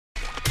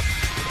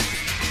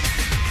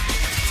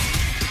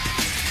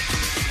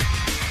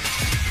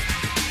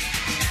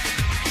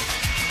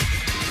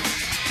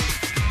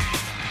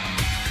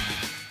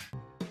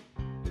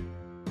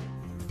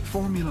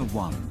Formula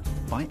One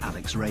by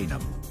Alex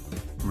Raynham.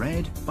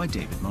 Read by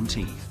David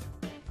Monteith.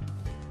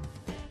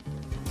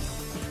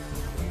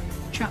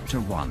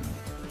 Chapter 1.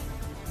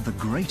 The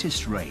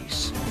Greatest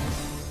Race.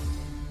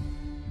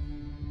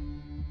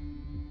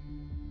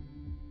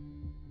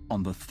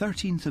 On the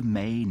 13th of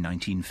May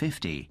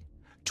 1950,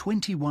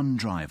 21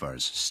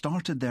 drivers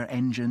started their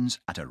engines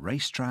at a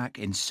racetrack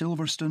in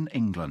Silverstone,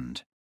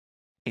 England.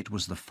 It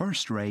was the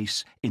first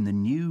race in the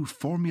new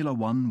Formula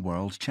One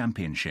World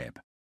Championship.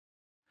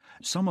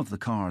 Some of the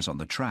cars on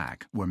the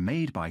track were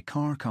made by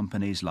car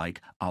companies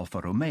like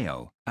Alfa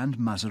Romeo and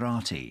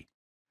Maserati,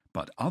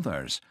 but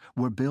others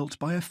were built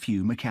by a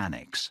few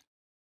mechanics.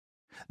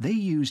 They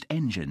used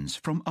engines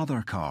from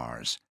other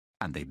cars,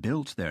 and they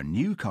built their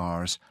new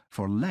cars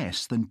for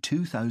less than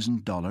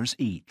 $2,000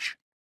 each.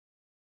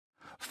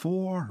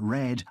 4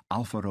 red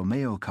Alfa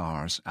Romeo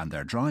cars and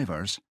their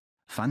drivers,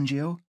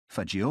 Fangio,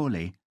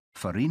 Fagioli,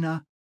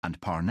 Farina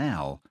and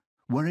Parnell,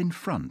 were in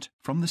front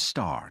from the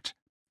start.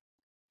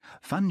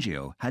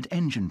 Fangio had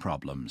engine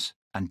problems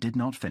and did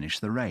not finish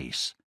the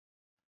race.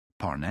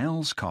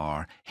 Parnell's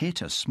car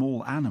hit a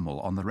small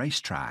animal on the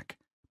racetrack,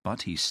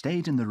 but he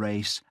stayed in the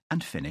race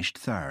and finished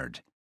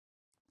third.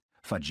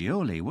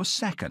 Fagioli was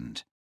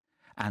second,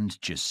 and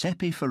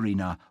Giuseppe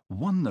Farina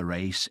won the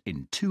race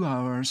in 2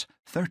 hours,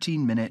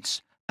 13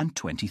 minutes and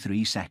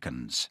 23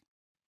 seconds.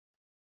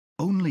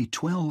 Only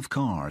 12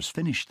 cars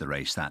finished the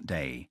race that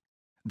day.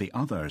 The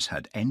others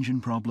had engine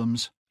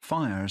problems,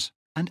 fires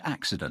and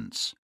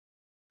accidents.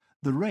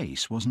 The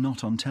race was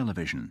not on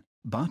television,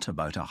 but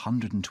about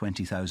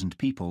 120,000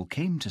 people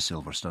came to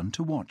Silverstone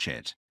to watch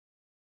it.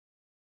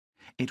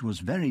 It was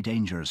very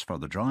dangerous for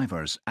the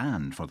drivers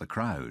and for the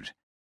crowd.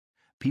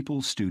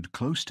 People stood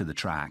close to the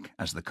track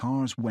as the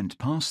cars went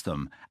past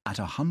them at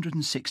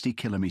 160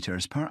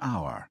 kilometres per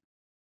hour.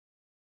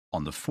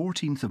 On the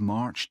 14th of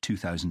March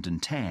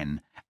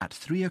 2010, at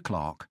 3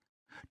 o'clock,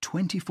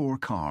 24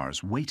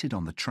 cars waited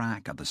on the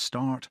track at the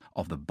start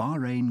of the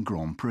Bahrain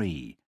Grand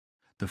Prix,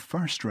 the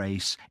first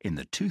race in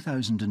the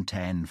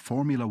 2010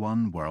 Formula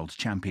One World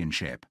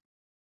Championship.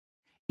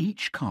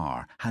 Each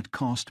car had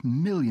cost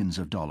millions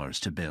of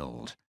dollars to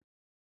build.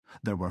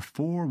 There were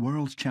 4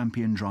 world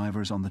champion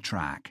drivers on the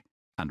track,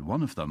 and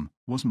one of them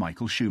was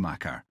Michael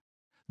Schumacher,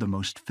 the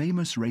most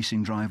famous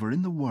racing driver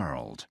in the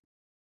world.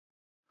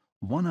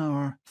 1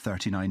 hour,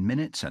 39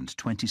 minutes and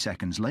 20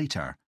 seconds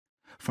later,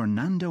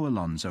 Fernando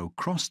Alonso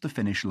crossed the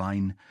finish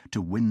line to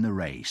win the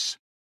race.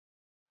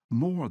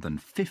 More than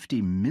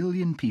 50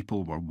 million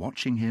people were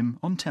watching him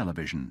on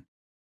television.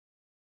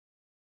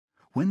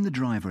 When the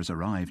drivers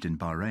arrived in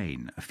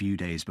Bahrain a few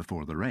days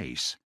before the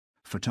race,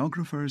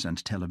 photographers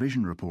and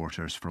television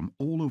reporters from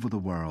all over the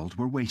world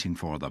were waiting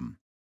for them.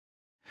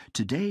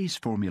 Today's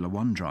Formula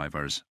One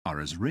drivers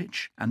are as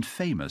rich and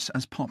famous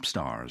as pop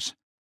stars.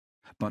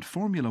 But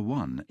Formula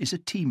One is a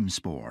team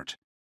sport.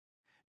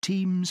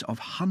 Teams of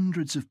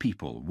hundreds of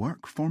people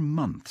work for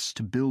months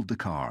to build the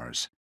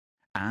cars,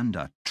 and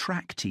a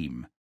track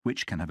team,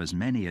 which can have as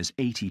many as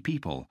 80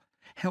 people,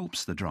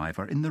 helps the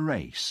driver in the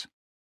race.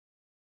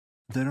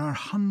 There are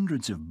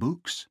hundreds of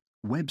books,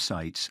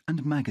 websites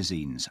and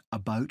magazines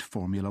about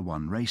Formula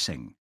One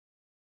racing.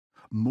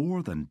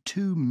 More than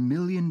 2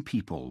 million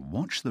people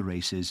watch the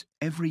races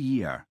every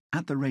year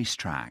at the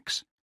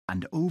racetracks,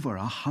 and over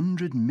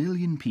 100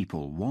 million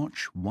people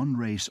watch one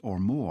race or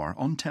more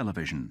on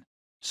television.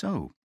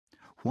 So,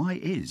 why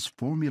is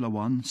Formula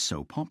One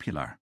so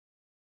popular?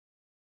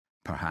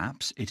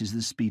 Perhaps it is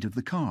the speed of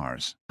the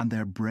cars and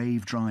their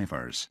brave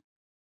drivers.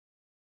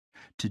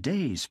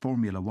 Today's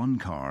Formula One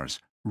cars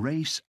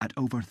race at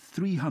over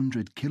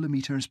 300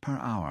 kilometres per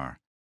hour,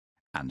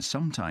 and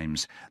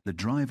sometimes the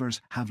drivers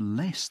have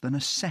less than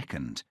a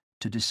second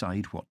to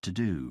decide what to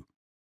do.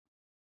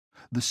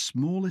 The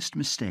smallest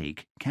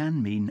mistake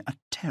can mean a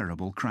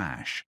terrible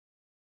crash.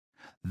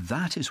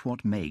 That is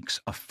what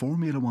makes a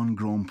Formula One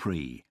Grand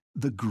Prix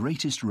the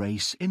greatest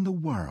race in the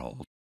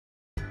world.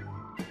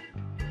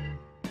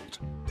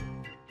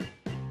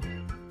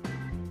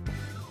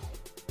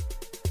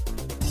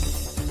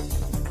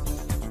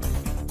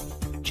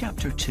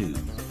 Chapter 2.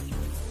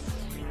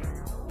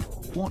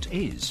 What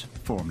is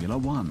Formula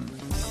One?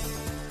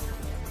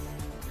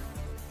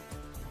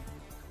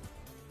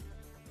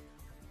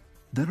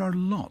 There are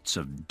lots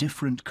of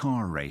different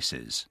car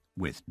races,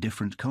 with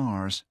different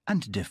cars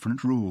and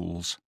different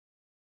rules.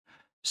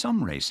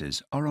 Some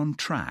races are on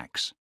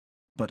tracks,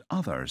 but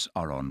others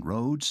are on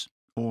roads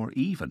or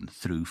even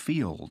through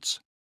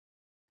fields.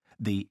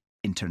 The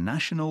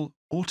International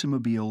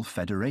Automobile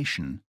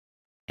Federation,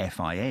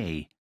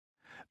 FIA,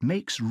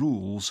 makes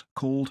rules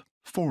called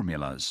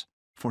formulas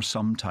for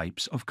some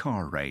types of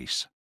car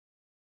race.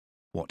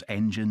 What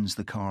engines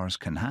the cars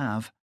can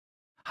have,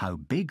 how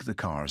big the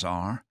cars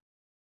are,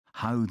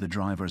 how the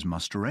drivers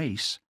must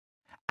race,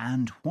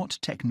 and what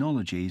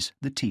technologies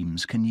the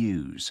teams can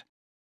use.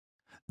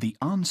 The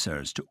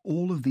answers to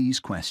all of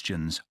these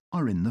questions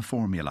are in the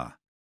formula.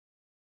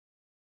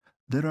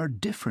 There are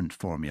different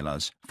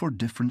formulas for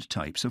different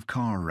types of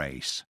car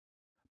race,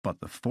 but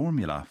the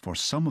formula for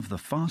some of the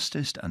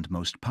fastest and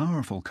most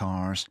powerful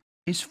cars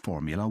is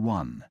Formula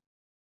One.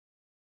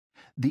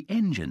 The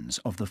engines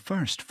of the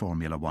first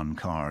Formula One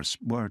cars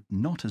were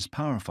not as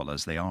powerful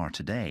as they are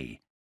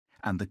today,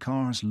 and the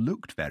cars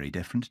looked very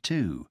different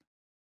too.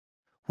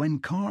 When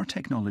car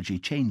technology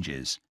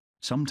changes,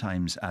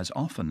 sometimes as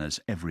often as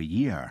every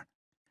year,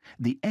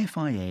 the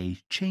FIA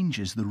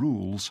changes the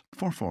rules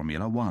for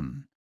Formula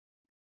One.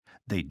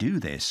 They do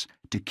this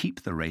to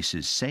keep the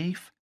races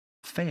safe,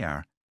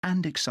 fair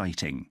and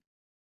exciting.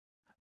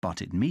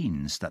 But it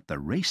means that the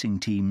racing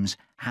teams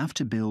have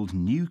to build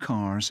new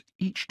cars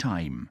each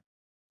time.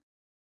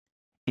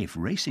 If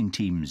racing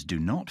teams do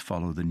not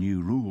follow the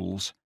new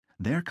rules,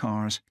 their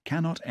cars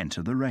cannot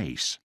enter the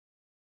race.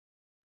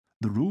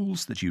 The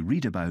rules that you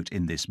read about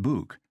in this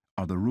book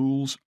are the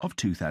rules of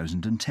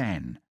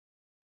 2010.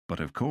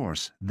 But of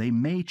course, they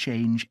may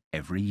change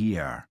every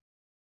year.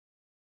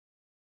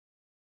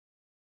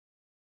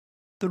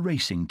 The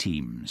racing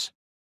teams.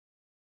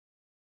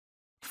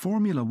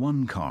 Formula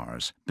One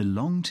cars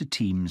belong to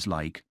teams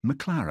like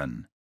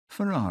McLaren,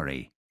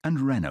 Ferrari and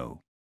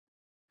Renault.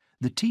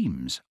 The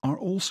teams are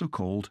also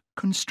called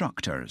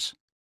constructors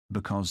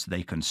because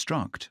they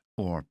construct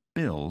or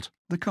build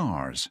the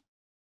cars.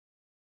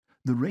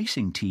 The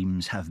racing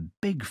teams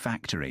have big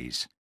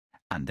factories,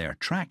 and their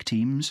track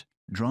teams,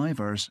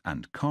 drivers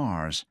and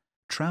cars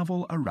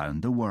travel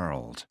around the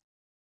world.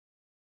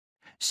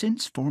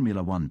 Since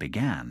Formula One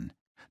began,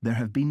 there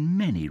have been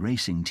many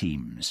racing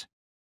teams.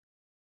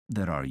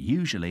 There are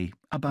usually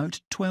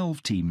about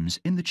 12 teams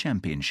in the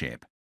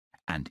championship,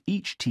 and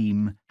each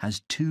team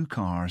has 2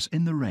 cars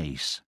in the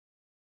race.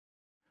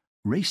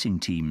 Racing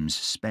teams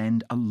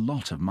spend a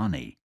lot of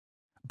money,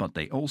 but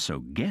they also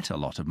get a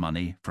lot of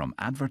money from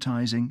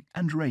advertising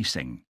and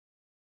racing.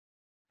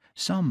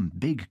 Some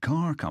big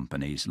car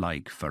companies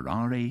like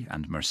Ferrari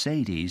and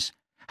Mercedes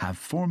have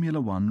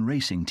Formula One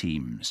racing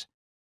teams.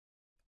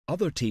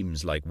 Other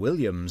teams like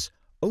Williams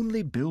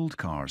only build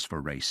cars for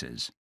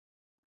races.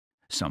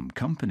 Some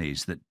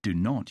companies that do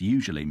not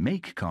usually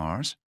make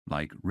cars,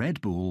 like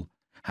Red Bull,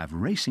 have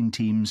racing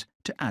teams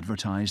to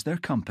advertise their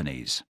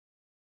companies.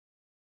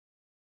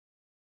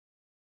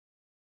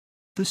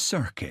 The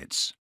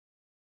circuits.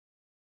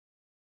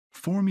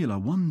 Formula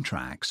One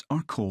tracks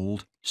are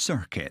called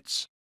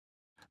circuits.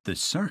 The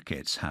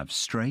circuits have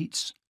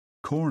straights,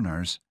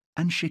 corners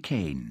and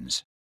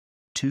chicanes,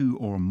 2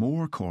 or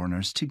more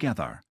corners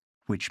together,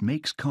 which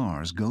makes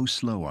cars go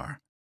slower.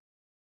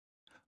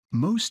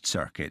 Most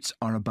circuits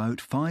are about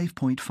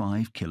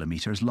 5.5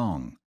 kilometres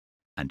long,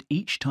 and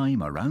each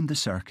time around the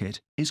circuit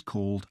is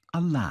called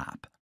a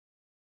lap.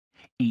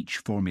 Each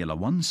Formula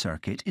One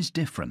circuit is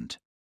different,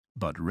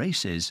 but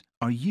races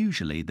are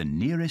usually the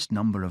nearest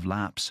number of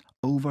laps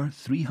over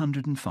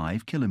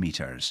 305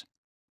 kilometres.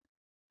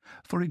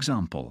 For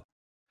example,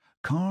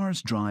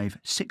 cars drive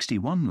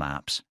 61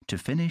 laps to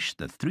finish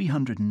the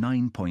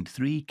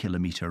 309.3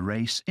 kilometre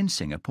race in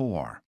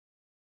Singapore.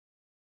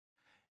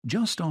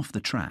 Just off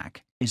the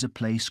track is a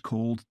place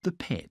called the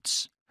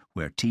pits,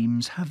 where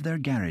teams have their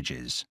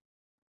garages.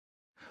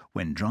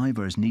 When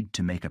drivers need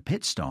to make a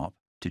pit stop,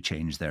 to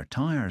change their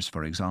tyres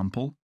for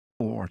example,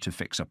 or to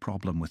fix a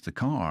problem with the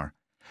car,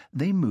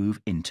 they move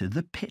into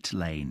the pit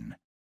lane.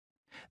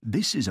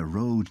 This is a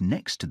road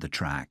next to the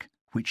track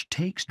which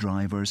takes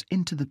drivers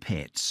into the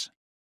pits.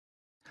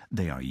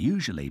 They are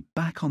usually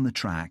back on the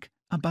track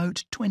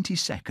about 20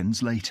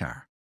 seconds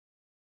later.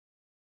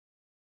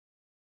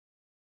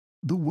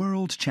 The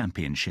World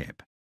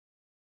Championship.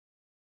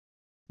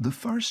 The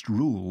first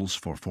rules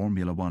for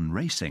Formula One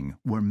racing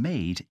were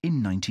made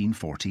in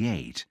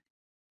 1948,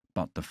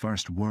 but the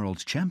first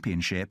World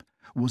Championship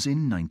was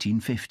in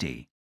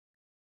 1950.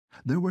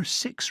 There were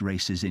 6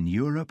 races in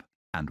Europe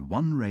and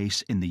 1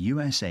 race in the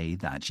USA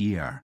that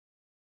year.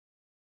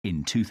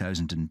 In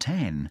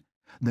 2010,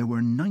 there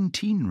were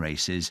 19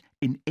 races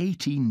in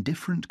 18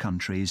 different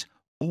countries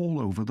all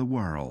over the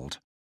world.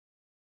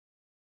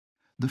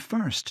 The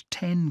first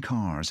 10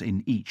 cars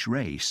in each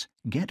race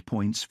get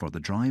points for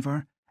the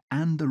driver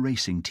and the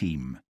racing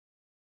team.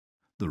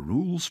 The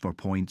rules for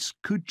points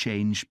could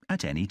change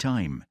at any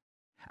time,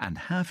 and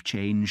have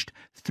changed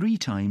 3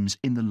 times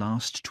in the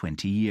last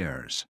 20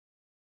 years.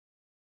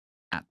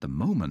 At the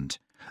moment,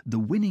 the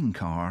winning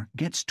car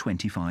gets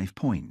 25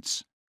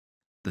 points.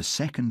 The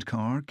second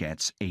car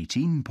gets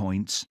 18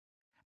 points,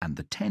 and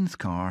the 10th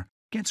car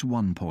gets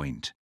 1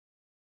 point.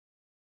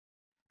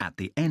 At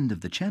the end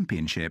of the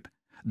championship,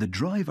 the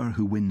driver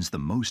who wins the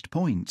most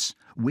points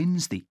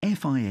wins the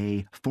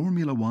FIA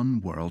Formula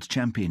One World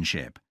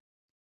Championship.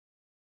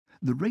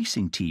 The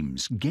racing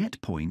teams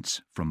get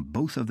points from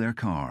both of their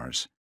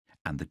cars,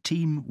 and the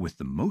team with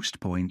the most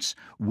points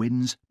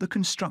wins the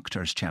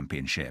Constructors'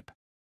 Championship.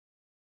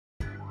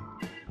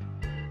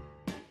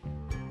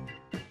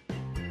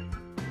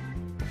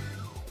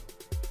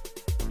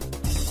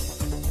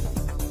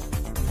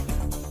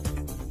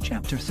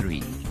 Chapter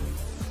 3.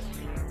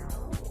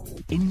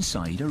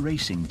 Inside a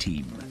racing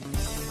team.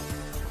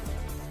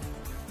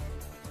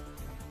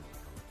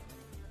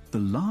 The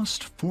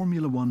last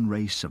Formula One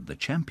race of the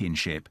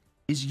championship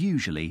is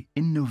usually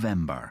in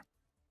November.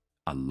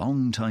 A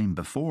long time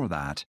before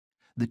that,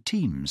 the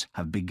teams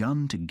have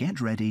begun to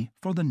get ready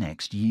for the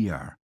next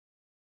year.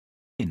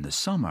 In the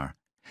summer,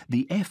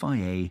 the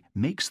FIA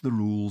makes the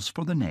rules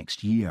for the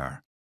next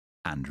year,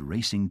 and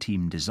racing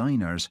team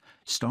designers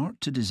start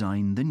to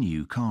design the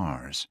new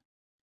cars.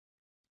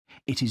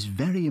 It is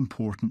very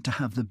important to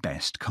have the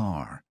best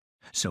car,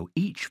 so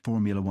each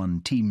Formula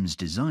One team's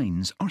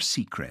designs are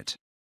secret.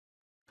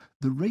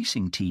 The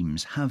racing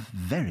teams have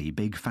very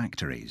big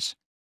factories.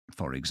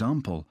 For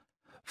example,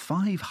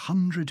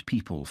 500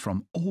 people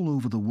from all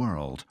over the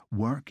world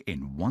work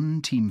in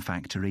one team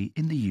factory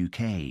in the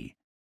UK.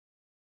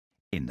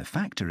 In the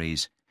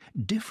factories,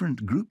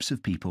 different groups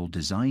of people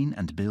design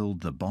and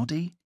build the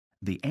body,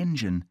 the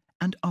engine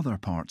and other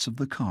parts of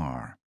the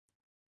car.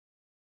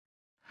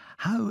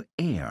 How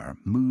air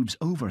moves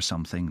over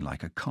something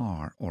like a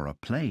car or a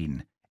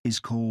plane is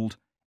called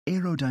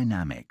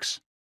aerodynamics.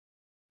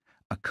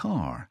 A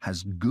car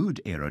has good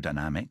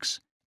aerodynamics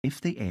if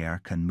the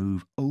air can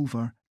move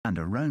over and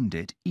around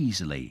it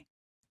easily.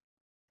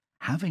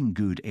 Having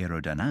good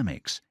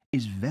aerodynamics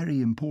is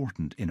very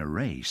important in a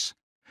race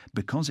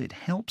because it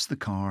helps the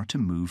car to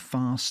move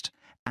fast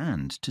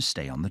and to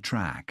stay on the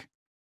track.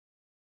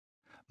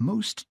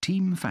 Most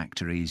team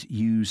factories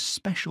use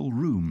special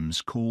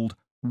rooms called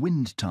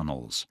wind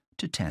tunnels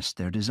to test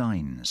their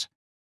designs.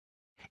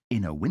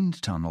 In a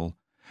wind tunnel,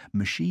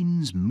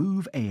 machines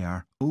move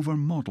air over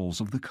models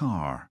of the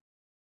car.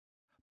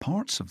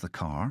 Parts of the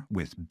car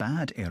with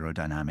bad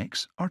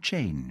aerodynamics are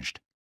changed.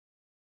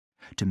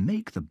 To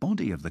make the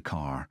body of the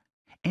car,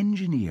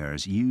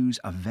 engineers use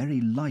a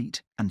very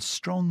light and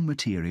strong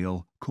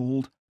material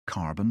called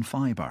carbon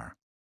fibre.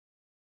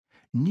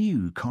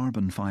 New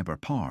carbon fibre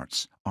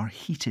parts are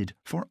heated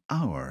for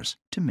hours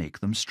to make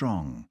them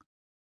strong.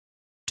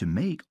 To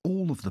make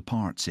all of the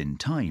parts in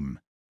time,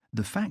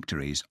 the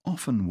factories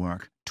often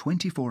work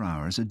 24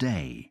 hours a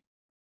day.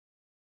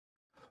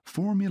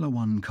 Formula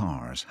One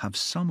cars have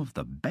some of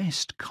the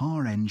best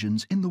car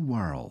engines in the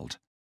world.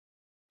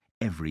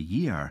 Every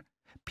year,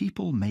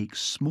 people make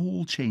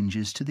small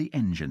changes to the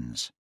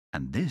engines,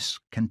 and this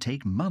can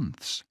take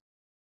months.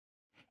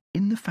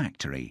 In the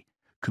factory,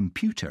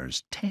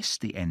 computers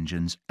test the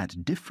engines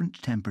at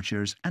different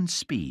temperatures and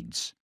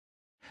speeds.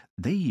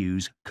 They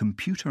use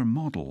computer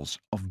models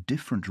of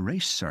different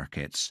race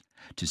circuits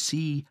to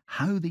see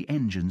how the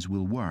engines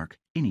will work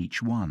in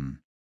each one.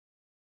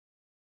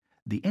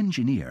 The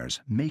engineers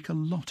make a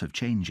lot of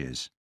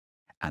changes,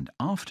 and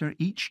after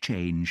each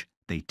change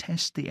they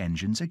test the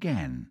engines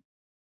again.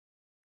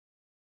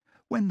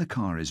 When the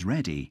car is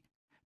ready,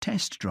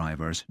 test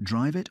drivers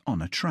drive it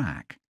on a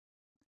track.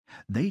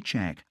 They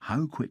check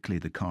how quickly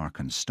the car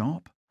can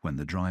stop when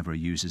the driver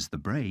uses the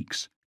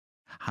brakes,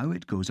 how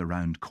it goes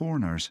around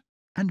corners,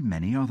 and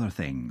many other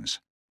things.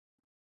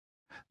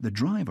 The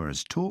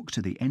drivers talk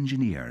to the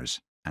engineers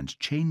and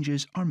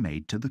changes are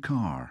made to the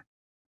car.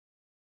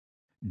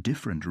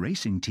 Different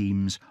racing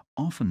teams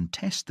often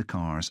test the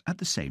cars at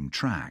the same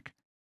track,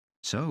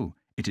 so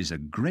it is a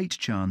great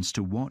chance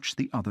to watch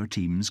the other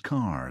team's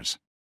cars.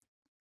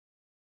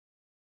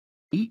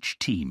 Each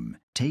team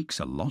takes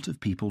a lot of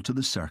people to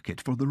the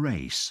circuit for the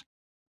race,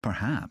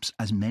 perhaps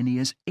as many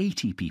as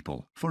 80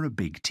 people for a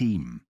big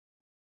team.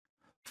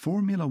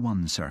 Formula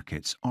One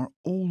circuits are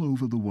all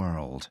over the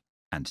world,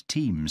 and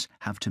teams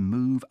have to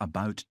move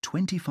about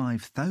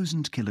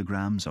 25,000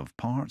 kilograms of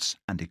parts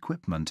and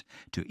equipment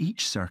to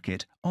each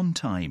circuit on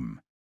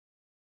time.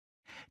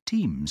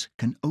 Teams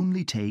can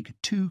only take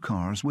 2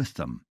 cars with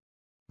them,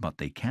 but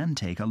they can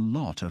take a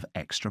lot of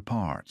extra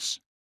parts.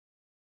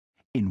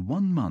 In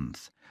 1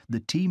 month, the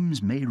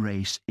teams may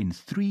race in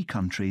 3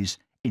 countries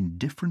in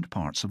different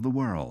parts of the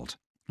world,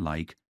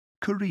 like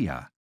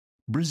Korea,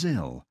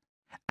 Brazil,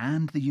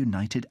 and the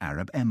United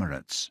Arab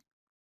Emirates.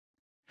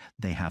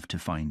 They have to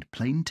find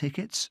plane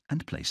tickets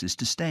and places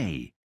to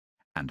stay,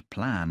 and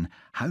plan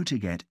how to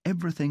get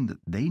everything that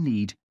they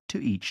need to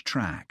each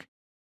track,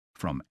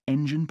 from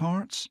engine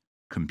parts,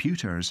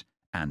 computers,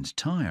 and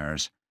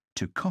tyres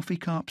to coffee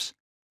cups,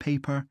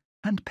 paper,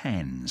 and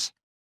pens.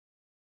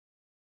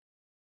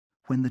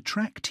 When the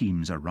track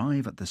teams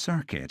arrive at the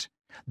circuit,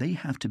 they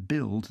have to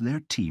build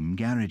their team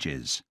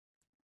garages.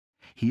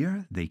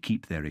 Here they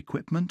keep their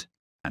equipment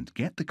and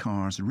get the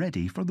cars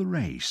ready for the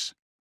race.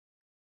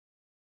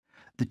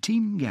 The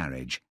team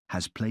garage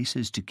has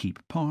places to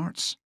keep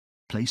parts,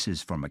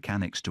 places for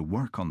mechanics to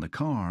work on the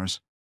cars,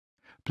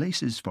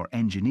 places for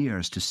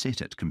engineers to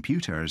sit at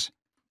computers,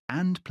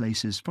 and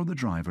places for the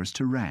drivers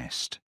to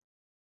rest.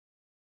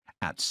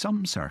 At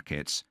some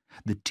circuits,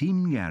 the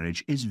team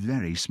garage is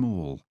very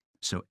small,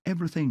 so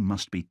everything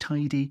must be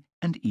tidy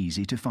and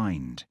easy to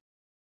find.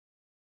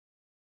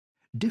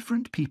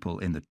 Different people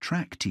in the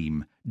track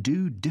team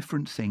do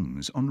different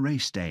things on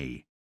race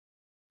day.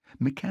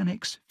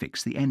 Mechanics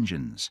fix the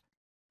engines.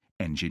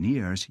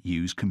 Engineers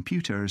use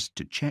computers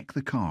to check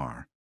the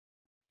car.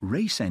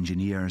 Race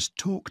engineers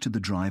talk to the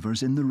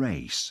drivers in the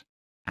race,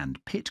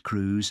 and pit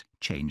crews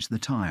change the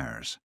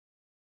tyres.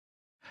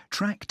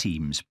 Track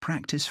teams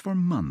practice for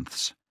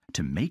months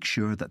to make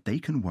sure that they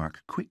can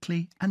work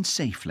quickly and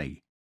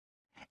safely.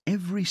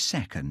 Every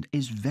second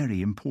is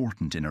very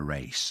important in a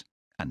race,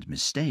 and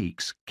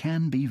mistakes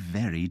can be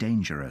very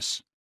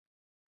dangerous.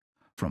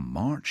 From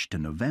March to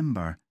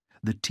November,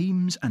 the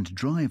teams and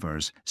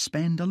drivers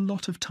spend a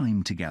lot of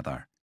time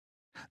together.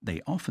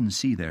 They often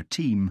see their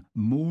team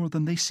more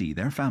than they see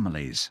their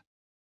families.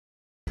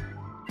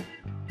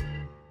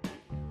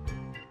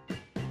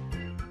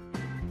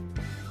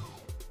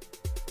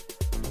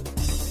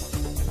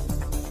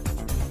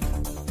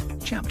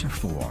 Chapter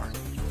 4.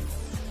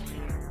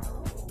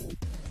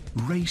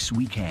 Race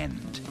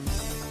Weekend.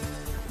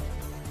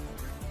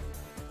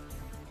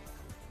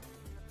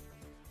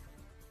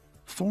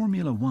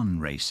 Formula One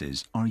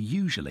races are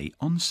usually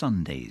on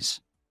Sundays,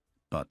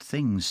 but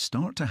things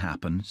start to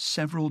happen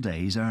several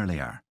days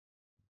earlier.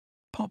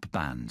 Pop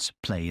bands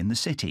play in the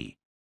city,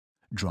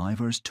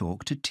 drivers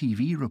talk to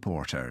TV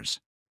reporters,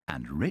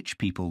 and rich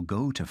people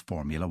go to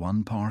Formula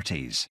One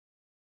parties.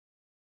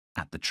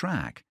 At the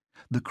track,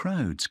 the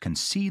crowds can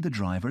see the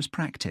drivers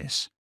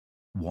practice,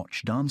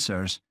 watch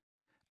dancers,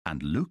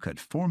 and look at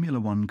Formula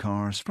One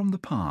cars from the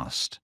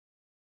past.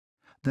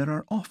 There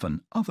are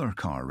often other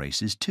car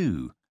races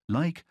too,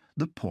 like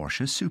the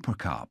Porsche Super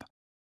Cup.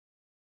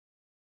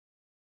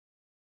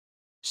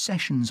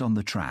 Sessions on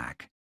the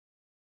track.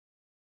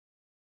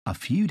 A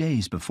few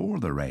days before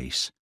the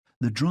race,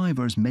 the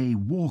drivers may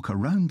walk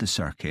around the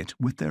circuit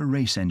with their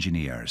race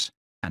engineers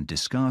and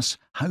discuss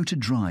how to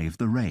drive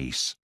the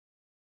race.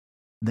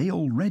 They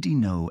already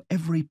know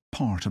every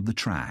part of the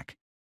track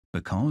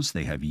because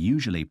they have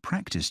usually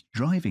practiced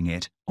driving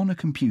it on a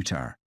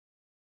computer.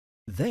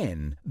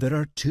 Then there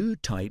are two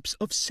types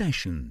of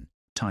session: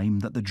 time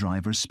that the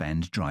drivers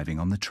spend driving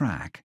on the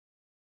track.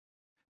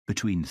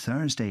 Between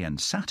Thursday and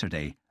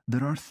Saturday,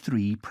 there are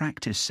 3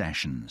 practice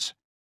sessions.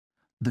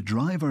 The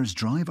drivers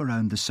drive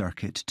around the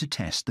circuit to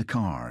test the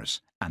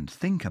cars and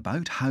think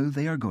about how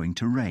they are going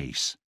to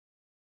race.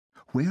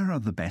 Where are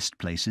the best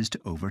places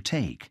to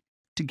overtake,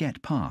 to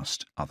get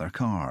past other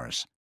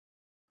cars?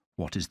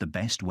 What is the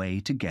best way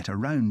to get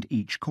around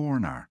each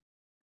corner?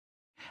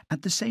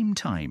 At the same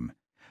time,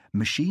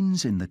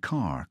 machines in the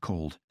car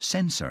called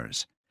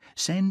sensors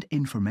send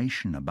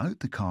information about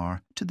the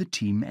car to the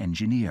team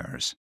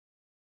engineers.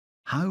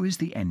 How is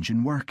the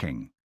engine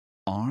working?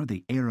 Are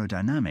the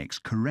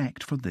aerodynamics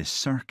correct for this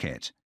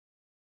circuit?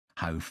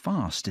 How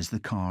fast is the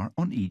car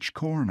on each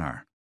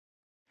corner?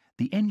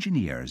 The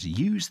engineers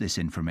use this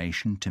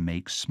information to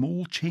make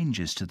small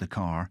changes to the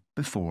car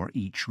before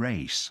each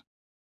race.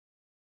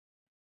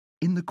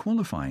 In the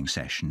qualifying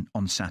session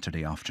on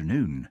Saturday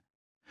afternoon,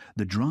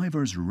 the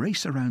drivers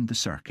race around the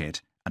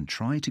circuit and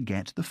try to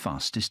get the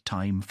fastest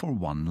time for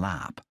one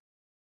lap.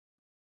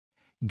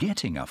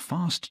 Getting a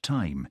fast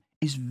time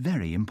is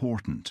very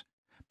important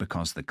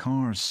because the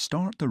cars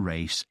start the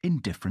race in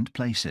different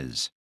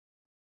places.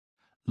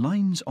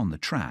 Lines on the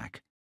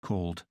track,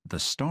 called the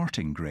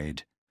starting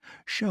grid,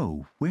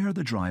 show where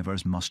the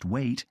drivers must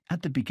wait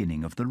at the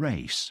beginning of the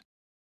race.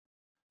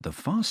 The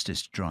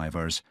fastest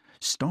drivers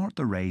start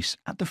the race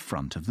at the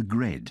front of the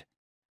grid,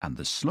 and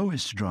the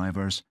slowest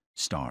drivers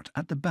start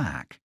at the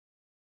back.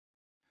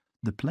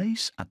 The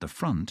place at the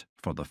front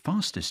for the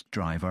fastest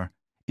driver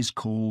is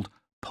called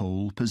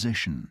pole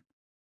position.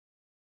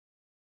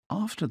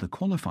 After the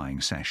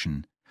qualifying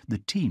session, the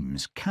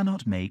teams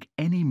cannot make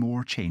any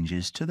more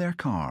changes to their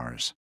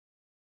cars.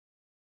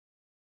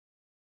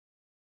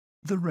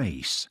 The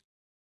race.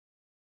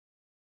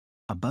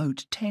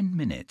 About 10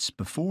 minutes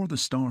before the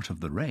start of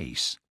the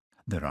race,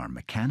 there are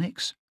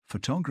mechanics,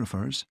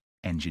 photographers,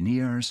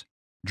 engineers,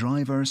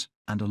 drivers,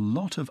 and a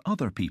lot of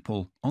other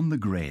people on the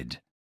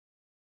grid.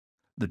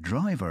 The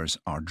drivers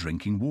are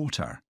drinking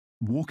water,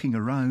 walking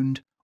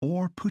around,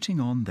 or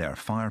putting on their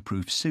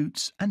fireproof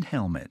suits and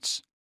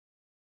helmets.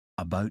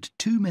 About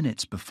 2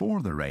 minutes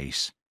before the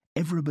race,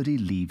 everybody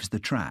leaves the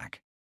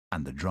track,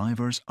 and the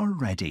drivers are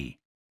ready.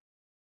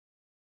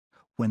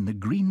 When the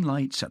green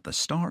lights at the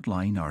start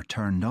line are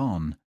turned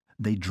on,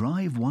 they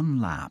drive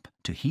one lap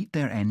to heat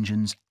their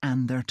engines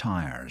and their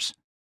tyres.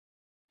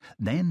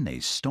 Then they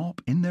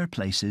stop in their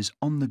places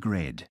on the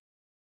grid.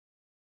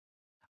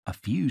 A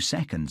few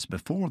seconds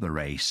before the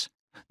race,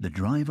 the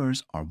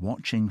drivers are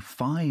watching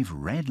 5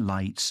 red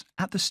lights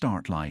at the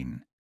start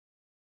line.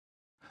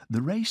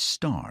 The race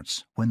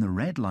starts when the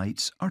red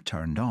lights are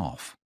turned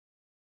off.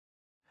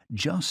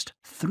 Just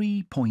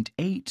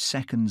 3.8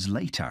 seconds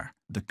later,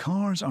 the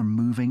cars are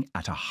moving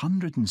at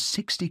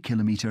 160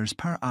 kilometers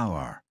per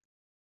hour.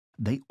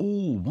 They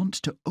all want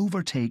to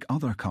overtake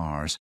other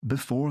cars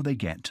before they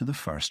get to the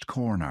first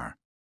corner.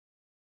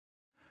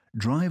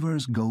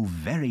 Drivers go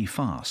very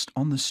fast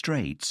on the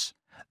straights,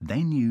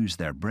 then use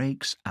their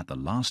brakes at the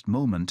last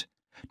moment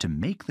to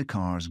make the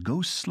cars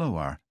go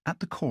slower at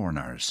the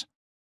corners.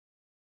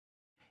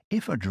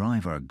 If a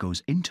driver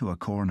goes into a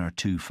corner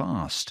too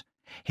fast,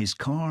 his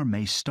car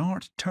may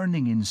start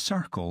turning in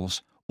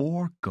circles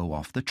or go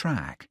off the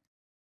track.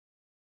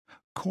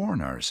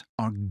 Corners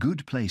are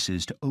good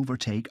places to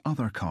overtake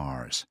other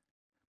cars,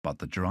 but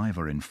the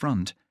driver in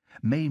front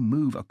may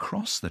move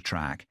across the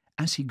track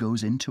as he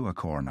goes into a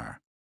corner.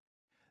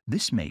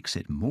 This makes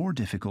it more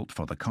difficult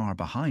for the car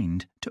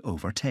behind to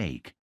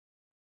overtake.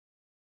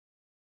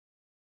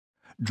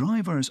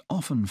 Drivers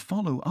often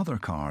follow other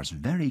cars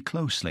very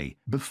closely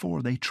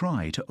before they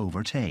try to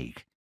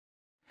overtake.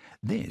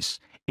 This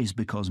is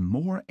because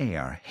more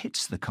air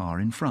hits the car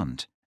in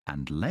front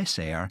and less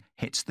air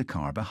hits the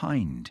car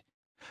behind,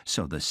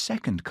 so the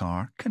second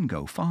car can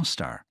go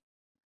faster.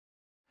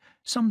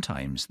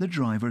 Sometimes the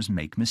drivers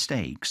make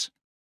mistakes.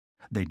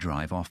 They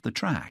drive off the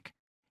track,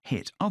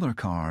 hit other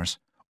cars,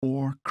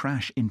 or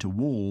crash into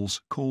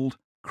walls called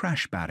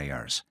crash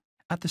barriers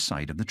at the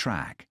side of the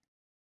track.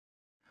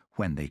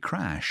 When they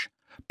crash,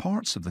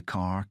 parts of the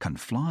car can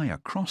fly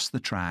across the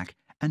track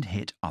and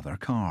hit other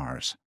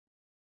cars.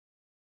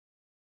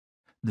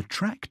 The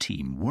track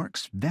team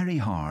works very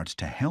hard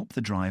to help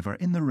the driver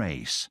in the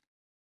race.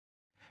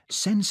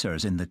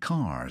 Sensors in the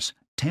cars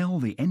tell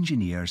the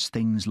engineers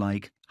things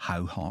like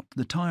how hot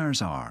the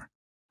tyres are,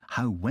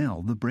 how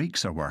well the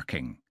brakes are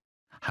working,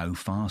 how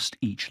fast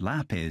each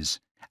lap is,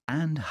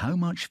 and how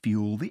much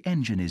fuel the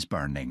engine is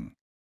burning.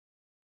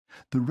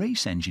 The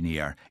race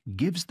engineer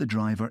gives the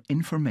driver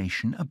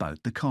information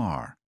about the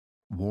car,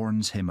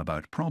 warns him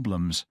about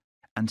problems,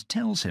 and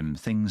tells him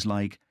things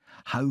like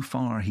how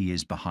far he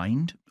is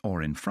behind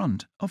or in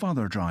front of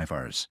other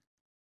drivers.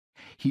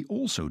 He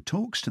also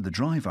talks to the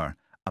driver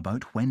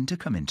about when to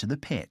come into the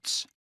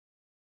pits.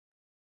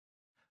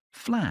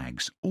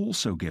 Flags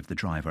also give the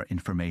driver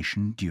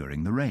information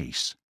during the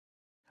race.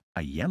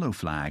 A yellow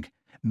flag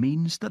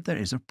means that there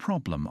is a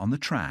problem on the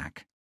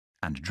track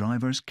and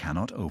drivers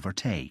cannot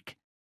overtake.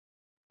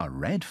 A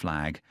red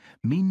flag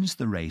means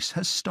the race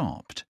has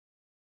stopped.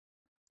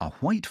 A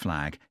white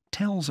flag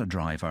tells a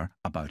driver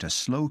about a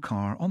slow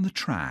car on the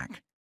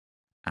track,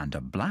 and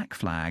a black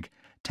flag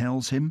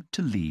tells him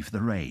to leave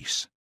the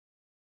race.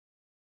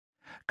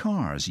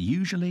 Cars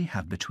usually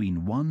have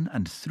between 1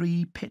 and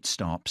 3 pit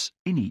stops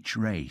in each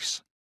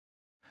race.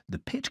 The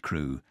pit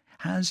crew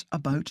has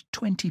about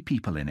 20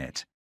 people in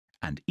it,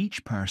 and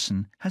each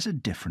person has a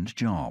different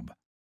job.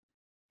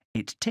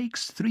 It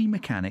takes 3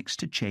 mechanics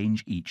to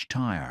change each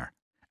tyre,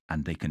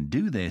 and they can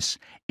do this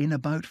in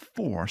about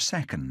 4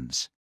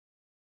 seconds.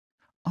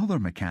 Other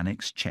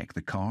mechanics check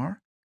the car,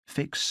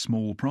 fix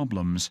small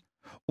problems,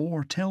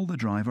 or tell the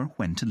driver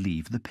when to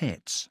leave the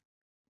pits.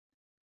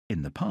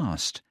 In the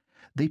past,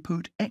 they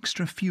put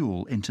extra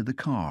fuel into the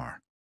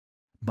car,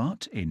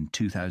 but in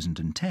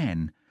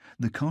 2010,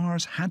 the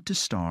cars had to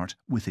start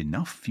with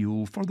enough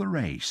fuel for the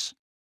race.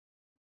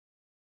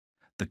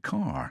 The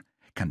car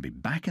can be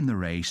back in the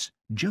race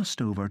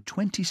just over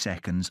 20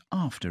 seconds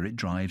after it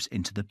drives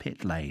into the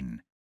pit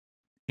lane.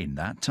 In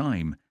that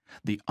time,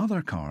 the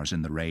other cars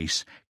in the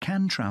race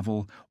can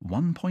travel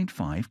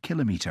 1.5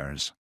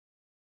 kilometres.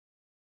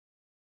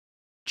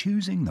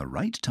 Choosing the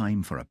right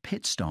time for a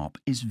pit stop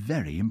is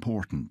very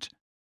important.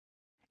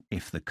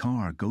 If the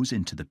car goes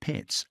into the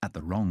pits at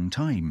the wrong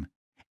time,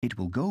 it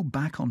will go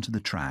back onto the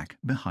track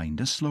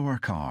behind a slower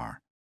car.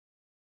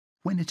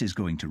 When it is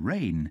going to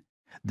rain,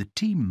 the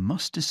team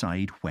must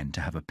decide when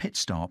to have a pit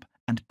stop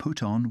and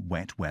put on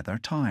wet weather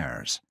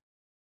tyres.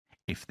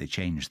 If they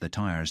change the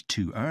tyres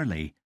too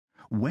early,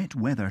 wet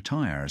weather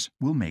tyres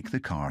will make the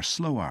car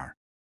slower.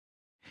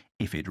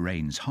 If it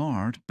rains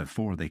hard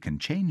before they can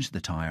change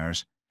the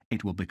tyres,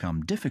 it will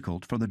become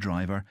difficult for the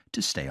driver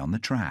to stay on the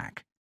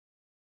track.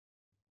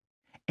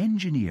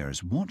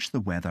 Engineers watch the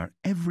weather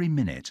every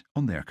minute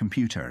on their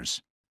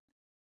computers.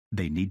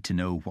 They need to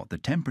know what the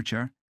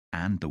temperature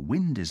and the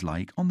wind is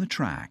like on the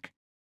track,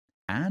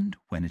 and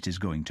when it is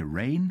going to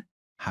rain,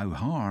 how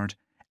hard,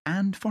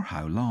 and for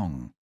how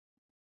long.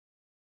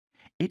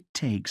 It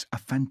takes a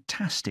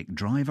fantastic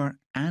driver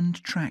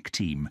and track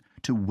team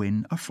to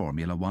win a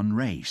Formula One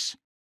race,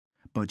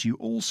 but you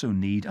also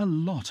need a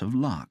lot of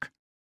luck.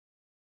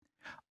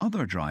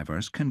 Other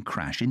drivers can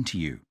crash into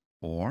you,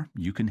 or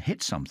you can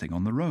hit something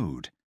on the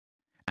road.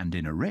 And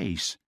in a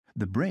race,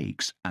 the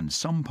brakes and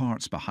some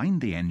parts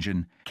behind the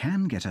engine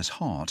can get as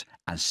hot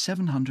as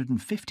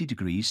 750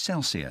 degrees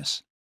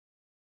Celsius.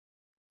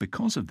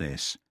 Because of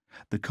this,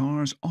 the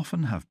cars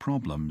often have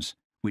problems,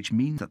 which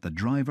mean that the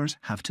drivers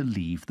have to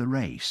leave the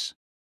race.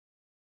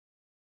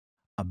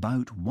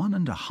 About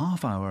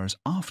 1.5 hours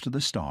after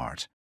the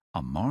start,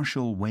 a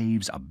marshal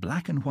waves a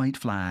black and white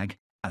flag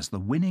as the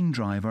winning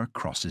driver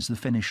crosses the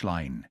finish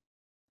line.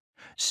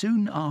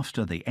 Soon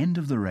after the end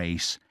of the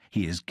race,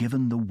 he is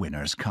given the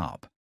winner's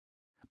cup.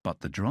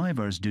 But the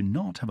drivers do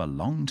not have a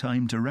long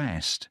time to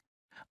rest.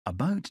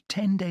 About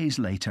 10 days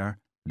later,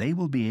 they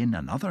will be in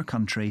another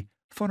country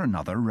for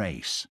another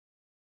race.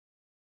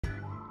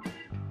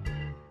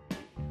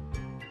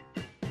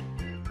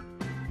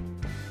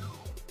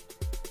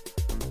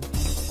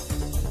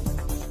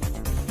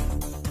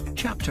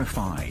 Chapter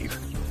 5.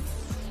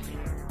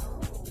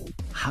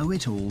 How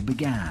it all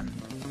began.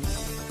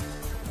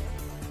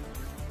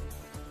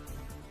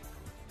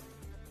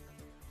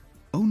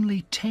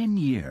 Only 10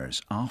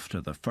 years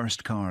after the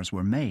first cars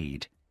were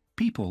made,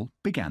 people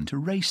began to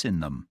race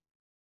in them.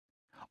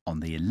 On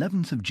the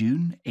 11th of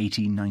June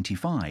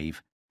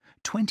 1895,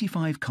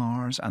 25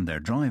 cars and their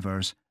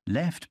drivers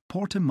left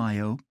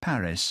Portimao,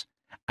 Paris,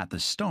 at the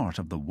start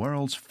of the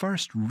world's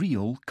first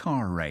real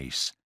car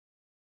race.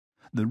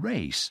 The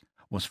race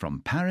was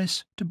from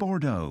Paris to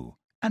Bordeaux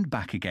and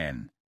back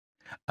again,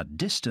 a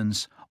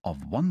distance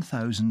of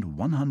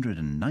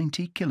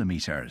 1,190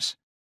 kilometres.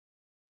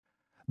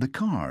 The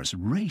cars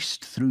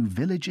raced through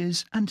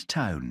villages and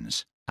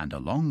towns and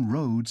along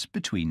roads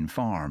between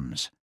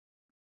farms.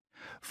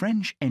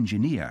 French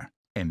engineer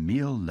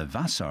Émile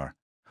Levasseur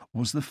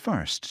was the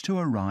first to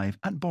arrive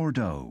at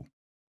Bordeaux.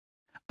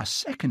 A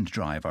second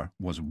driver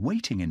was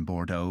waiting in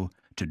Bordeaux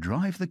to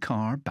drive the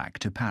car back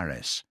to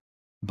Paris,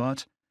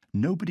 but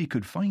nobody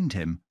could find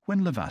him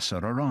when Levasseur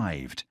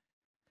arrived.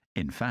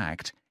 In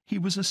fact, he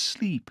was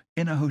asleep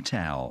in a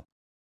hotel.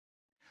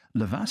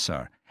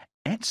 Levasseur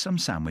ate some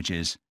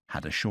sandwiches,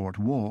 had a short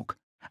walk,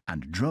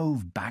 and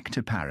drove back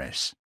to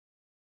Paris.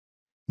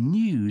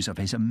 News of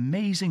his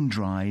amazing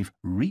drive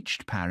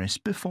reached Paris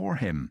before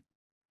him,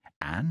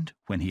 and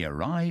when he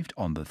arrived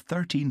on the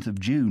 13th of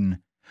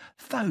June,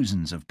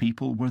 thousands of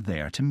people were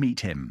there to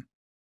meet him.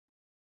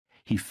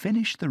 He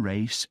finished the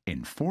race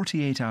in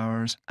 48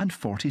 hours and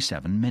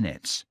 47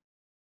 minutes,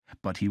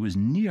 but he was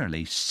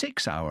nearly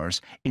 6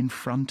 hours in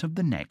front of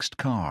the next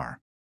car.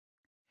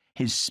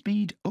 His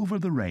speed over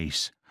the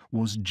race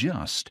was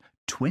just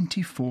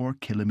 24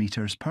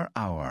 kilometres per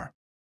hour.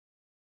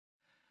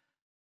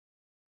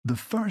 The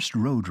first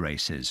road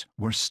races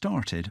were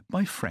started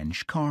by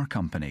French car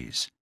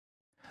companies.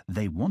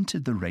 They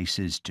wanted the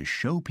races to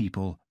show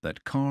people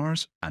that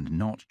cars and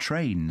not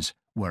trains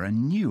were a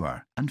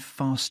newer and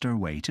faster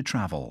way to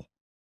travel.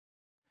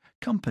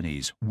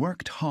 Companies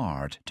worked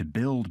hard to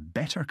build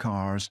better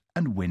cars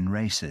and win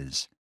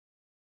races.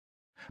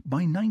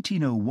 By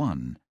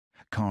 1901,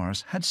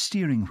 cars had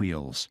steering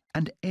wheels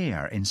and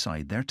air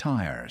inside their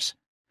tyres,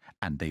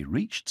 and they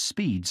reached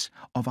speeds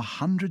of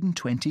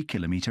 120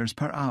 kilometres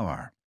per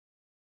hour.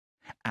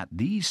 At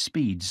these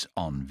speeds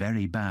on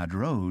very bad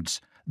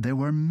roads, there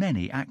were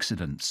many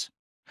accidents,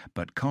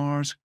 but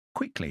cars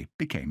quickly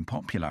became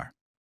popular.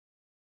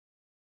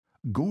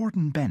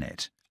 Gordon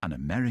Bennett, an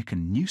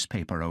American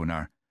newspaper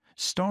owner,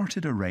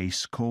 started a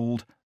race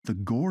called the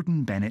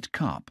Gordon Bennett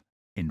Cup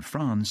in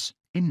France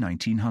in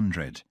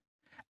 1900,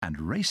 and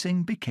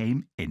racing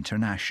became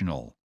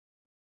international.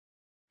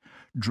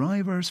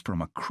 Drivers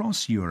from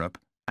across Europe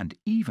and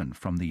even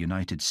from the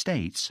United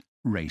States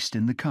raced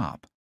in the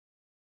Cup.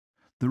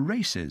 The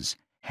races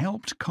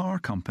helped car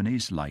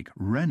companies like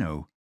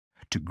Renault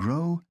to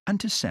grow and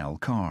to sell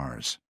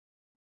cars.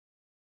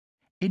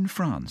 In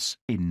France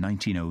in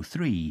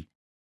 1903,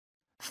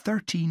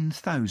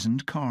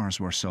 13,000 cars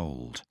were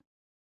sold.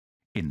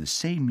 In the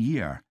same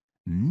year,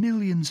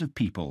 millions of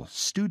people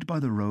stood by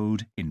the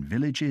road in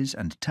villages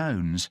and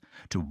towns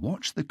to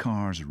watch the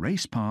cars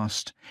race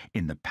past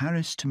in the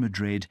Paris to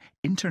Madrid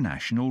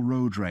International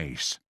Road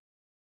Race.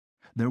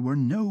 There were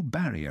no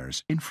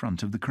barriers in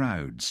front of the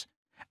crowds,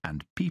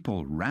 and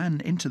people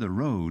ran into the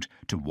road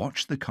to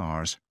watch the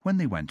cars when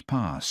they went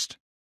past.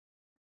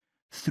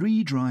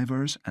 3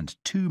 drivers and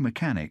 2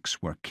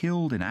 mechanics were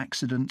killed in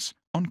accidents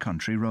on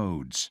country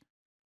roads.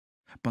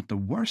 But the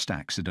worst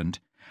accident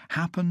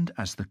happened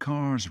as the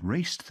cars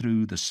raced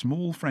through the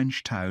small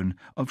French town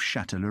of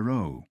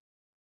Châtellerault.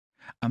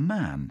 A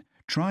man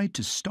tried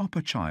to stop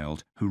a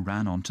child who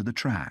ran onto the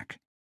track.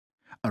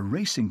 A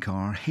racing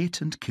car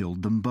hit and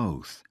killed them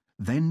both,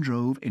 then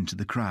drove into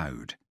the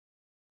crowd.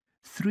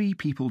 3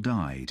 people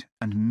died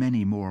and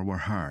many more were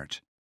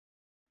hurt.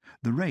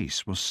 The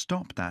race was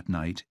stopped that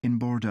night in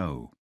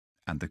Bordeaux,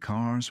 and the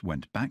cars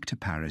went back to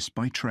Paris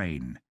by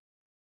train.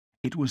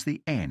 It was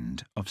the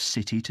end of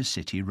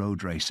city-to-city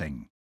road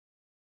racing.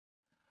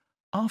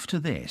 After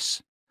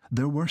this,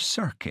 there were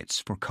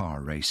circuits for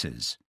car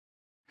races.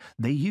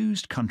 They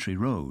used country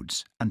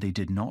roads and they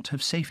did not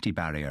have safety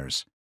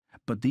barriers,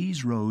 but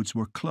these roads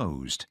were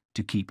closed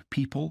to keep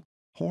people,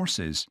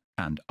 horses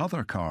and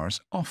other cars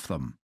off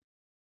them.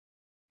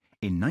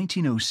 In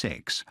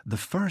 1906, the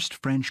first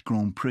French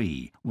Grand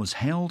Prix was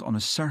held on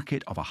a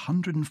circuit of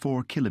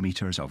 104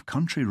 kilometres of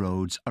country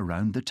roads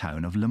around the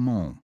town of Le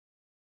Mans.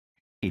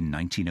 In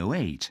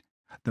 1908,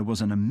 there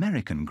was an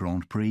American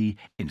Grand Prix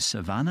in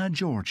Savannah,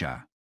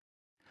 Georgia.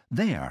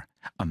 There,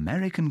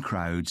 American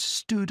crowds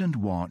stood and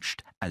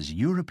watched as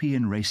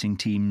European racing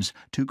teams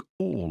took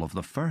all of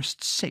the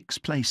first 6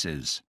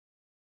 places.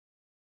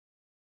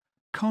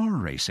 Car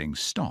racing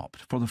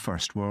stopped for the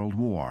First World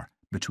War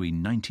between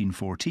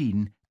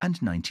 1914 and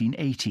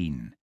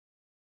 1918.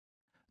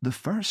 The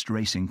first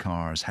racing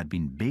cars had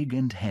been big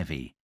and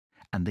heavy,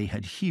 and they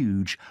had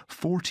huge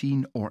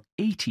 14 or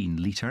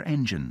 18-litre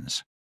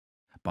engines.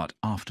 But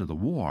after the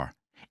war,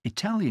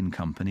 Italian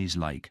companies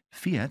like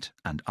Fiat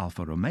and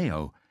Alfa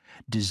Romeo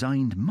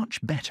designed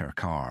much better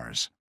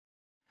cars.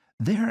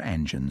 Their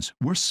engines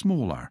were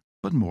smaller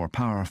but more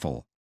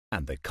powerful,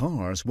 and the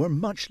cars were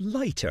much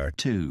lighter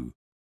too.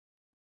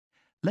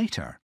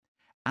 Later,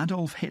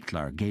 Adolf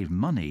Hitler gave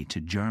money to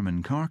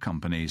German car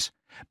companies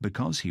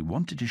because he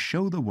wanted to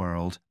show the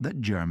world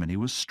that Germany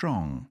was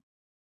strong.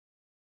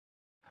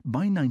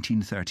 By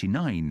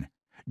 1939,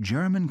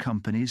 German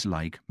companies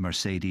like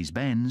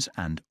Mercedes-Benz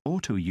and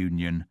Auto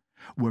Union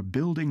were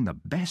building the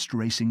best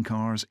racing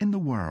cars in the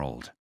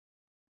world.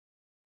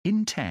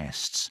 In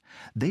tests,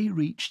 they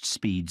reached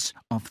speeds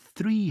of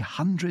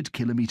 300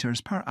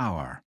 kilometres per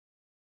hour.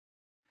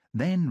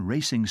 Then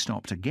racing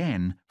stopped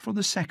again for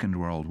the Second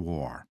World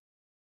War.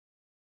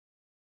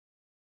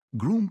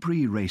 Grand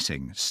Prix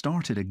racing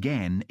started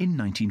again in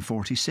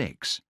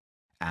 1946,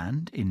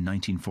 and in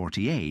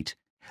 1948,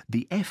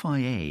 the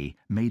FIA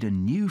made a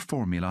new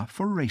formula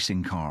for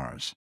racing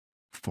cars,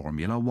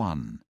 Formula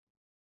One.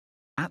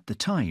 At the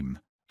time,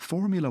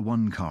 Formula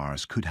One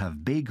cars could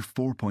have big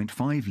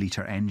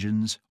 4.5-litre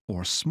engines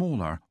or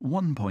smaller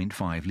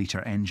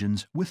 1.5-litre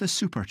engines with a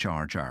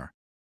supercharger.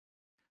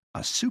 A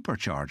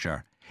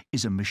supercharger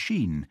is a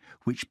machine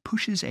which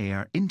pushes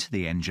air into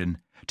the engine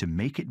to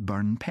make it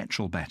burn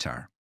petrol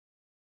better.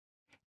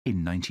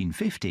 In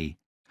 1950,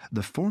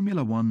 the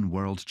Formula One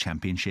World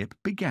Championship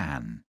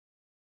began.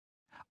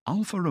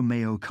 Alfa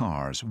Romeo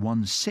cars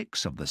won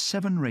 6 of the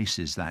 7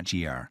 races that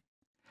year,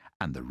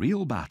 and the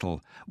real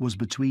battle was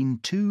between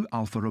 2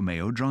 Alfa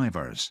Romeo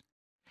drivers,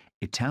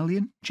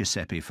 Italian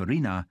Giuseppe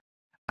Farina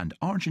and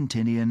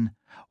Argentinian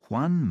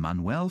Juan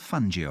Manuel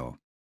Fangio.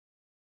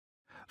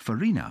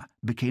 Farina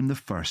became the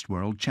first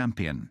world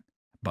champion,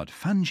 but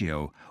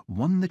Fangio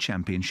won the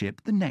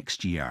championship the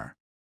next year.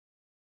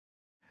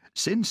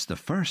 Since the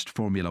first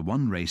Formula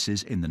One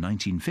races in the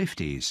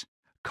 1950s,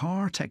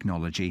 car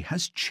technology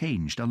has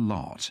changed a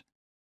lot.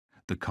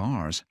 The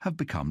cars have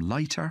become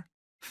lighter,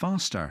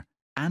 faster,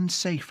 and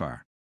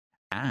safer,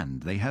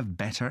 and they have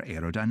better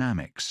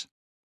aerodynamics.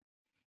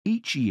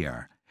 Each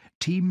year,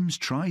 teams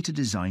try to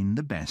design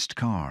the best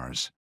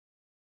cars.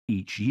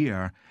 Each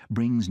year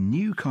brings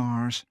new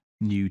cars,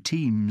 new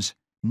teams,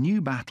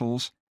 new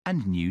battles,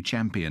 and new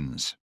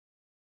champions.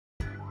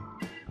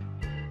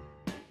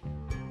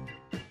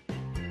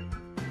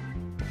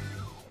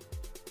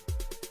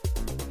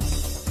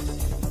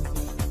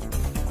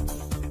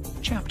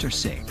 Chapter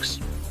 6.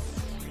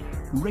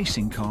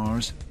 Racing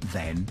Cars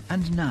Then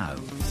and Now.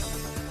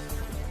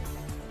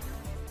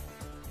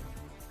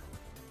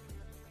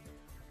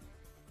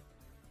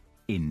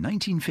 In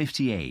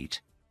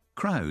 1958,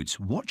 crowds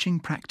watching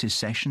practice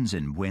sessions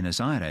in Buenos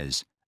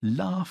Aires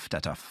laughed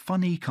at a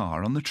funny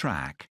car on the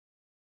track.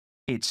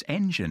 Its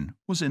engine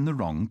was in the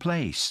wrong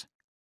place.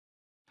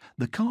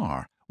 The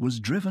car was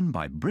driven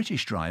by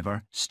British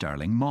driver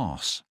Stirling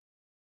Moss.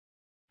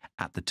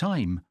 At the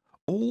time,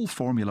 all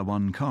Formula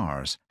One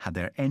cars had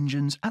their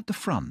engines at the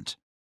front.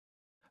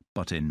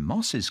 But in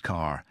Moss's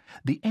car,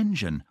 the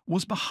engine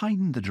was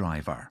behind the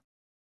driver.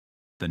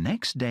 The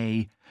next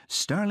day,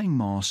 Stirling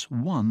Moss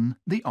won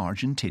the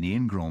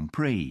Argentinian Grand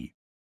Prix.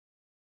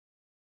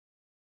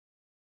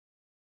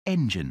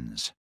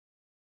 Engines.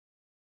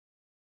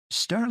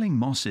 Stirling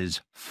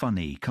Moss's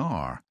funny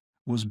car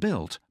was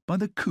built by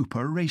the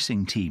Cooper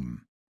racing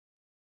team.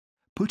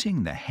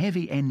 Putting the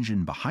heavy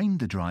engine behind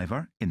the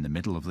driver in the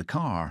middle of the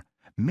car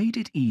made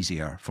it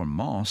easier for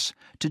Moss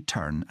to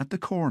turn at the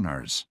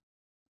corners.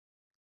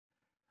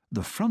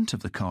 The front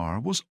of the car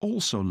was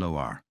also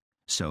lower,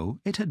 so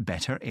it had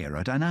better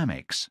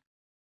aerodynamics.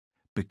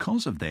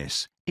 Because of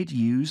this, it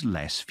used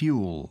less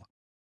fuel,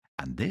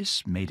 and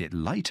this made it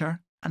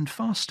lighter and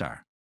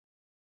faster.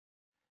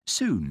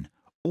 Soon,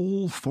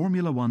 all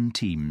Formula One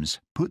teams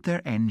put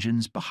their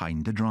engines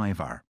behind the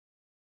driver.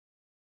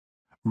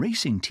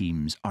 Racing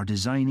teams are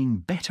designing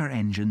better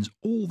engines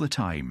all the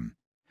time,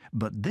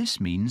 but this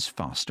means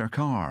faster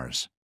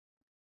cars.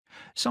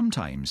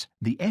 Sometimes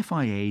the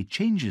FIA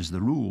changes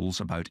the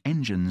rules about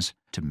engines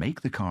to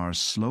make the cars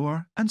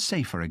slower and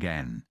safer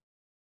again.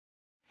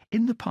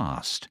 In the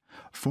past,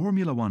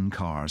 Formula One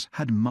cars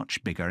had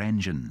much bigger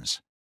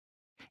engines.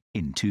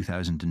 In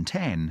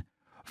 2010,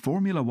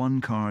 Formula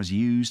One cars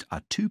used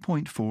a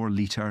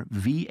 2.4-litre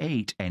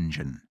V8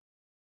 engine.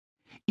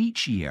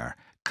 Each year,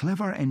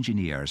 clever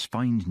engineers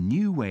find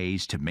new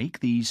ways to make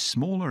these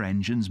smaller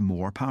engines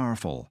more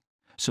powerful,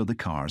 so the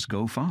cars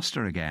go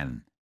faster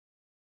again.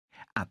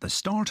 At the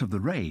start of the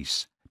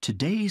race,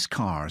 today's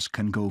cars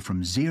can go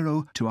from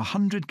 0 to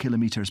 100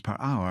 kilometres per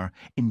hour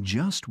in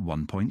just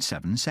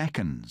 1.7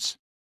 seconds.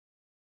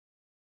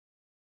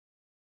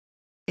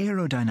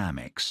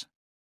 Aerodynamics.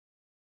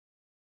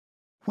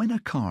 When a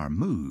car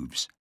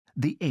moves,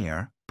 the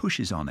air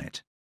pushes on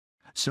it,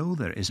 so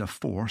there is a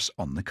force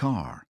on the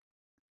car.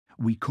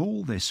 We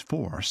call this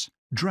force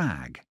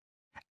drag,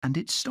 and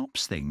it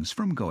stops things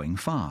from going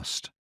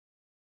fast.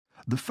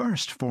 The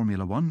first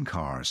Formula One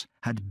cars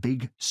had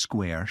big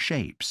square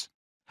shapes,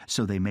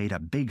 so they made a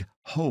big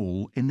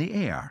hole in the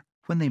air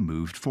when they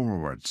moved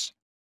forwards.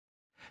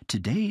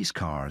 Today's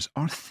cars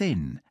are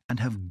thin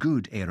and have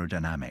good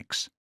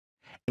aerodynamics.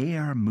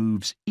 Air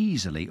moves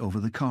easily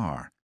over the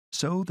car,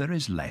 so there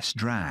is less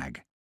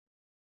drag.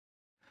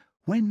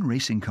 When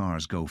racing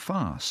cars go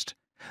fast,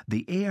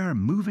 the air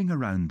moving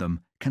around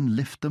them can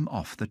lift them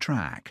off the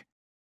track.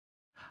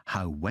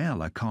 How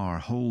well a car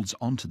holds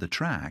onto the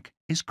track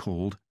is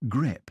called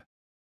grip.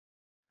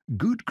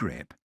 Good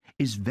grip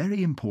is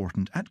very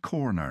important at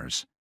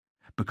corners,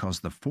 because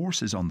the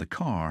forces on the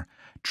car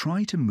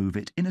try to move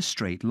it in a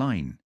straight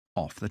line,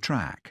 off the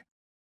track.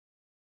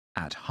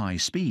 At high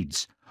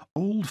speeds,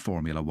 old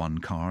Formula One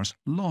cars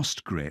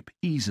lost grip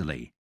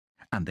easily,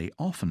 and they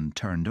often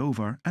turned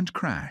over and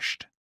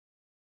crashed.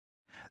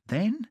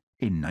 Then,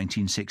 in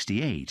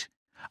 1968,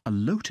 a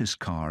Lotus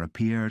car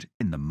appeared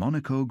in the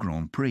Monaco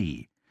Grand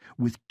Prix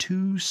with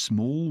two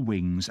small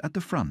wings at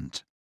the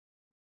front.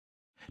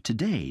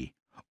 Today,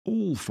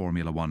 all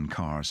Formula One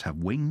cars have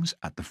wings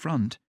at the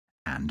front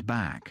and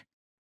back.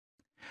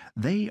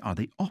 They are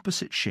the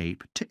opposite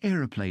shape to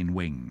aeroplane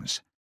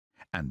wings,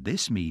 and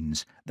this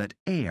means that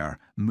air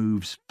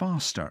moves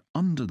faster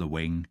under the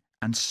wing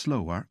and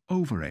slower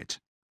over it.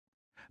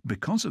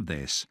 Because of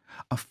this,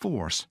 a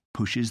force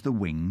pushes the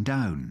wing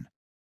down.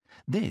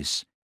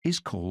 This is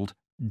called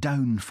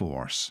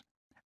downforce,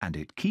 and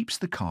it keeps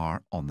the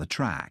car on the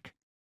track.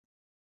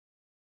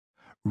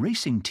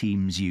 Racing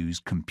teams use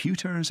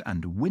computers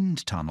and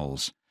wind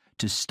tunnels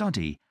to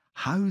study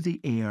how the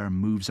air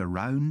moves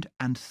around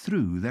and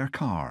through their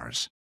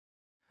cars.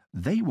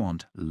 They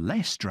want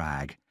less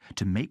drag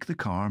to make the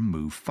car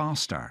move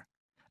faster,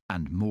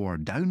 and more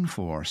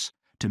downforce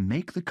to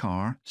make the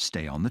car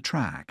stay on the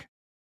track.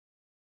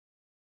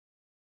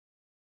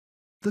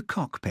 The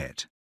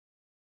cockpit.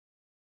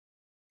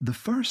 The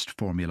first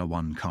Formula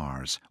One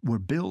cars were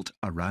built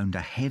around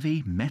a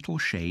heavy metal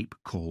shape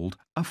called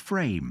a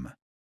frame.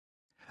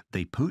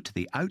 They put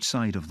the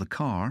outside of the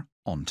car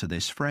onto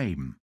this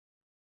frame.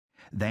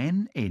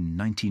 Then, in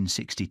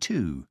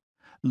 1962,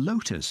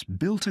 Lotus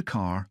built a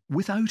car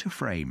without a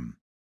frame.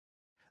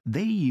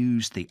 They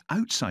used the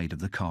outside of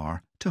the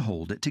car to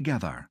hold it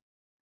together.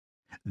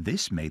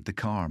 This made the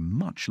car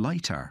much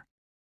lighter.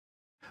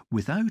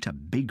 Without a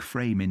big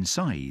frame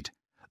inside,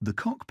 the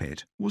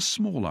cockpit was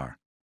smaller,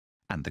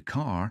 and the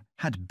car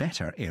had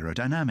better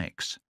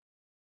aerodynamics.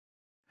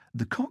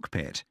 The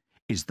cockpit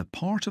is the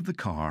part of the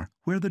car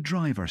where the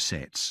driver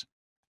sits,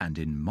 and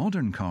in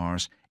modern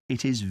cars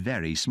it is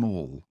very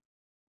small.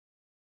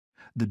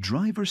 The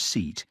driver's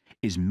seat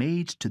is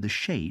made to the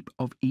shape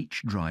of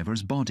each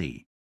driver's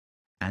body,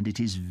 and it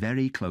is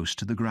very close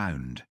to the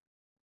ground.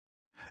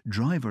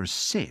 Drivers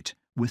sit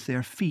with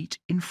their feet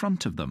in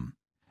front of them,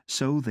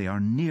 so they are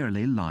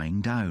nearly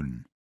lying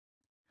down.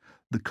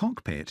 The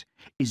cockpit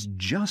is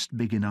just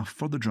big enough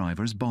for the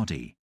driver's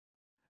body,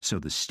 so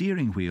the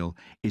steering wheel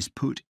is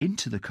put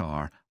into the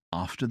car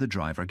after the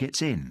driver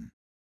gets in.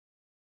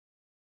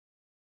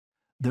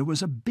 There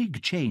was a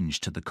big change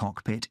to the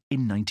cockpit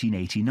in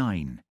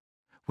 1989,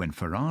 when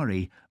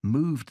Ferrari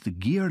moved the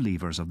gear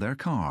levers of their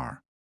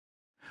car.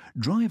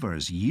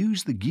 Drivers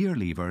use the gear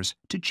levers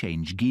to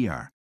change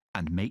gear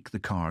and make the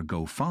car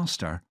go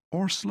faster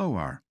or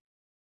slower.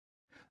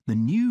 The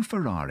new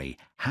Ferrari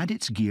had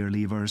its gear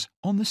levers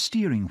on the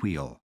steering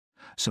wheel,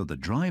 so the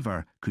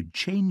driver could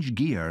change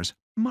gears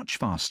much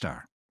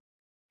faster.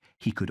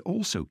 He could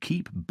also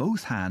keep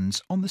both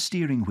hands on the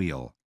steering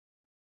wheel.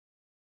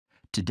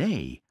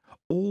 Today,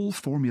 all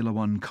Formula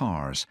One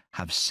cars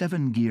have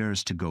 7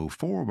 gears to go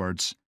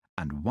forwards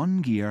and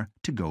 1 gear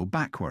to go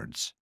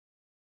backwards.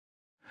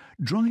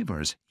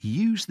 Drivers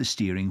use the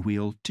steering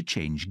wheel to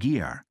change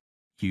gear,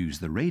 use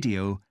the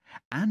radio,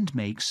 and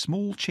make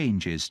small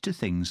changes to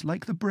things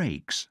like the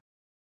brakes.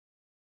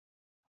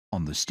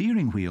 On the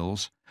steering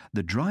wheels,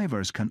 the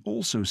drivers can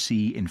also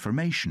see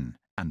information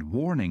and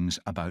warnings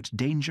about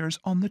dangers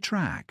on the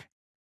track.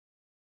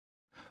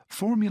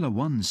 Formula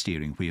One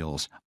steering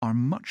wheels are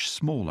much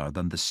smaller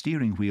than the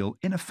steering wheel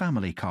in a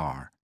family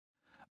car,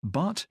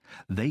 but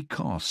they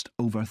cost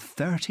over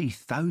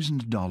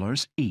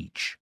 $30,000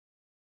 each.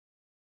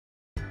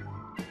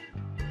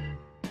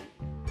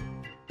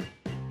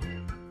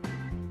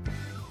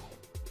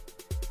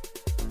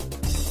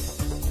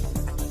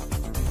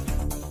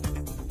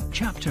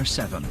 Chapter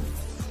 7.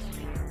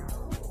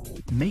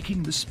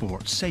 Making the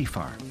sport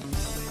safer.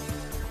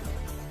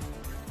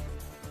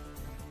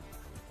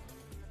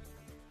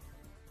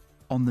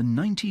 On the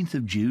 19th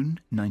of June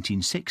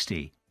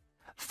 1960,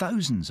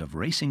 thousands of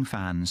racing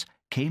fans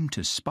came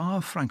to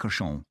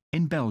Spa-Francorchamps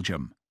in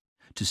Belgium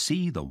to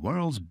see the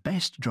world's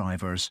best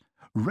drivers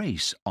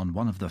race on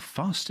one of the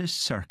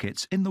fastest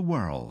circuits in the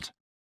world.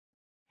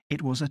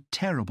 It was a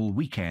terrible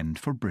weekend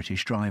for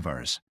British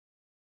drivers.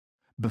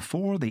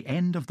 Before the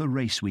end of the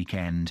race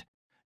weekend,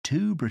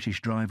 2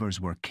 British drivers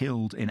were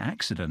killed in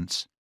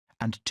accidents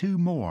and 2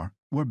 more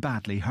were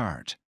badly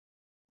hurt.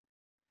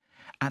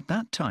 At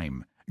that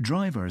time,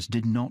 drivers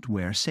did not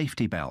wear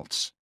safety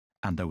belts,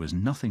 and there was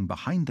nothing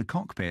behind the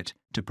cockpit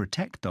to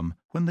protect them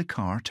when the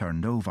car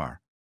turned over.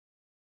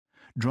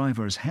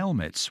 Drivers'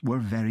 helmets were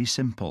very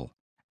simple,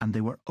 and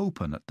they were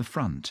open at the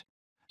front,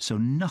 so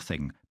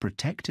nothing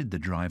protected the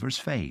driver's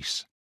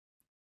face.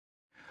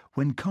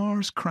 When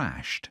cars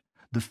crashed,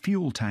 the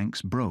fuel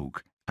tanks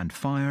broke and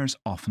fires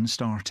often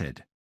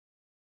started.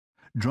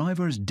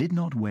 Drivers did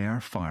not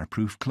wear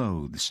fireproof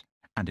clothes,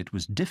 and it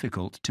was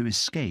difficult to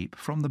escape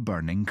from the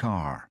burning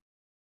car.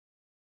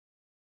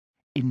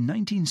 In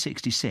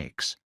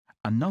 1966,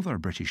 another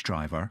British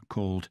driver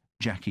called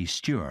Jackie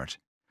Stewart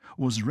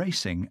was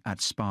racing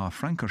at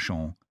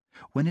Spa-Francorchamps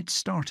when it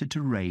started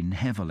to rain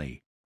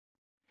heavily.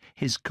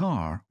 His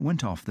car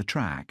went off the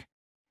track,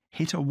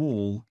 hit a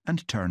wall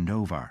and turned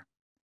over.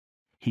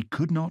 He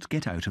could not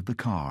get out of the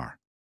car.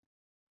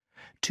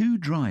 2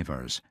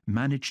 drivers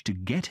managed to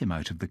get him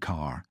out of the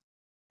car,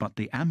 but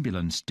the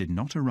ambulance did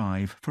not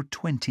arrive for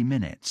 20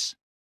 minutes.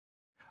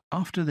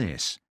 After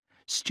this,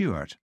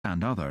 Stewart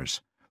and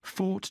others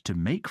fought to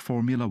make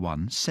Formula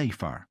One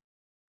safer.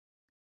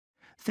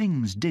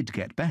 Things did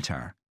get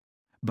better,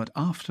 but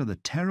after the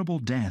terrible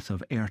death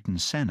of Ayrton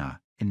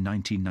Senna in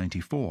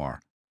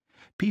 1994,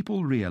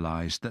 people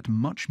realised that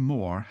much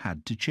more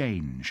had to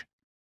change.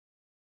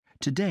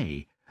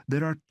 Today,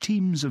 there are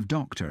teams of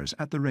doctors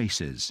at the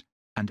races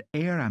and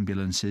air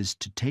ambulances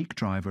to take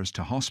drivers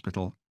to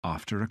hospital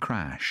after a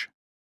crash.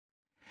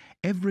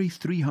 Every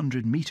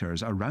 300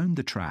 metres around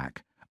the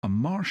track, a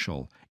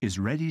marshal is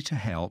ready to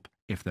help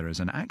if there is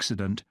an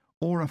accident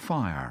or a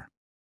fire.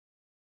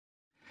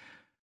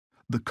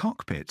 The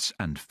cockpits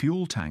and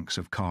fuel tanks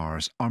of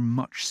cars are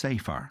much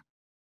safer,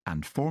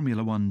 and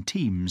Formula One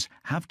teams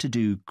have to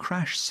do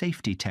crash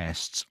safety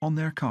tests on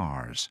their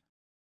cars.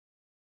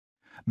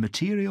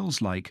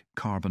 Materials like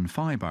carbon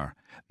fibre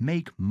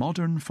make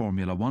modern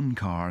Formula One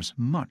cars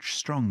much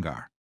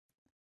stronger.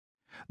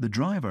 The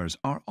drivers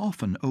are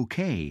often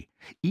okay,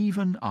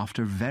 even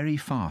after very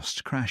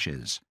fast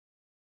crashes.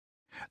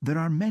 There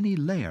are many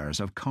layers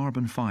of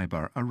carbon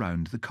fibre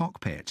around the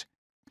cockpit,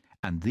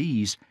 and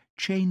these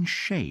change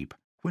shape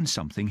when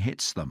something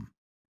hits them.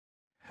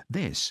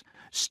 This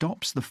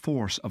stops the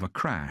force of a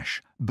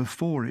crash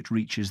before it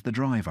reaches the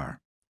driver.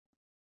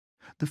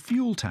 The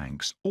fuel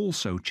tanks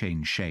also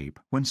change shape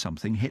when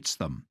something hits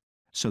them,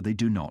 so they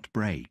do not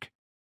break.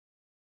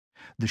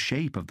 The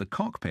shape of the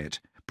cockpit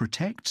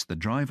protects the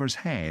driver's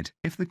head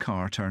if the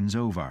car turns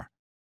over,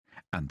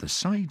 and the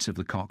sides of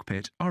the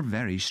cockpit are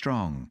very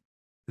strong.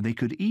 They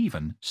could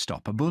even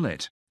stop a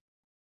bullet.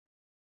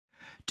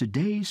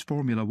 Today's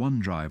Formula One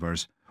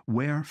drivers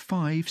wear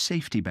 5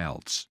 safety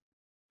belts,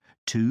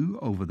 2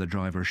 over the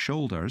driver's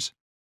shoulders,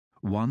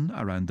 1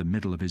 around the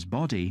middle of his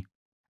body,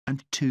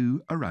 and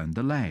 2 around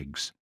the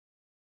legs.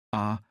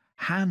 A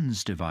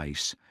hands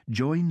device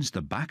joins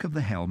the back of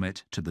the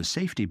helmet to the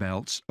safety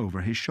belts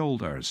over his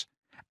shoulders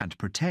and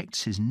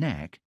protects his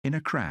neck in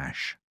a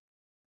crash.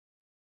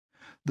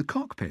 The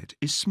cockpit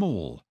is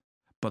small,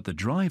 but the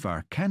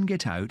driver can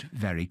get out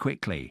very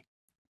quickly.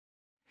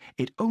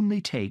 It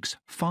only takes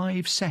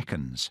 5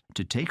 seconds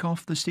to take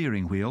off the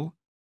steering wheel,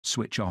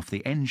 switch off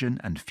the engine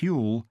and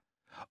fuel,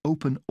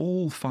 open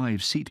all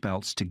 5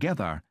 seatbelts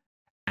together,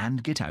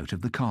 and get out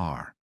of the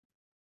car.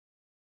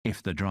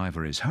 If the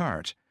driver is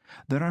hurt,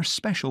 there are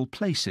special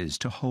places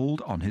to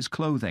hold on his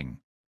clothing.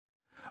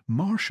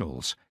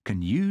 Marshals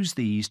can use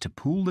these to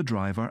pull the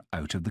driver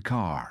out of the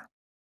car.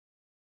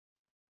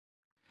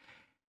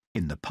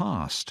 In the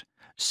past,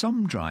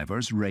 some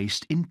drivers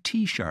raced in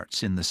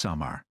T-shirts in the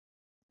summer.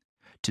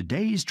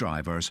 Today's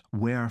drivers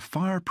wear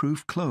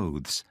fireproof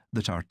clothes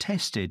that are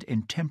tested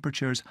in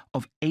temperatures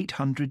of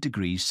 800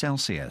 degrees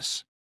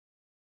Celsius.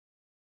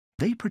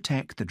 They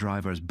protect the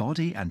driver's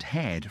body and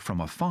head from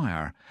a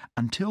fire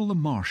until the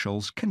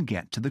marshals can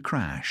get to the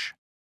crash.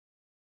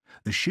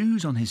 The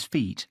shoes on his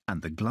feet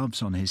and the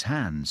gloves on his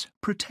hands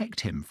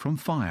protect him from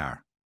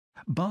fire,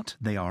 but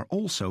they are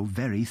also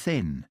very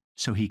thin,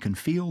 so he can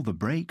feel the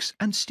brakes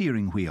and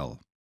steering wheel.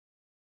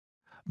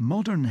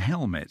 Modern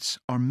helmets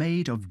are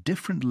made of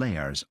different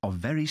layers of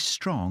very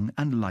strong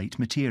and light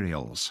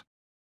materials.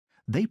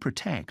 They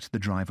protect the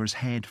driver's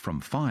head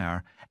from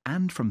fire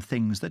and from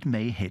things that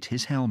may hit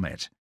his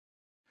helmet.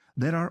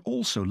 There are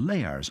also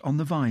layers on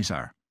the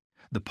visor,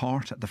 the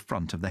part at the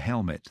front of the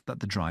helmet that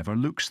the driver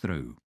looks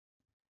through.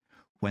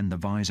 When the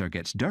visor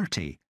gets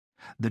dirty,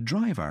 the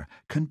driver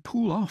can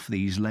pull off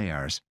these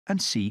layers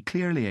and see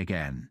clearly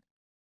again.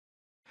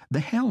 The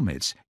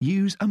helmets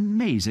use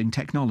amazing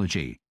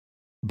technology,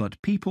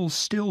 but people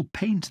still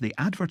paint the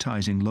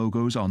advertising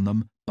logos on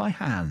them by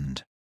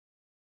hand.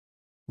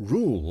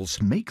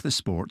 Rules make the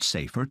sport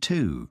safer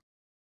too.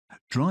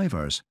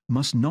 Drivers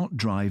must not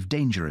drive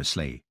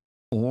dangerously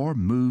or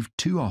move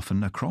too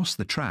often across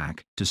the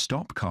track to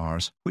stop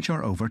cars which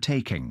are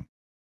overtaking.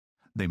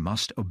 They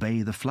must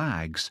obey the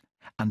flags,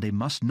 and they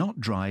must not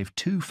drive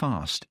too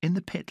fast in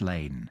the pit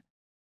lane.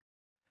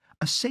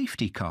 A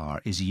safety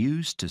car is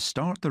used to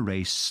start the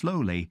race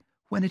slowly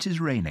when it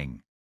is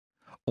raining,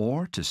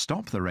 or to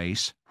stop the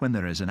race when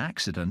there is an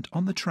accident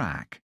on the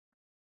track.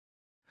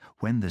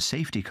 When the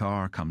safety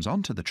car comes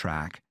onto the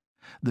track,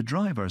 the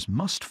drivers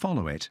must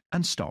follow it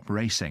and stop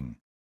racing.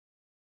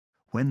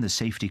 When the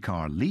safety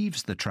car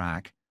leaves the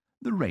track,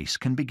 the race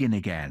can begin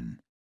again.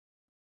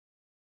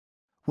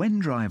 When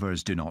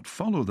drivers do not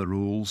follow the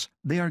rules,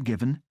 they are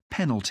given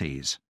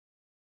penalties.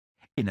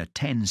 In a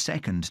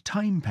 10-second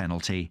time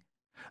penalty,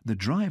 the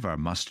driver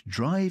must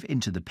drive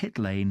into the pit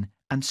lane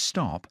and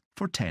stop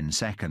for 10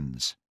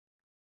 seconds.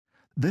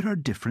 There are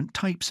different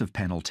types of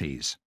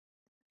penalties.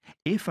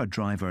 If a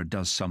driver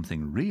does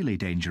something really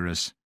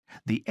dangerous,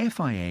 the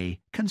FIA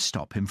can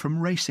stop him from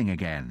racing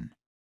again.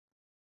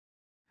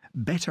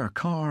 Better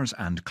cars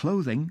and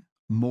clothing,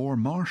 more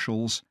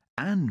marshals,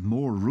 and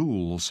more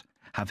rules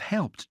have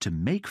helped to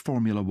make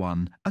Formula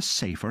One a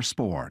safer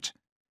sport,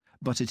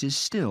 but it is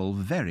still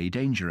very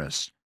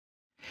dangerous.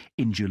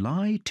 In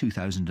July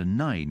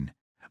 2009,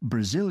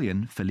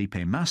 Brazilian Felipe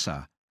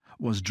Massa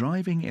was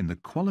driving in the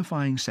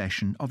qualifying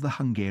session of the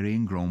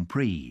Hungarian Grand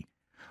Prix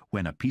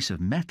when a piece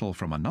of metal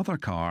from another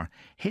car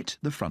hit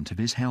the front of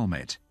his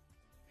helmet.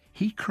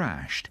 He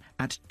crashed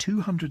at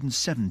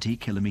 270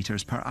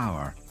 kilometers per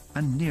hour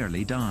and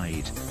nearly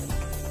died.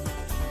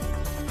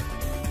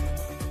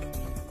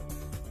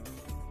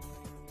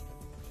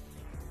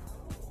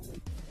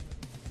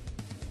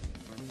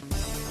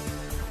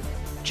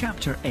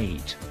 Chapter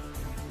 8.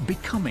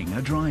 Becoming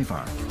a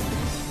Driver.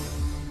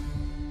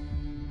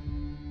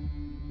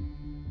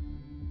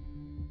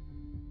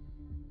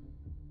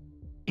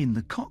 In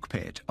the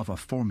cockpit of a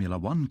Formula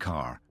One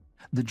car,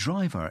 the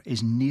driver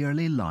is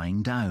nearly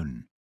lying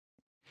down.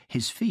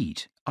 His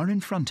feet are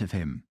in front of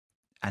him,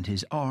 and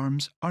his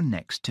arms are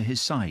next to his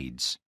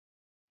sides.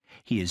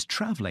 He is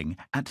travelling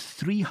at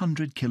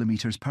 300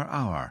 kilometers per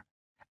hour,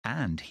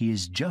 and he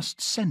is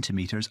just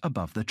centimeters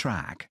above the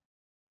track.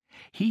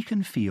 He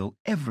can feel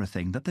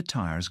everything that the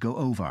tyres go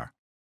over,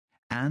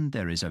 and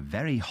there is a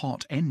very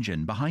hot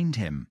engine behind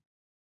him.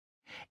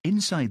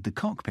 Inside the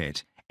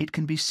cockpit, it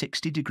can be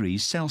 60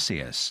 degrees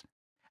Celsius,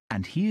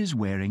 and he is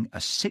wearing a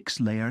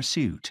 6-layer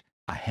suit,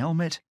 a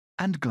helmet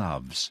and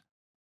gloves.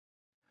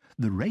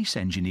 The race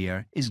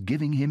engineer is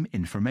giving him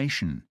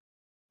information,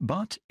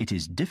 but it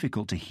is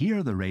difficult to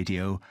hear the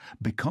radio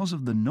because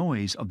of the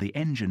noise of the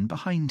engine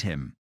behind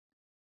him.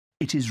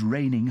 It is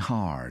raining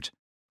hard.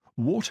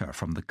 Water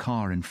from the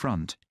car in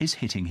front is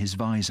hitting his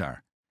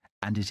visor,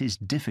 and it is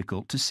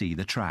difficult to see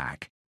the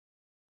track.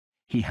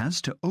 He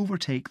has to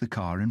overtake the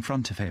car in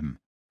front of him,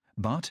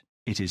 but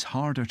it is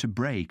harder to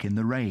brake in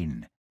the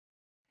rain.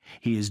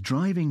 He is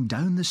driving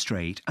down the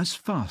straight as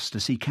fast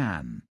as he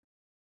can.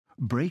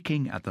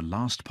 Braking at the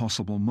last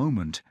possible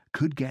moment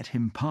could get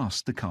him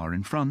past the car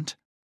in front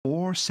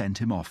or send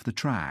him off the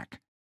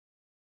track.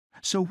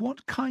 So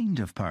what kind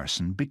of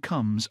person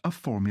becomes a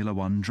Formula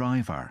One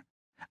driver,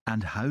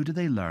 and how do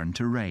they learn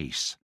to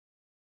race?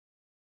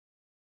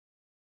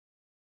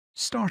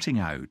 Starting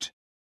out.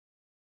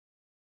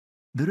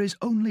 There is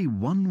only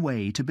one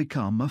way to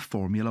become a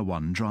Formula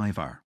One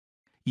driver.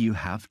 You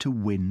have to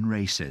win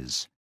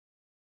races.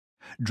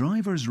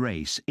 Drivers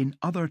race in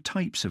other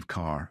types of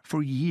car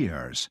for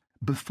years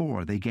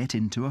before they get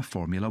into a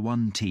Formula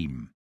One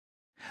team.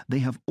 They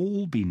have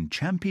all been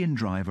champion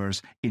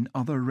drivers in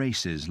other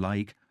races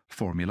like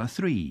Formula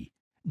 3,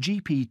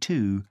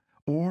 GP2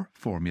 or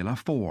Formula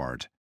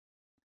Ford.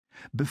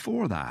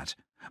 Before that,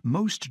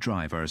 most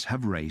drivers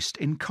have raced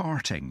in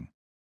karting.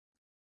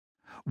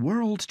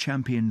 World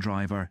champion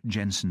driver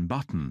Jenson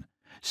Button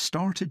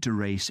started to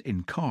race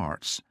in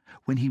karts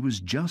when he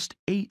was just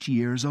 8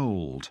 years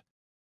old.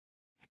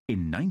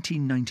 In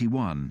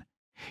 1991,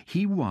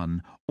 he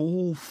won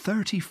all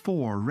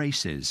 34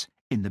 races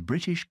in the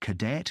British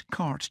Cadet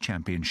Kart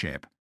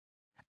Championship,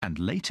 and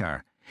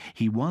later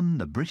he won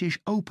the British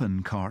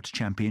Open Kart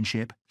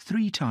Championship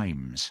 3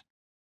 times.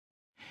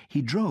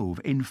 He drove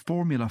in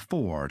Formula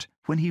Ford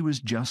when he was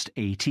just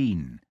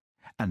 18,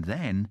 and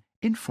then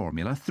in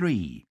Formula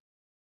 3.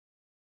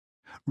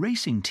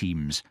 Racing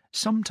teams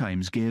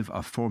sometimes give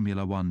a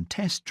Formula One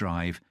test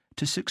drive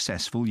to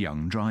successful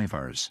young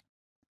drivers.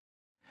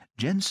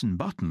 Jenson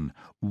Button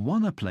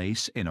won a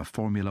place in a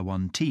Formula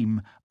One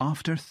team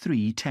after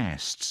 3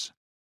 tests.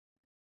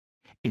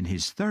 In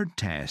his 3rd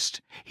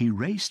test, he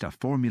raced a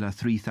Formula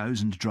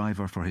 3000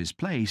 driver for his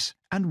place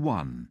and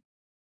won.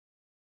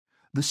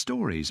 The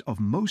stories of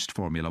most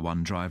Formula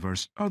One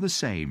drivers are the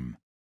same.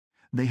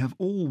 They have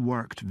all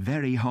worked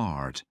very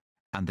hard,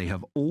 and they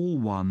have all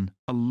won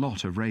a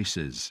lot of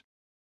races.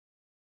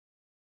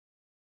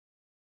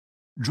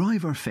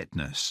 Driver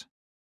fitness.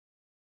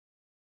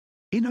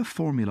 In a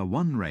Formula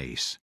One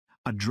race,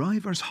 a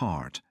driver's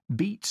heart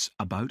beats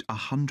about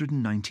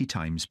 190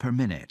 times per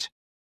minute.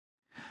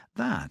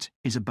 That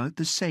is about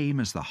the same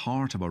as the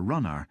heart of a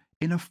runner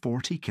in a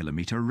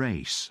 40-kilometre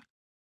race.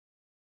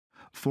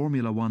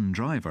 Formula One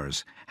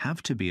drivers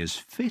have to be as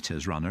fit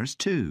as runners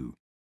too.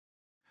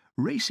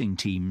 Racing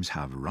teams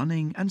have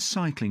running and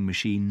cycling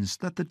machines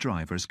that the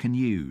drivers can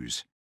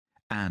use,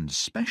 and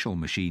special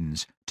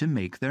machines to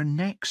make their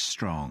necks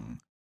strong.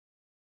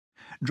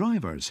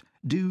 Drivers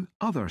do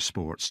other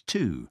sports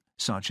too,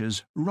 such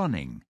as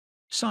running,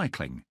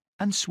 cycling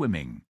and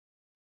swimming.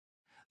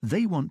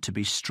 They want to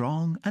be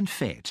strong and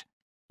fit,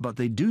 but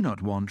they do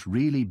not want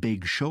really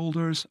big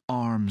shoulders,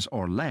 arms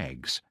or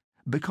legs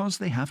because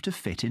they have to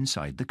fit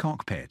inside the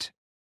cockpit.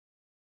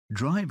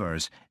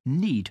 Drivers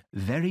need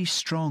very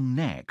strong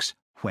necks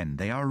when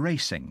they are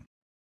racing.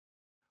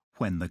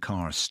 When the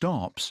car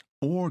stops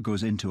or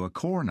goes into a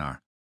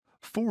corner,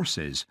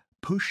 forces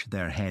push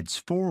their heads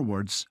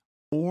forwards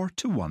or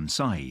to one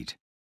side.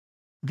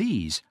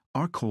 These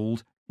are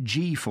called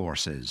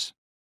G-forces.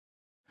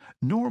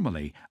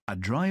 Normally, a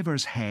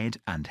driver's head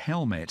and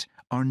helmet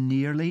are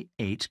nearly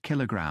 8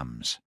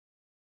 kilograms.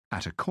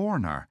 At a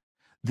corner,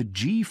 the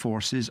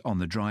G-forces on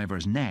the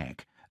driver's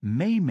neck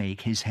may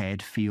make his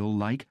head feel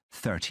like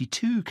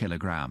 32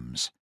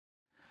 kilograms.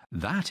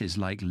 That is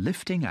like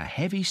lifting a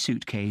heavy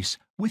suitcase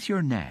with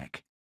your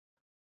neck.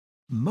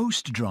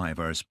 Most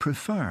drivers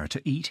prefer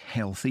to eat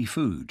healthy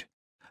food,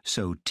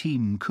 so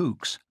team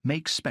cooks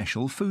make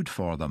special food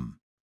for them.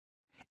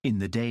 In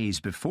the days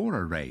before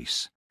a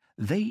race,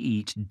 they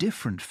eat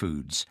different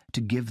foods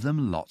to give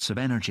them lots of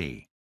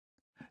energy.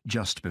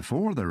 Just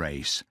before the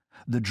race,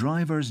 the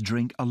drivers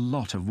drink a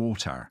lot of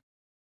water.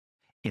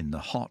 In the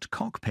hot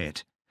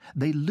cockpit,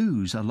 they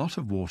lose a lot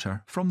of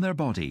water from their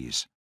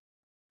bodies.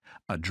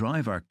 A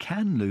driver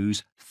can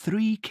lose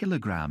 3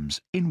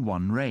 kilograms in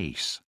one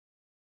race.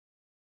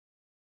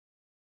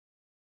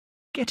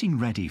 Getting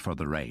ready for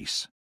the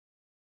race.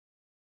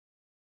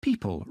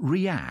 People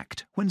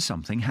react when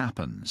something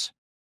happens.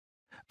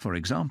 For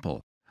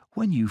example,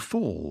 when you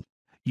fall,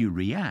 you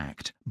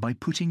react by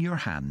putting your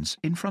hands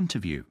in front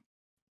of you.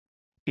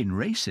 In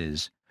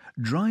races,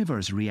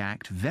 drivers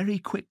react very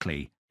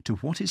quickly to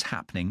what is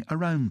happening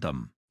around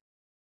them.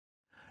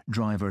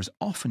 Drivers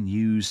often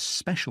use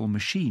special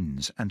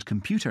machines and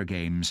computer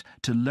games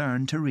to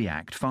learn to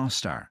react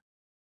faster.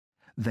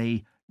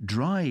 They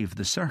drive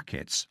the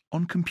circuits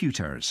on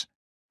computers,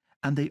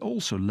 and they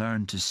also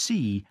learn to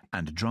see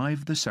and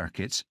drive the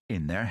circuits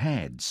in their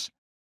heads.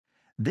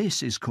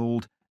 This is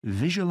called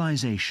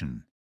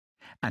visualization,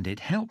 and it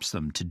helps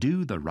them to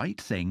do the right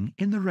thing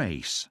in the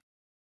race.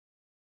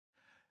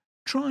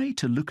 Try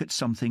to look at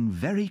something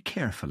very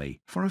carefully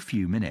for a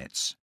few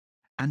minutes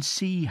and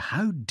see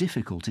how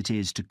difficult it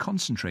is to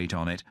concentrate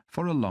on it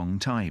for a long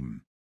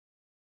time.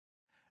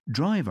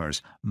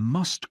 Drivers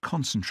must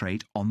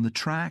concentrate on the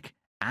track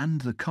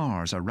and the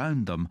cars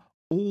around them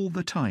all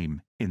the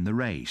time in the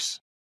race.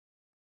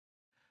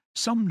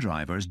 Some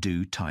drivers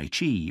do Tai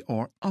Chi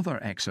or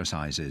other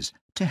exercises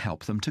to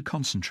help them to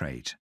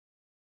concentrate.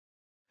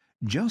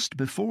 Just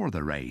before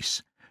the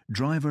race,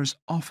 drivers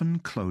often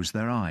close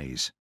their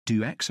eyes,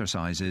 do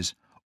exercises,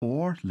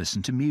 or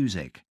listen to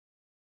music.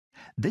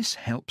 This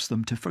helps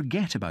them to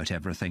forget about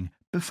everything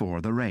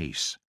before the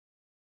race.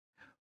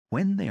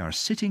 When they are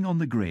sitting on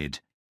the grid,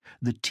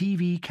 the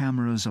TV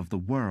cameras of the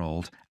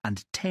world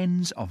and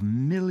tens of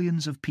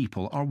millions of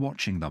people are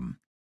watching them.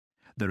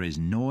 There is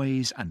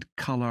noise and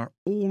colour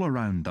all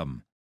around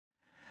them.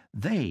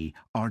 They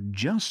are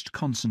just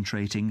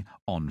concentrating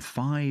on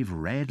 5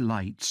 red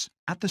lights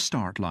at the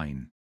start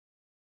line.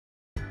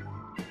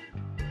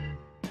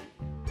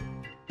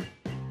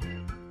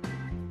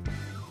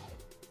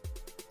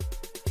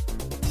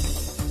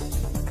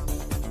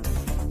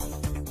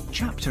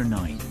 Chapter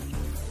 9.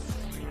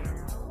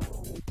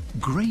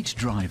 Great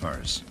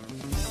drivers.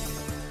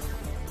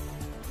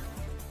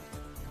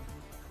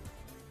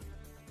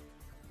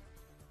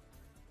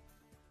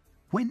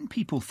 When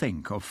people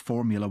think of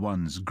Formula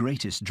One's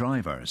greatest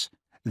drivers,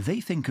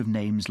 they think of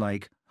names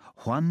like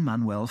Juan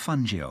Manuel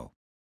Fangio,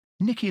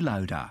 Niki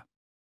Lauda,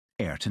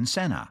 Ayrton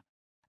Senna,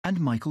 and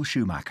Michael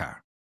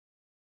Schumacher.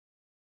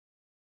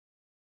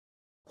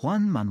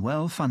 Juan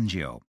Manuel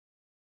Fangio.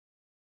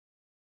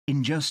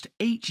 In just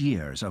 8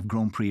 years of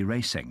Grand Prix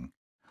racing,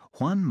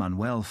 Juan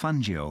Manuel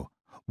Fangio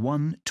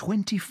won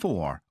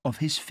 24 of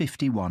his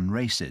 51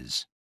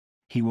 races.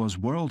 He was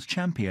world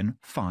champion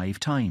 5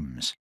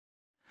 times.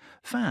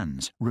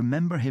 Fans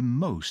remember him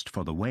most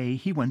for the way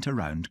he went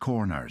around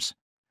corners,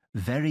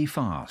 very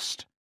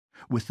fast,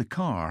 with the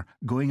car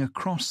going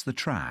across the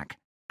track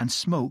and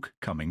smoke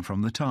coming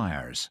from the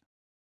tyres.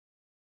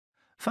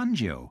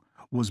 Fangio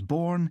was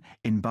born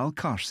in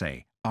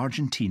Balcarce,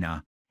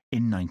 Argentina,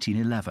 in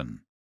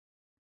 1911.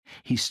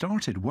 He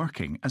started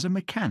working as a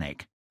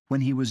mechanic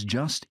when he was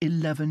just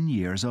 11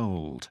 years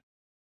old.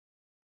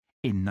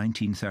 In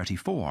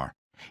 1934,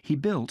 he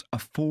built a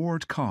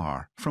Ford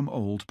car from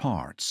old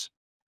parts,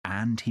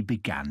 and he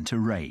began to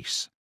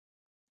race.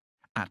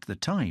 At the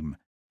time,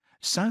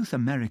 South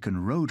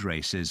American road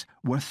races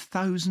were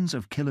thousands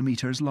of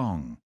kilometres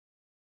long.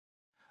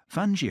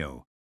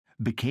 Fangio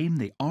became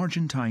the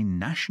Argentine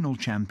national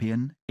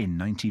champion in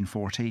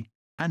 1940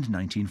 and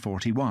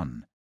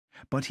 1941,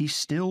 but he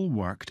still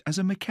worked as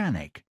a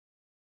mechanic.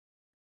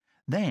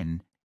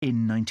 Then,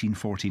 in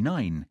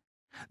 1949,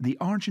 the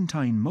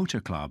Argentine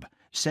Motor Club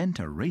sent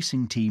a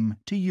racing team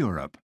to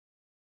Europe,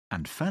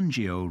 and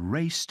Fangio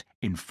raced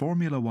in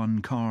Formula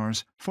One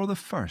cars for the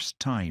first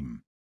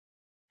time.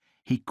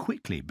 He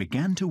quickly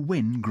began to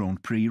win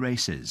Grand Prix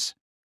races.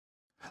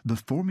 The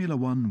Formula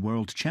One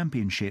World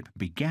Championship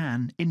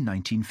began in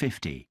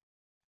 1950,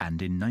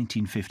 and in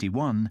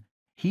 1951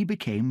 he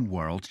became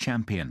world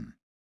champion.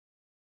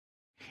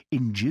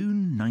 In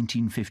June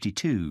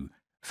 1952,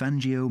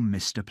 Fangio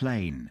missed a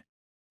plane,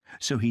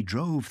 so he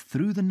drove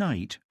through the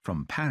night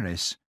from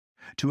Paris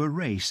to a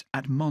race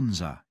at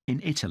Monza in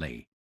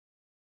Italy.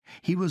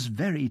 He was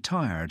very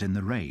tired in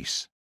the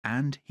race,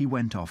 and he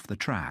went off the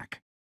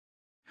track.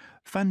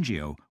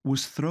 Fangio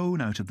was thrown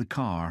out of the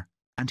car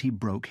and he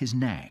broke his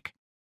neck.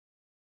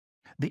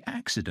 The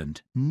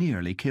accident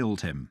nearly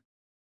killed him,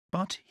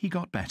 but he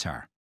got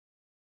better.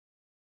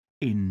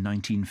 In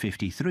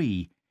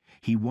 1953,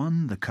 he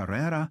won the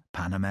Carrera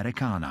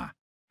Panamericana,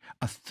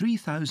 a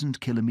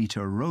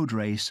 3,000-kilometre road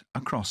race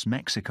across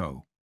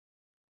Mexico.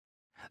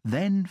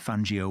 Then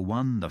Fangio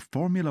won the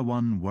Formula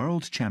One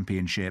World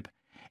Championship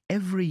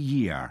every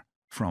year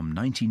from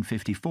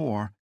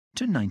 1954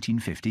 to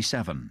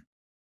 1957.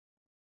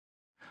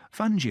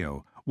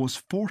 Fangio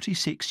was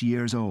 46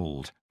 years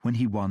old when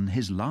he won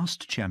his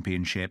last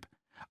championship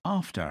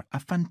after a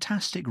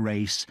fantastic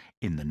race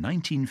in the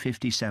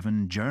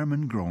 1957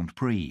 German Grand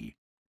Prix.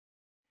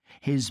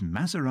 His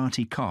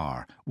Maserati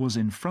car was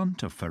in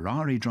front of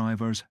Ferrari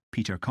drivers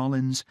Peter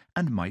Collins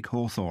and Mike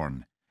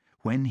Hawthorn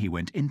when he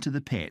went into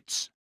the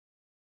pits.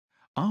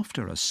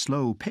 After a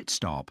slow pit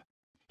stop,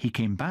 he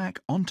came back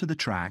onto the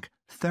track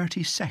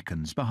 30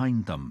 seconds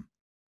behind them.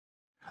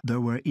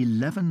 There were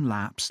 11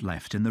 laps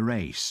left in the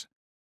race.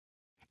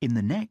 In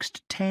the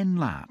next 10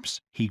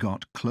 laps, he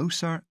got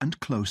closer and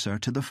closer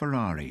to the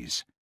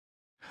Ferraris.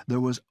 There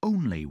was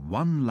only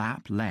 1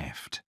 lap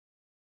left.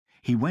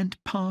 He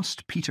went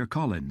past Peter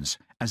Collins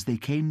as they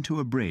came to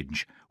a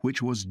bridge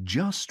which was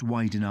just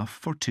wide enough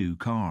for 2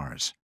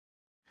 cars.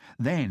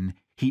 Then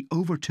he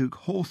overtook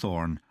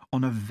Hawthorn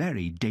on a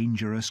very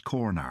dangerous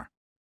corner.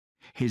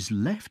 His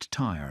left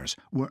tyres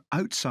were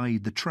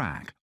outside the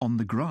track on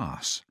the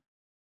grass.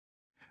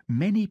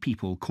 Many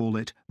people call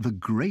it the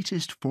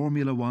greatest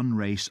Formula One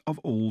race of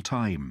all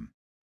time.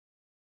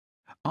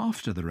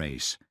 After the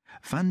race,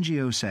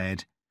 Fangio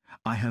said,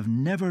 "I have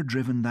never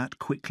driven that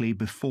quickly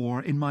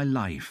before in my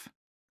life,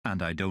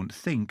 and I don't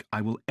think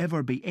I will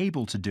ever be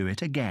able to do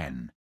it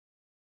again."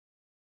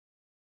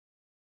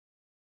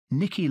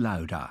 Niki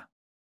Lauda.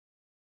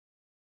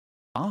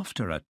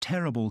 After a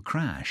terrible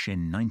crash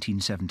in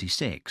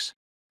 1976,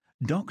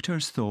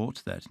 doctors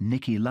thought that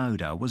Niki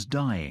Lauda was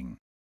dying.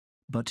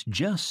 But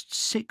just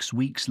 6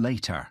 weeks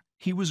later,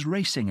 he was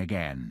racing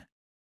again.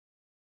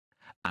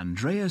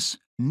 Andreas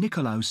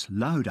Nikolaus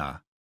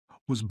Lauda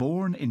was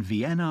born in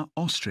Vienna,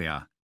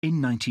 Austria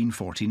in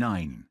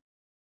 1949.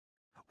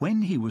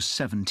 When he was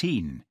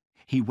 17,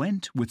 he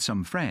went with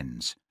some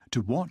friends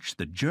to watch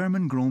the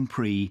German Grand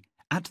Prix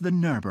at the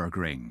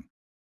Nürburgring.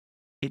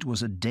 It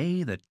was a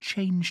day that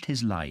changed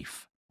his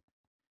life.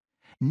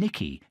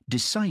 Niki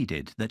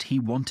decided that he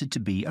wanted to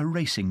be a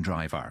racing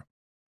driver.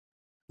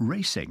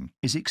 Racing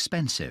is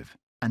expensive,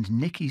 and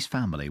Niki's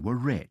family were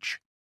rich,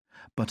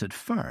 but at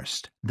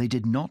first they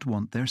did not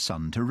want their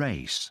son to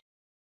race.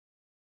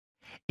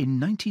 In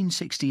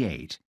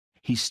 1968,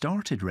 he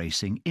started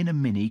racing in a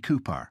Mini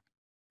Cooper,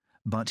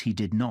 but he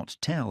did not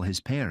tell his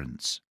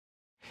parents.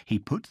 He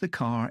put the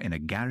car in a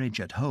garage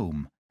at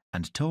home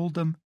and told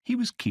them he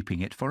was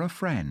keeping it for a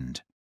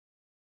friend.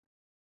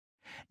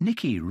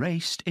 Niki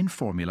raced in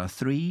Formula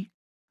 3,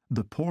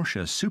 the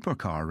Porsche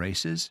supercar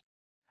races,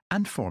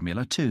 and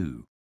Formula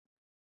 2.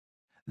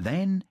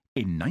 Then,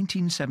 in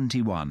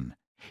 1971,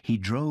 he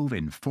drove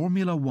in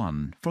Formula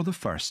One for the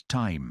first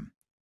time.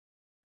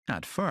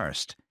 At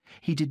first,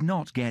 he did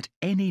not get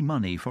any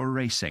money for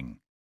racing.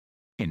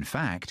 In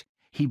fact,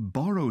 he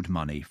borrowed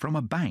money from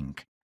a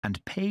bank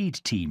and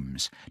paid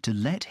teams to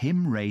let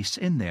him race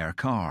in their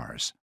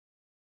cars.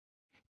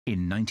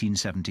 In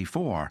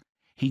 1974,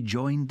 he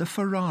joined the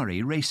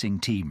Ferrari racing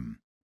team.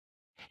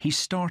 He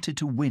started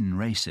to win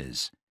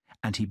races,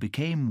 and he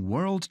became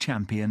world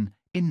champion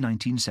in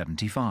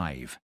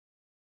 1975.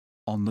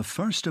 On the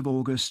 1st of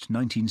August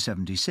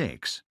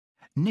 1976,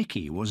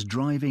 Niki was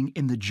driving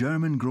in the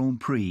German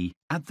Grand Prix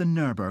at the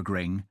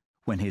Nürburgring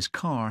when his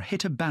car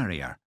hit a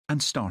barrier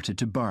and started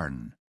to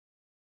burn.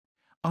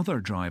 Other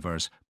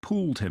drivers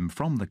pulled him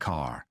from the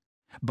car,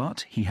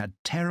 but he had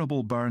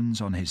terrible burns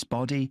on his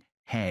body,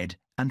 head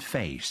and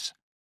face.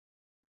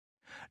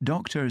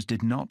 Doctors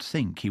did not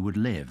think he would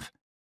live,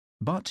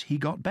 but he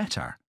got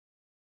better.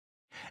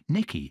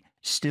 Niki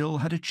still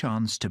had a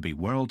chance to be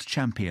world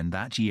champion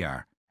that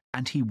year,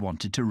 and he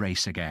wanted to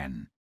race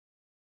again.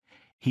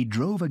 He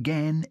drove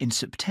again in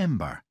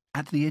September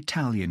at the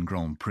Italian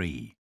Grand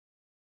Prix.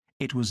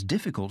 It was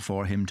difficult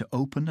for him to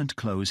open and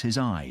close his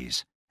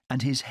eyes,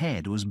 and his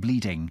head was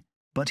bleeding,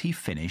 but he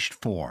finished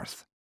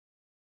 4th.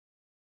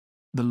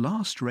 The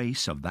last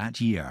race of that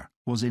year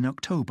was in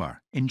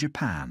October in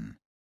Japan.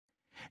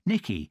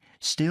 Niki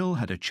still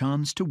had a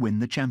chance to win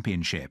the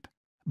championship,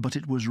 but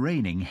it was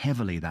raining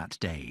heavily that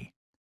day.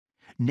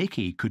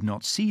 Niki could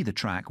not see the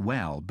track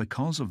well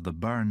because of the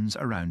burns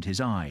around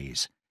his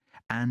eyes,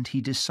 and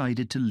he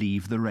decided to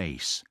leave the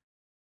race.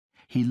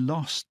 He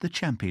lost the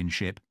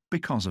championship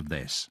because of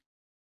this.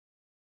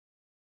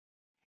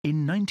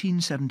 In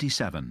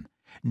 1977,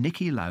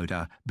 Niki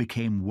Lauda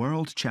became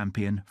world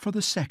champion for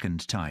the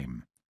second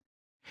time.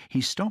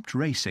 He stopped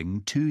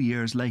racing 2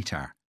 years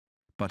later,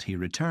 but he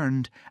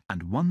returned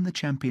and won the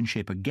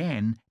championship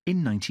again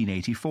in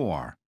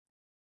 1984.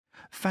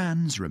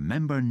 Fans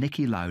remember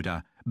Niki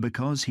Lauda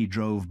because he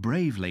drove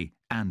bravely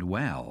and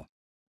well.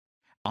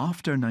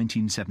 After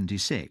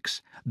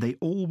 1976, they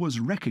always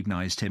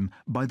recognised him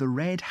by the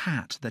red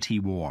hat that he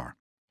wore.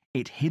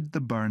 It hid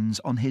the burns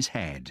on his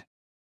head.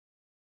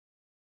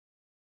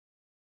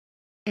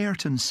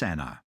 Ayrton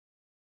Senna.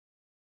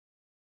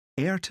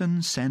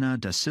 Ayrton Senna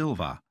da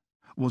Silva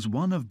was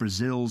one of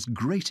Brazil's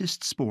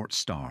greatest sports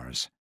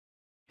stars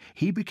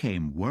He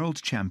became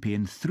world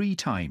champion 3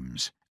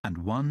 times and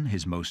won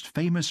his most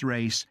famous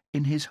race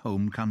in his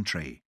home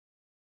country.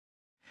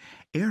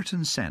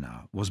 Ayrton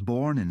Senna was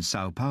born in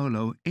Sao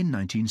Paulo in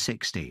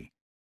 1960.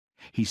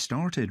 He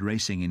started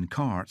racing in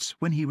karts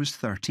when he was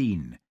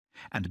 13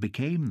 and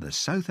became the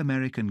South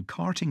American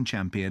karting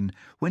champion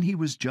when he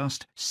was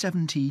just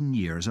 17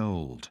 years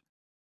old.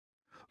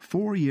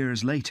 4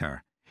 years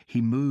later,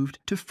 he moved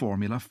to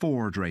Formula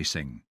Ford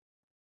racing.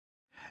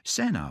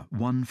 Senna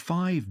won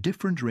 5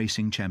 different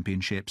racing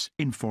championships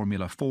in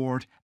Formula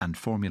Ford and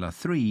Formula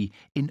 3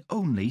 in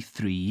only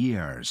 3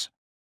 years.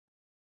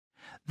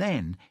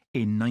 Then,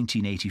 in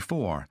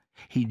 1984,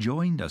 he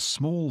joined a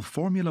small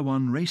Formula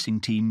One racing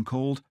team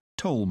called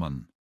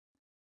Toleman.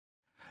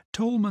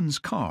 Toleman's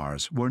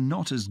cars were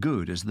not as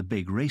good as the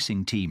big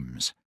racing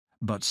teams,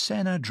 but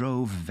Senna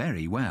drove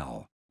very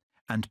well,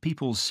 and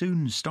people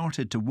soon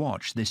started to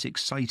watch this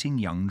exciting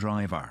young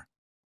driver.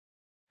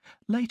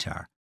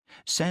 Later,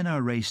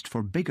 Senna raced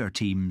for bigger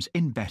teams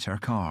in better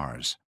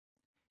cars.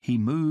 He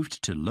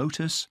moved to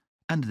Lotus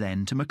and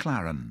then to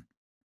McLaren.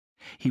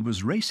 He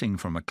was racing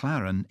for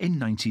McLaren in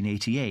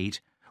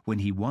 1988 when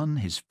he won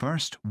his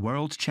first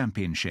World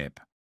Championship.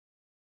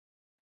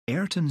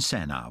 Ayrton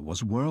Senna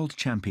was world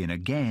champion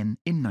again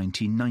in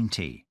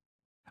 1990,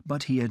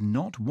 but he had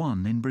not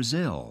won in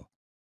Brazil.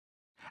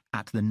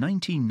 At the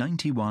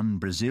 1991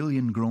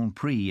 Brazilian Grand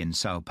Prix in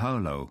Sao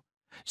Paulo,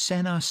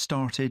 Senna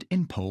started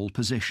in pole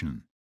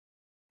position.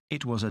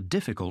 It was a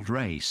difficult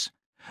race,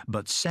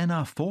 but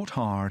Senna fought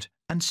hard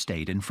and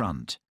stayed in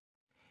front.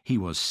 He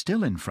was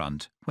still in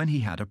front when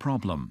he had a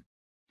problem.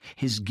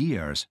 His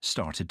gears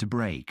started to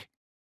break.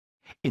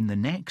 In the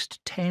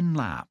next 10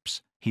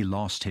 laps, he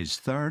lost his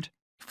 3rd,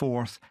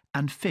 4th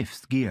and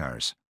 5th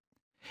gears.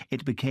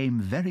 It became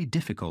very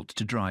difficult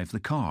to drive the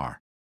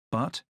car,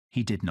 but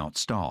he did not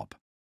stop.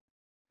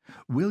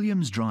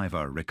 Williams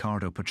driver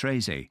Riccardo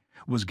Patrese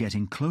was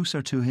getting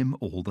closer to him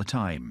all the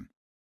time.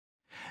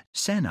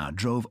 Senna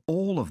drove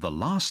all of the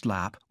last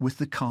lap with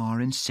the car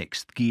in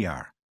 6th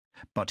gear,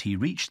 but he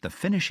reached the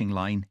finishing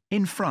line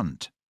in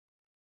front.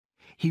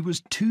 He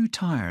was too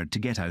tired to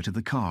get out of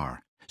the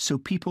car, so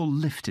people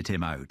lifted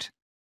him out.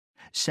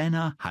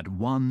 Senna had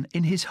won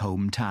in his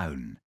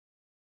hometown.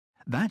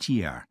 That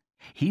year,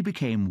 he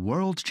became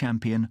world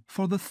champion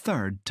for the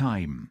 3rd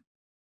time.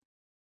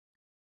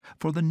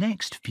 For the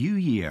next few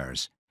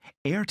years,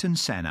 Ayrton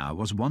Senna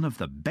was one of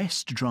the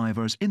best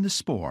drivers in the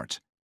sport.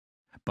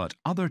 But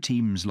other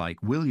teams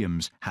like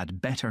Williams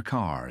had better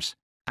cars,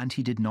 and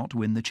he did not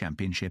win the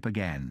championship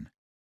again.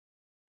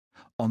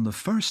 On the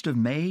 1st of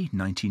May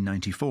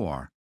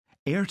 1994,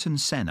 Ayrton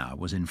Senna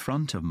was in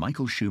front of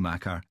Michael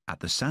Schumacher at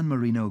the San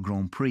Marino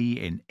Grand Prix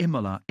in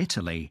Imola,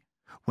 Italy,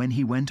 when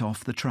he went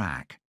off the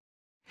track.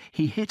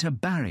 He hit a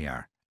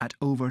barrier at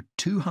over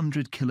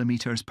 200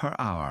 kilometers per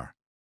hour,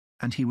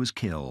 and he was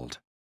killed.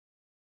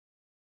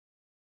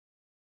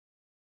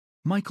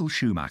 Michael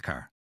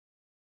Schumacher.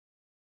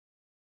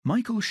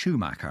 Michael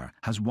Schumacher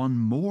has won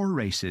more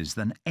races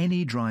than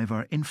any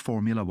driver in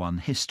Formula One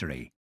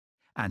history,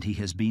 and he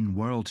has been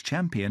world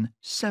champion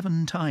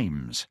 7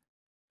 times.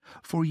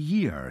 For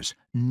years,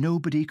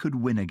 nobody could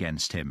win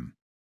against him.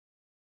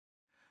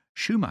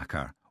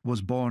 Schumacher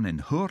was born in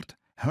Hürth,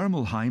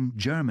 Hermelheim,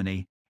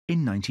 Germany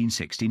in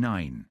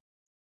 1969.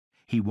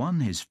 He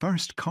won his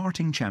first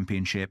karting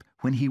championship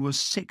when he was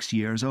 6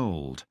 years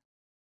old.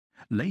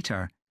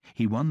 Later,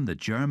 he won the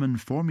German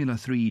Formula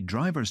 3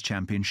 Drivers'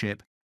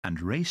 Championship and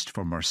raced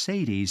for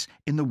Mercedes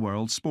in the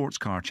World Sports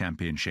Car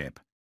Championship.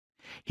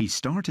 He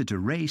started to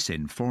race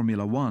in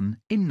Formula One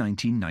in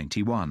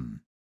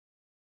 1991.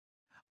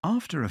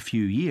 After a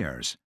few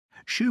years,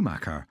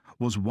 Schumacher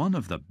was one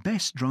of the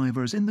best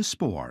drivers in the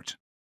sport.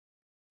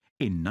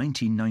 In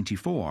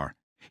 1994,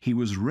 he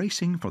was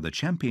racing for the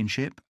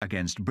championship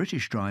against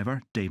British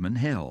driver Damon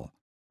Hill.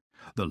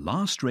 The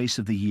last race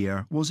of the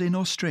year was in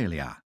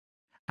Australia,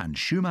 and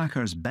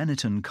Schumacher's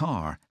Benetton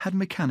car had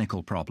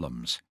mechanical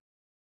problems.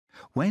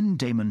 When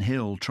Damon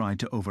Hill tried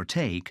to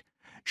overtake,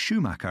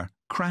 Schumacher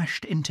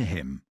crashed into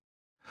him.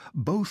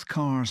 Both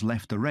cars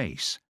left the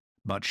race,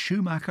 but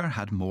Schumacher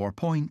had more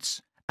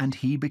points, and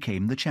he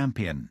became the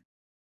champion.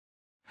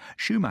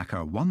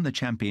 Schumacher won the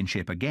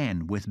championship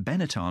again with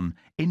Benetton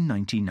in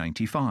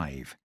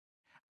 1995,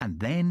 and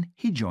then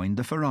he joined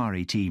the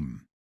Ferrari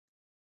team.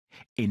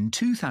 In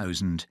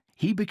 2000,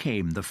 he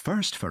became the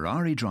first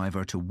Ferrari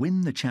driver to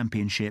win the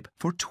championship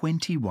for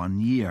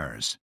 21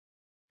 years.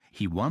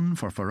 He won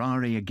for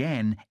Ferrari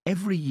again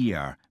every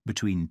year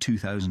between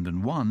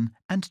 2001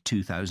 and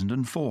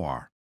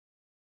 2004.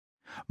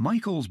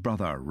 Michael's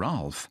brother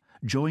Ralph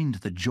joined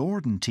the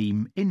Jordan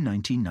team in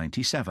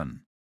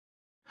 1997.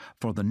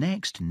 For the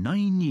next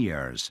 9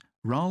 years,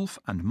 Ralph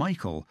and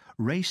Michael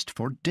raced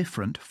for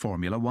different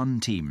Formula One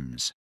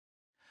teams.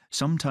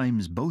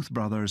 Sometimes both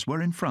brothers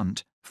were in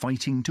front,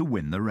 fighting to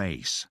win the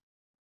race.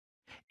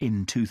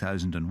 In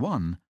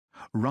 2001,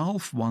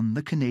 Ralph won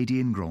the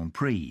Canadian Grand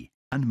Prix,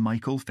 and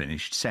Michael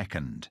finished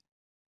second.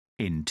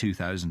 In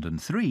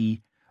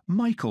 2003,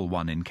 Michael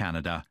won in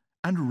Canada,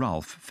 and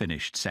Ralph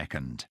finished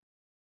second.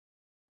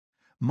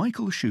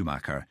 Michael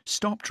Schumacher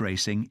stopped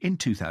racing in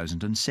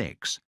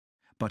 2006,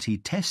 but he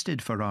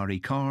tested Ferrari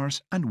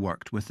cars and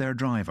worked with their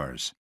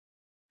drivers.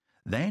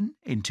 Then,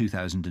 in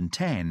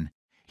 2010,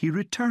 he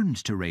returned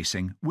to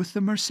racing with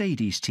the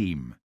Mercedes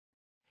team.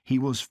 He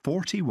was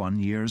 41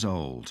 years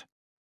old.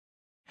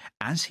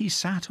 As he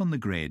sat on the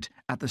grid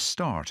at the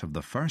start of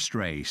the first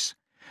race,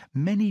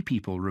 many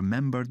people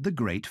remembered the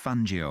great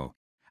Fangio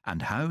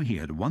and how he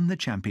had won the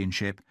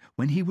championship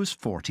when he was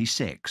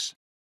 46.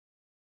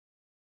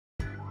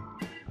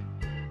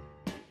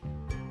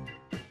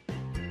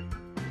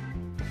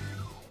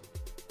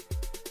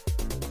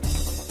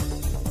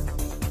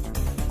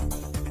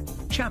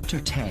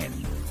 Chapter 10.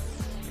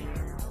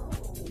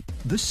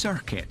 The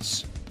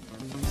Circuits.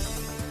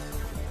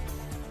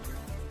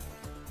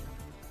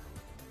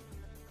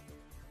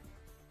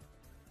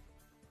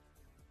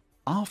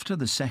 After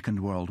the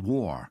Second World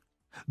War,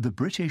 the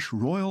British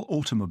Royal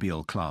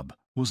Automobile Club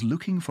was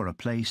looking for a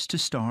place to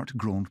start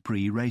Grand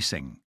Prix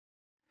racing.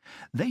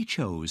 They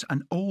chose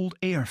an old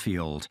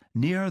airfield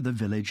near the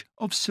village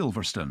of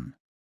Silverstone.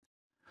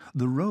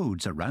 The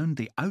roads around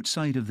the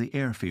outside of the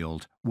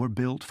airfield were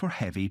built for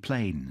heavy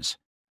planes,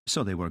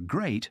 so they were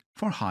great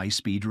for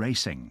high-speed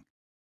racing.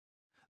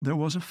 There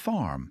was a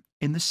farm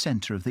in the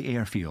centre of the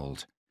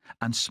airfield,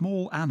 and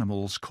small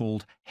animals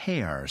called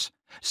hares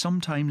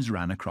sometimes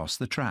ran across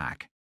the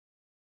track.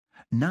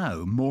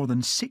 Now, more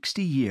than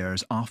 60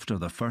 years after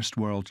the First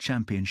World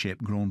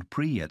Championship Grand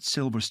Prix at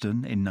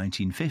Silverstone in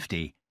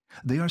 1950,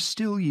 they are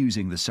still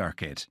using the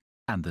circuit,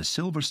 and the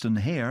Silverstone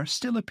hare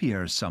still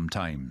appears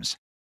sometimes.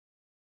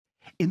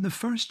 In the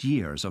first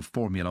years of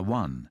Formula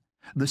One,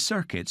 the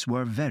circuits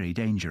were very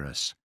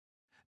dangerous.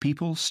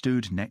 People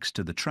stood next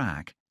to the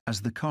track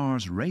as the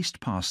cars raced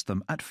past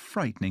them at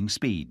frightening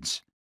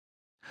speeds.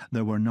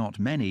 There were not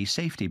many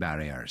safety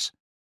barriers.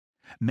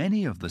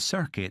 Many of the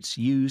circuits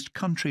used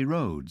country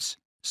roads,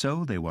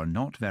 so they were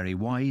not very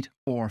wide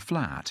or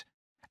flat,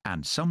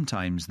 and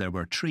sometimes there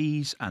were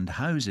trees and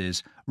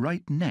houses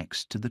right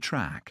next to the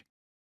track.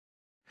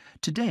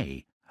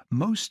 Today,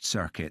 most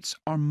circuits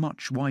are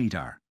much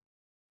wider.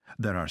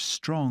 There are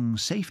strong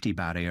safety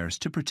barriers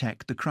to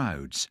protect the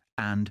crowds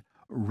and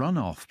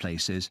run-off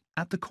places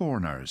at the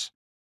corners.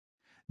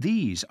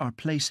 These are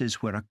places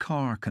where a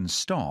car can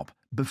stop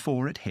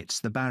before it hits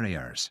the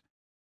barriers.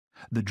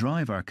 The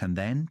driver can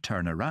then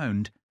turn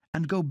around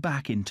and go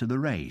back into the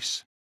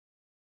race.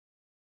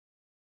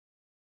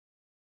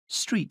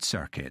 Street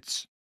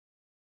circuits.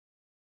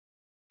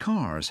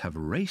 Cars have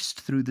raced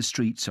through the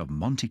streets of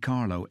Monte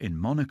Carlo in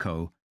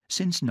Monaco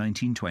since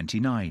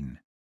 1929.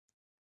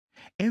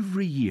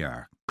 Every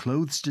year,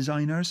 clothes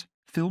designers,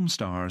 film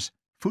stars,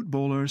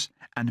 footballers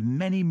and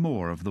many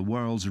more of the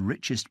world's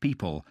richest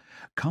people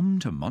come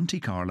to Monte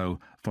Carlo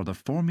for the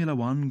Formula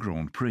One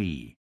Grand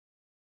Prix.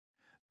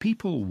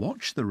 People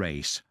watch the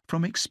race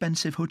from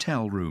expensive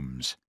hotel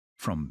rooms,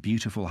 from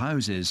beautiful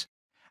houses,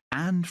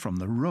 and from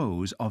the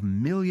rows of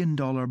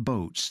million-dollar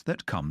boats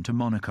that come to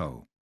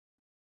Monaco.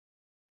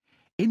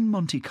 In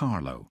Monte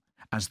Carlo,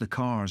 as the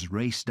cars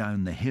race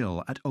down the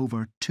hill at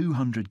over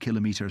 200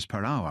 kilometres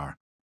per hour,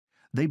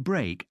 they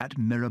brake at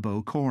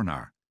Mirabeau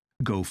Corner,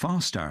 go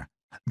faster,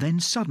 then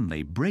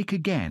suddenly brake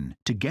again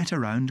to get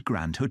around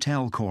Grand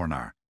Hotel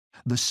Corner,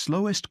 the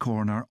slowest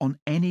corner on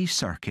any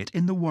circuit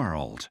in the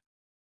world.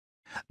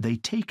 They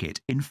take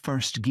it in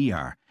first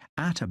gear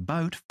at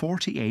about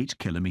 48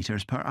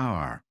 kilometres per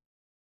hour.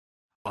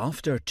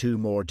 After two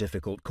more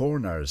difficult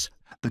corners,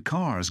 the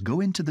cars go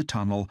into the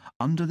tunnel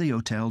under the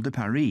Hôtel de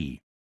Paris.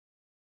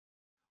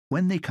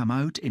 When they come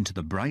out into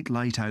the bright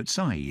light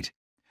outside,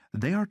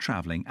 they are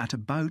travelling at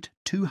about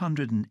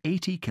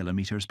 280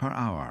 kilometres per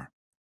hour.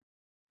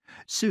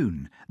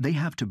 Soon they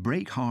have to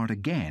brake hard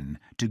again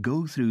to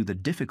go through the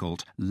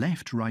difficult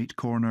left-right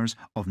corners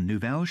of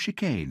Nouvelle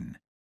Chicane.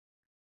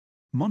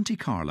 Monte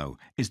Carlo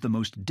is the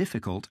most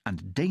difficult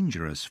and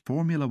dangerous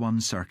Formula One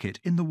circuit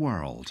in the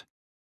world.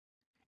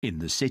 In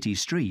the city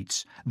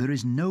streets, there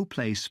is no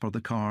place for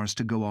the cars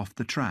to go off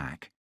the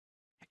track.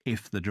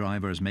 If the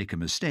drivers make a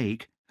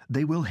mistake,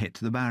 they will hit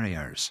the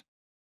barriers.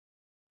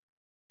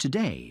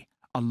 Today,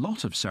 a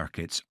lot of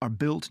circuits are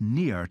built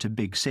near to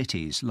big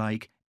cities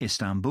like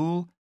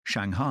Istanbul,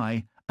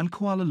 Shanghai and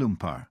Kuala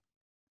Lumpur,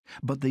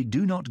 but they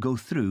do not go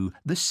through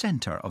the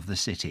centre of the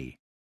city.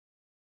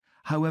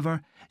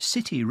 However,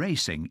 city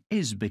racing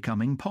is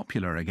becoming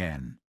popular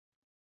again.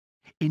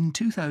 In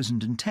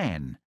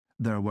 2010,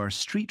 there were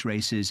street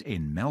races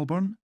in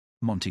Melbourne,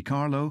 Monte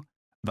Carlo,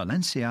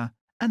 Valencia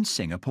and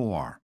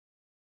Singapore.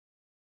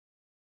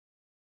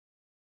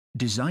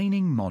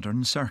 Designing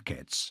modern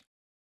circuits.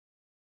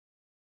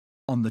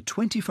 On the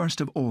 21st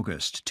of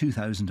August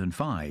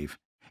 2005,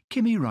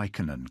 Kimi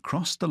Räikkönen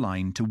crossed the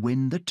line to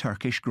win the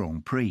Turkish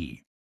Grand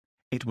Prix.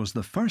 It was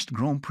the first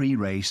Grand Prix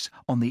race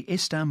on the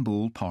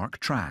Istanbul Park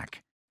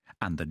track,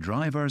 and the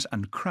drivers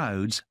and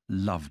crowds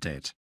loved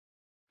it.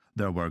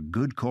 There were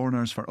good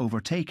corners for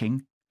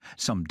overtaking,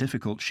 some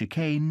difficult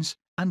chicanes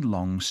and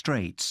long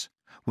straights,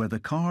 where the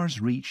cars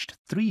reached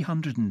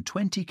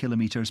 320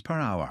 kilometres per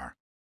hour.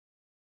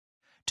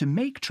 To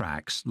make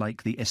tracks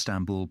like the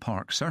Istanbul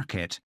Park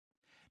Circuit,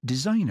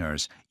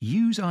 designers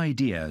use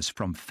ideas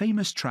from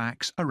famous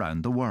tracks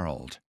around the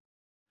world.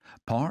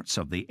 Parts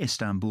of the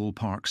Istanbul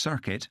Park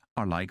Circuit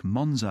are like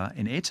Monza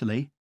in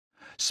Italy,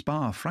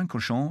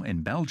 Spa-Francorchamps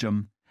in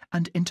Belgium,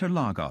 and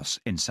Interlagos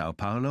in Sao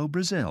Paulo,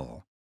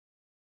 Brazil.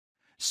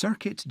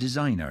 Circuit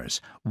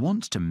designers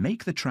want to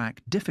make the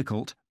track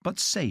difficult but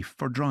safe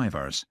for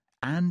drivers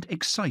and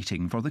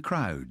exciting for the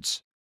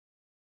crowds.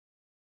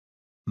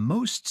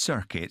 Most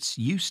circuits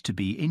used to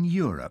be in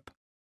Europe,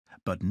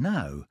 but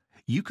now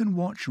you can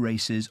watch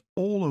races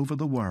all over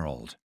the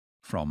world,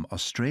 from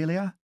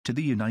Australia to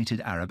the United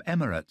Arab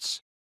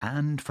Emirates,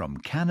 and from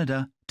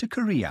Canada to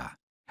Korea,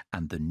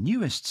 and the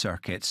newest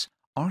circuits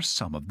are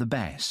some of the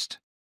best.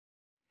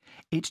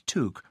 It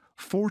took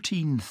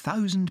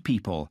 14,000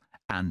 people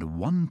and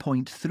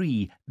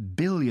 $1.3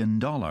 billion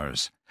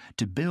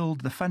to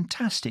build the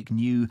fantastic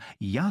new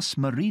Yas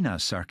Marina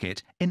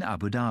circuit in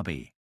Abu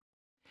Dhabi.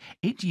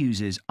 It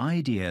uses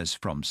ideas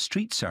from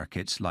street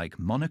circuits like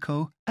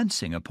Monaco and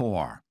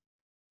Singapore.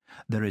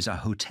 There is a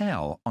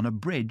hotel on a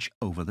bridge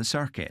over the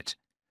circuit,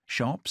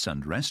 shops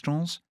and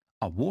restaurants,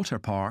 a water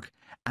park,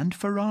 and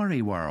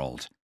Ferrari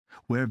World,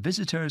 where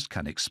visitors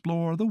can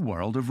explore the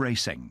world of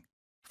racing,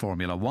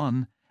 Formula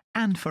One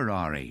and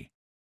Ferrari.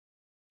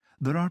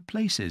 There are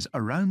places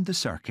around the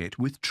circuit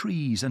with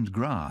trees and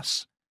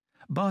grass,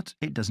 but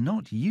it does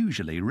not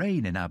usually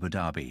rain in Abu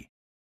Dhabi.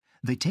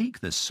 They take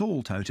the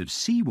salt out of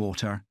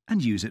seawater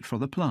and use it for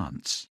the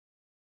plants.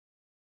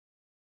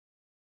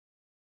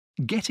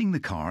 Getting the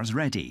cars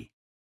ready.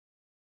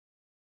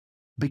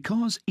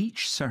 Because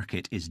each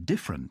circuit is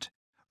different,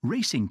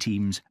 racing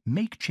teams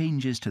make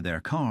changes to their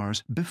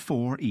cars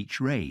before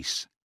each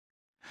race.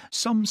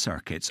 Some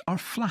circuits are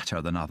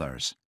flatter than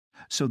others,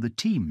 so the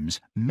teams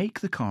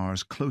make the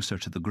cars closer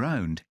to the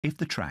ground if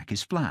the track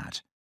is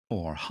flat,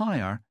 or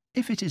higher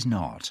if it is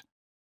not.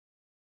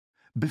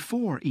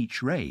 Before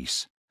each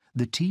race,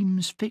 the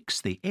teams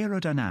fix the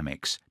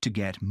aerodynamics to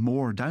get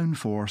more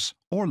downforce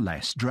or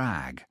less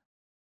drag.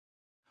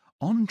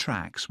 On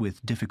tracks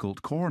with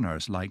difficult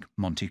corners like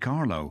Monte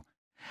Carlo,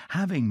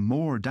 having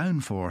more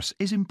downforce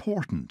is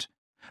important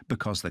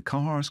because the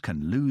cars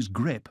can lose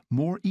grip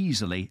more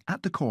easily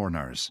at the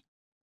corners.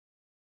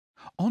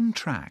 On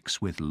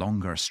tracks with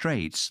longer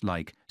straights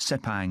like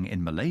Sepang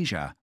in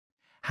Malaysia,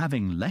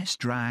 having less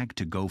drag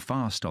to go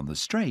fast on the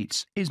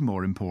straights is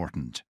more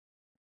important.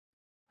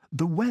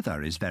 The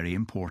weather is very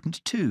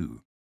important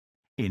too.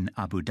 In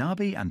Abu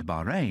Dhabi and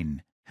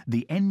Bahrain,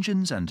 the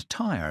engines and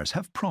tyres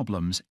have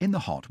problems in the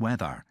hot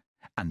weather,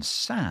 and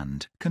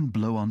sand can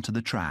blow onto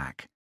the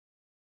track.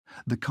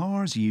 The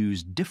cars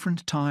use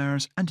different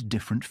tyres and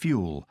different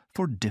fuel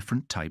for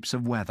different types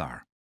of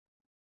weather.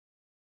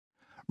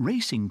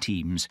 Racing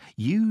teams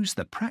use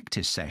the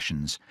practice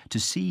sessions to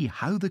see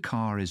how the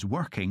car is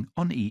working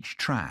on each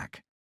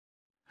track.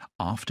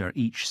 After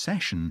each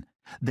session,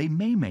 they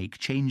may make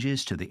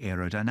changes to the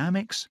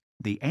aerodynamics,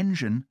 the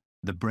engine,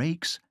 the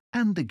brakes,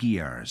 and the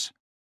gears.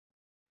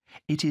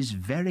 It is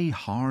very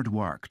hard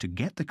work to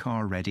get the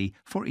car ready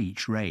for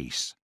each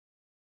race.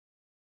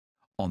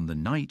 On the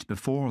night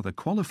before the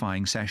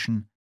qualifying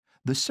session,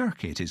 the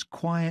circuit is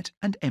quiet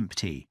and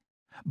empty,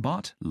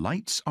 but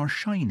lights are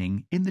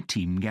shining in the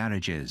team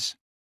garages.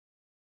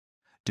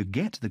 To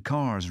get the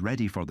cars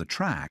ready for the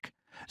track,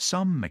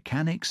 some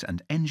mechanics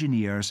and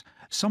engineers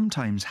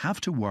sometimes have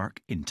to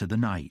work into the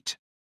night.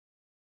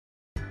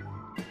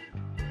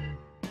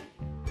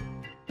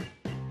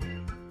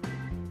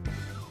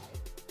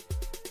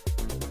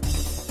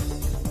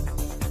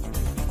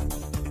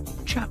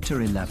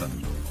 Chapter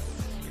 11.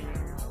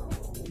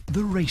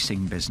 The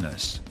Racing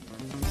Business.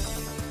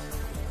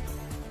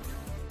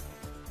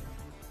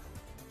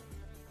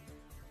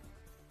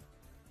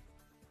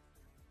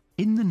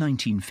 In the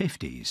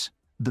 1950s,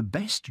 the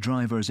best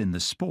drivers in the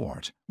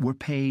sport were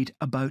paid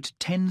about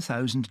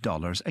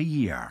 $10,000 a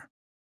year.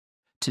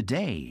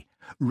 Today,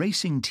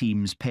 racing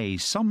teams pay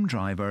some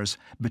drivers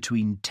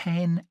between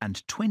 $10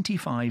 and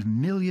 $25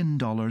 million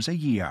a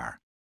year.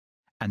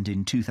 And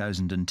in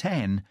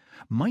 2010,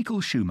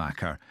 Michael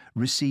Schumacher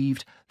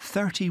received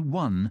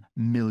 $31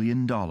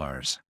 million.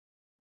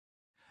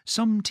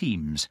 Some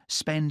teams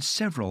spend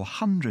several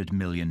 $100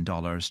 million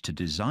to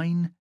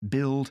design,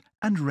 build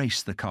and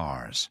race the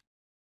cars.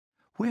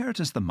 Where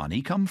does the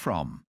money come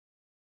from?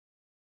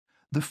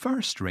 The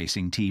first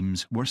racing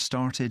teams were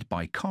started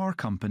by car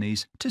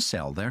companies to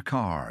sell their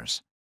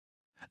cars.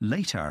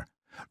 Later,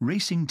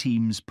 racing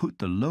teams put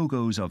the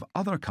logos of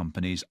other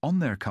companies on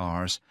their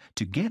cars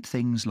to get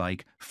things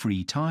like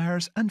free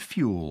tyres and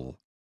fuel.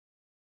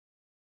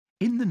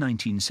 In the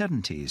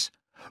 1970s,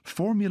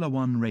 Formula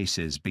One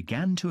races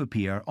began to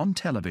appear on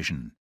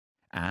television,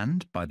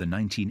 and by the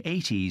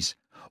 1980s,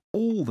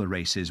 all the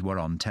races were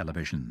on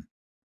television.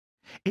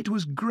 It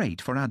was great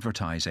for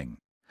advertising,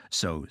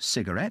 so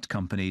cigarette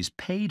companies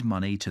paid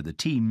money to the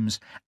teams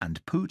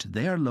and put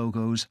their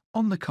logos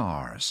on the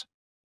cars.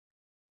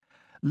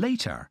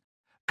 Later,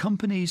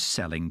 companies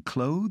selling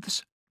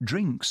clothes,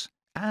 drinks,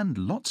 and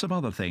lots of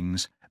other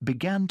things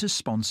began to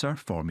sponsor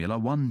Formula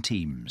One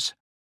teams.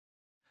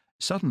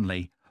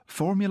 Suddenly,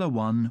 Formula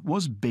One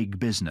was big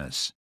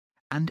business,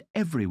 and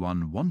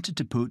everyone wanted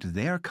to put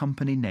their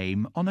company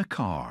name on a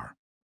car.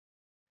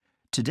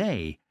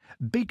 Today,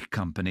 big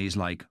companies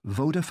like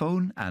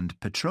Vodafone and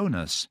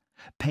Petronas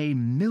pay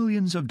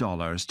millions of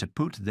dollars to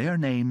put their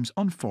names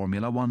on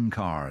Formula One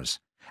cars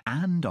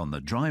and on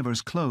the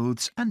drivers'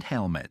 clothes and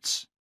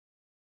helmets.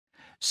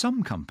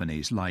 Some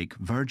companies like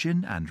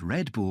Virgin and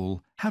Red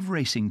Bull have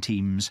racing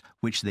teams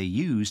which they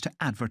use to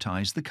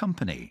advertise the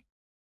company.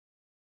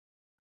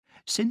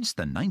 Since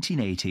the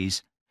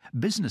 1980s,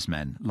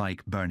 businessmen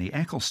like Bernie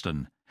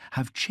Ecclestone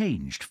have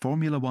changed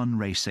Formula One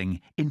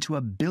racing into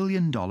a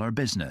billion-dollar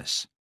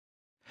business.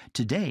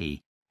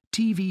 Today,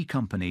 TV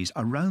companies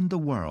around the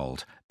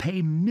world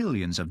pay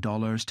millions of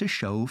dollars to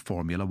show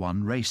Formula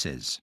One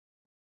races.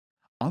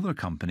 Other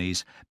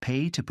companies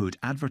pay to put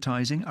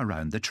advertising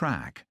around the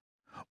track,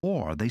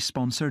 or they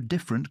sponsor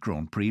different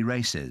Grand Prix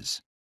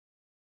races.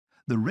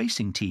 The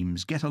racing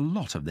teams get a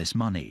lot of this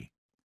money.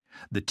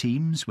 The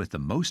teams with the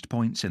most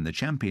points in the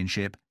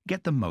championship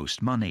get the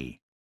most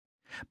money.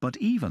 But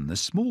even the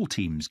small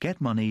teams get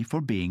money for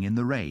being in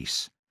the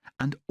race,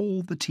 and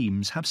all the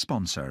teams have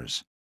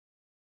sponsors.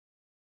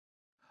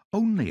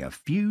 Only a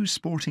few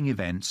sporting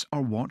events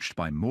are watched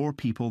by more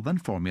people than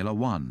Formula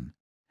One,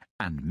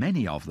 and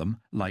many of them,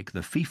 like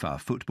the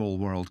FIFA Football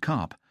World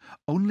Cup,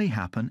 only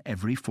happen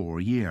every 4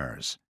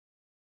 years.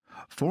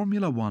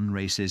 Formula One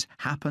races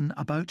happen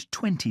about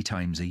 20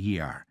 times a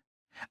year,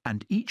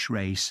 and each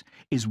race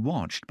is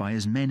watched by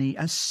as many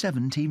as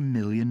 70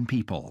 million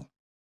people.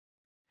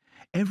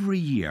 Every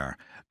year,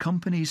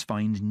 companies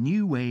find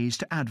new ways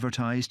to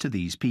advertise to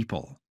these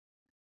people.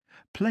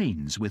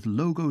 Planes with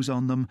logos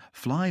on them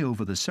fly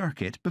over the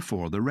circuit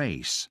before the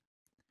race.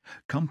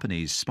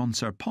 Companies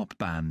sponsor pop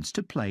bands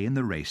to play in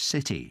the race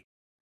city.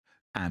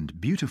 And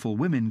beautiful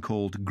women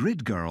called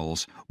grid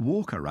girls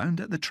walk around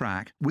at the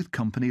track with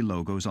company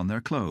logos on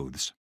their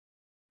clothes.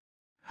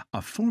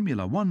 A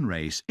Formula One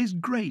race is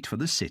great for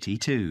the city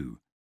too.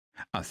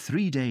 A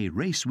 3-day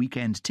race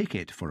weekend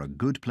ticket for a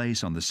good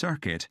place on the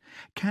circuit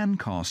can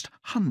cost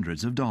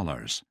hundreds of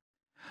dollars.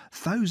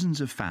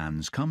 Thousands of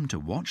fans come to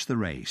watch the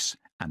race,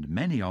 and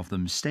many of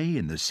them stay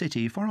in the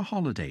city for a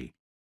holiday.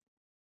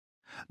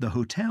 The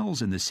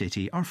hotels in the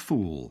city are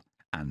full,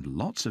 and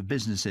lots of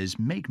businesses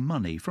make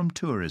money from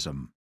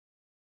tourism.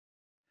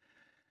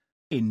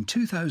 In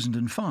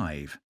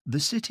 2005, the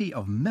city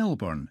of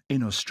Melbourne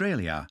in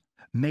Australia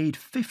made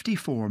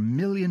 $54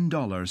 million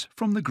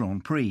from the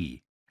Grand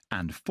Prix,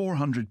 and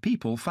 400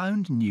 people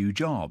found new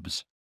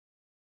jobs.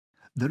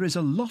 There is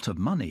a lot of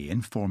money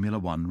in Formula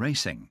One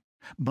racing,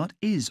 but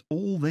is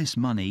all this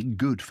money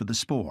good for the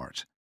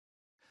sport?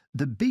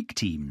 The big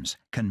teams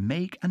can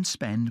make and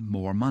spend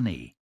more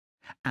money,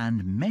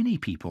 and many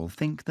people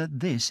think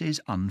that this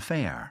is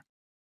unfair.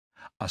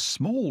 A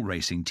small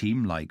racing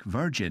team like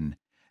Virgin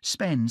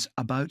spends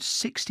about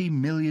 $60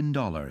 million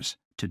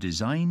to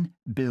design,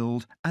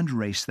 build and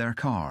race their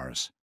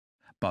cars,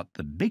 but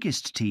the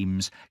biggest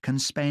teams can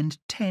spend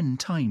 10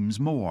 times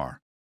more.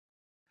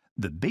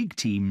 The big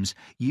teams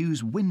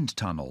use wind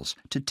tunnels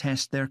to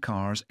test their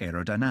cars'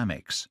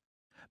 aerodynamics,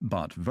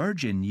 but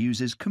Virgin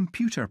uses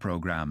computer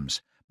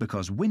programs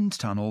because wind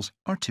tunnels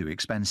are too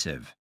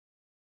expensive.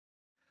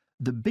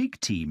 The big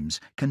teams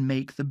can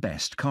make the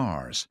best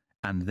cars,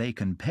 and they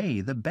can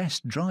pay the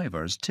best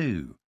drivers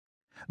too.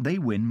 They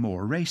win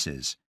more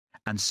races,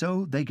 and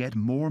so they get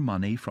more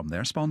money from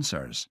their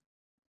sponsors.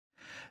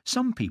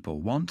 Some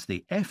people want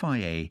the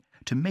FIA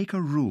to make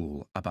a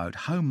rule about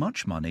how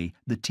much money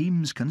the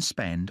teams can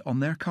spend on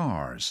their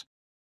cars.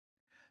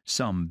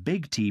 Some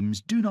big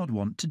teams do not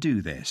want to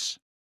do this.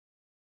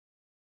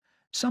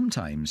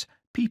 Sometimes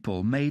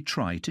people may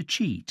try to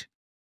cheat.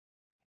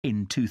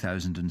 In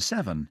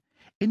 2007,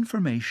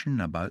 information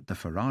about the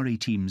Ferrari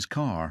team's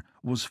car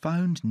was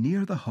found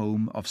near the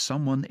home of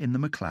someone in the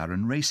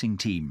McLaren racing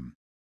team.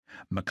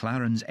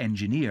 McLaren's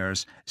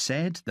engineers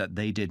said that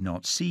they did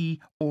not see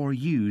or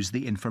use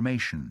the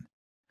information,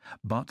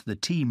 but the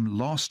team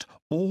lost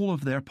all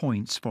of their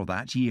points for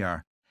that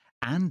year,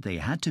 and they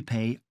had to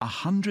pay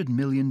 $100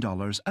 million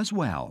as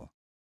well.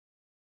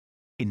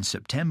 In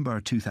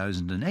September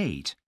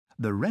 2008,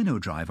 the Renault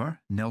driver,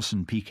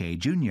 Nelson Piquet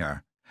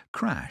Jr.,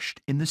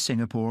 crashed in the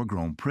Singapore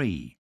Grand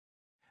Prix.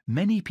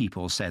 Many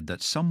people said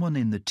that someone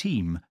in the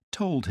team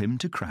told him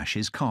to crash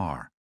his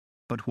car.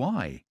 But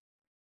why?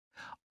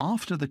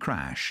 After the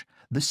crash,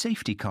 the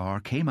safety car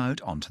came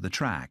out onto the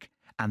track,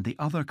 and the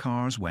other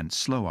cars went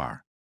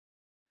slower.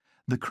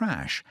 The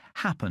crash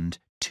happened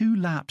 2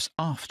 laps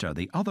after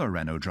the other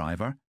Renault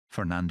driver,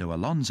 Fernando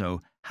Alonso,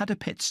 had a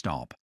pit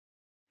stop.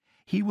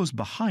 He was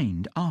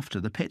behind after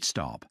the pit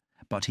stop,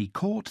 but he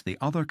caught the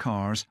other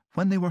cars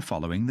when they were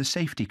following the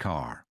safety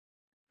car.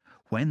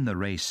 When the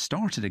race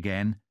started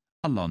again,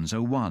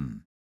 Alonso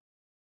won.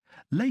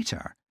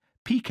 Later,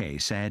 Piquet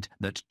said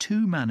that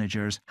 2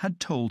 managers had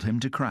told him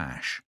to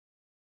crash.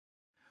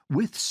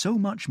 With so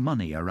much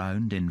money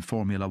around in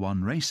Formula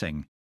One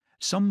racing,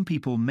 some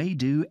people may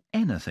do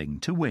anything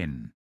to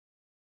win.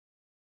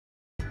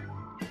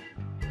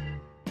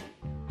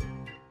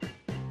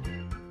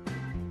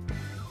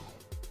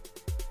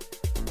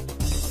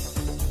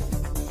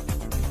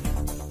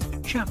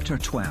 Chapter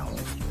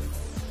 12.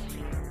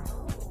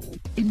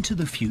 Into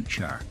the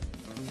Future.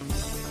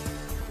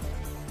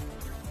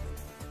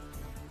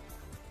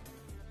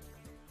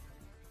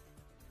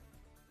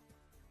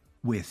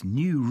 With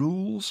new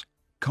rules,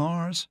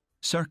 cars,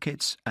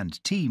 circuits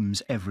and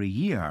teams every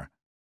year,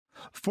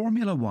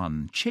 Formula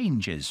One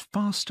changes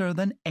faster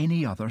than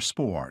any other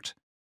sport.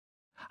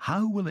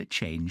 How will it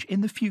change in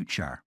the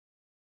future?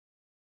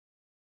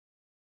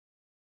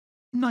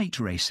 Night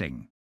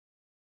racing.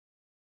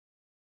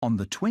 On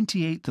the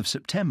 28th of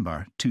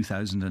September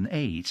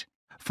 2008,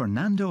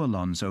 Fernando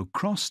Alonso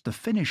crossed the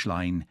finish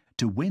line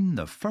to win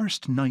the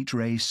first night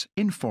race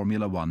in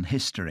Formula One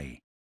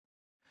history.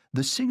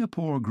 The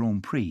Singapore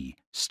Grand Prix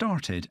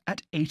started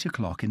at 8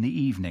 o'clock in the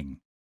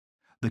evening.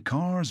 The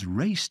cars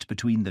raced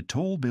between the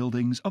tall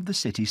buildings of the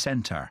city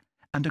centre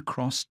and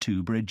across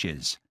two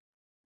bridges.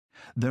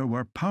 There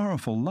were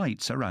powerful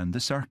lights around the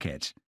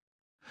circuit.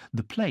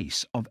 The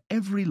place of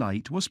every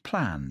light was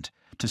planned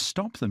to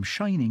stop them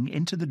shining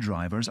into the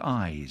driver's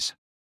eyes.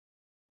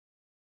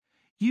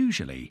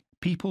 Usually,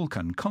 people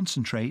can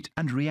concentrate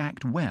and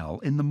react well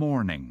in the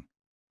morning,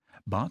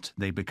 but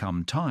they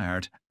become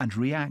tired and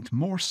react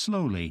more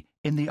slowly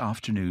in the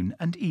afternoon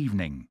and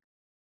evening.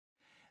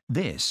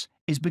 This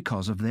is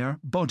because of their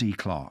body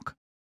clock,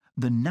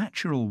 the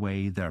natural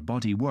way their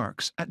body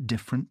works at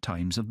different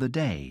times of the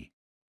day.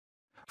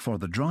 For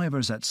the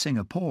drivers at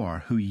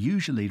Singapore who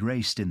usually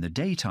raced in the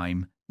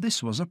daytime,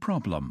 this was a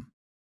problem.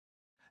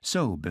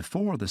 So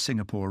before the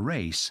Singapore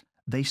race,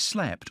 they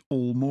slept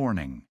all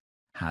morning,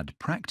 had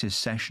practice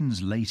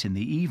sessions late in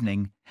the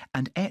evening,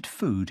 and ate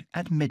food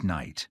at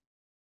midnight.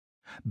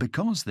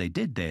 Because they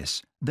did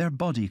this, their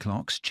body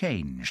clocks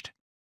changed.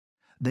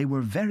 They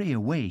were very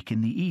awake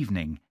in the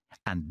evening,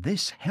 and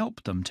this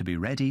helped them to be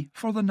ready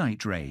for the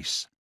night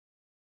race.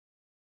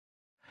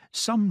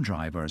 Some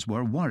drivers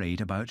were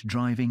worried about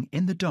driving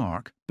in the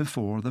dark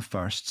before the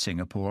first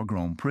Singapore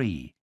Grand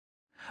Prix.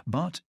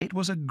 But it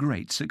was a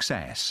great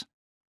success.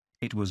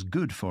 It was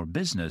good for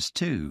business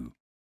too.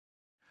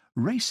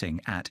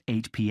 Racing at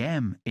 8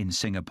 p.m. in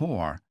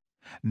Singapore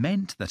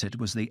meant that it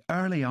was the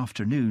early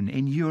afternoon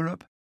in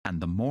Europe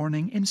and the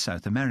morning in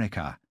South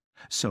America,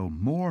 so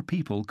more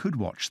people could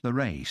watch the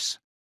race.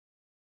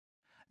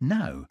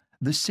 Now,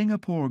 the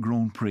Singapore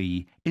Grand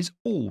Prix is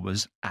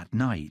always at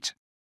night.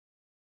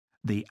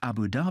 The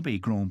Abu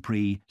Dhabi Grand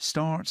Prix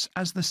starts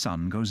as the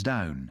sun goes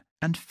down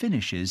and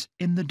finishes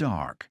in the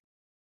dark.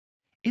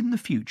 In the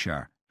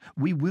future,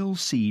 we will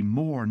see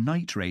more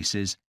night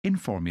races in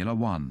Formula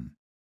One.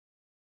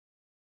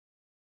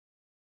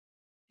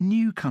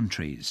 New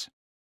countries.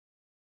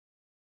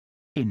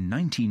 In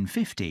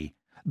 1950,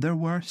 there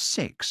were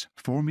 6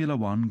 Formula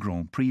One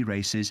Grand Prix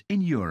races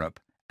in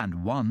Europe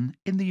and 1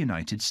 in the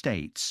United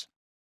States.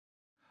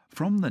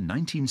 From the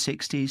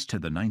 1960s to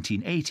the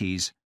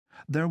 1980s,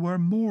 there were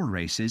more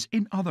races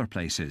in other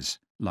places,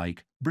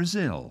 like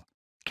Brazil,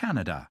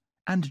 Canada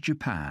and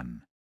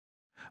Japan.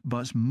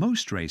 But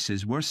most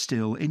races were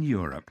still in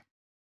Europe.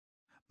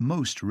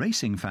 Most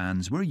racing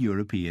fans were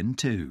European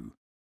too.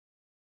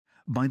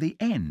 By the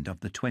end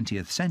of the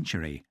 20th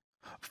century,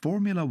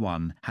 Formula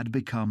One had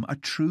become a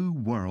true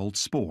world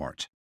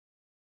sport.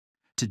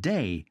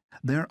 Today,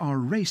 there are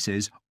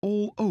races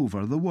all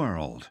over the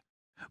world,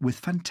 with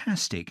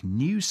fantastic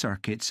new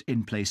circuits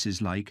in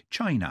places like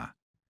China,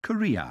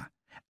 Korea,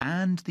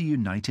 and the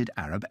United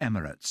Arab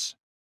Emirates.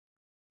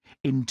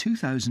 In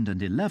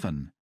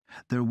 2011,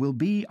 there will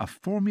be a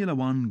Formula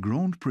One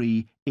Grand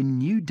Prix in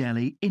New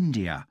Delhi,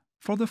 India,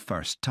 for the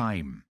first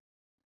time.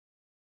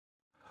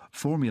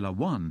 Formula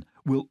One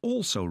will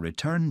also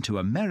return to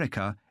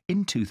America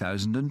in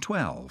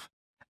 2012,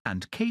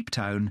 and Cape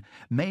Town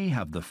may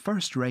have the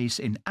first race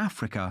in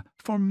Africa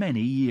for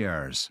many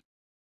years.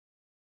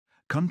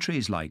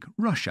 Countries like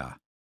Russia,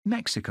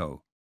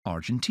 Mexico,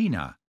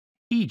 Argentina,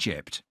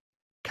 Egypt,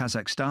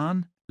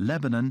 Kazakhstan,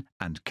 Lebanon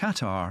and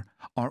Qatar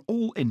are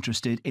all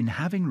interested in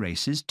having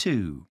races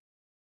too.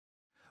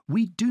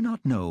 We do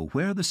not know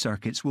where the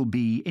circuits will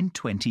be in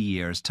 20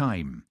 years'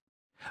 time,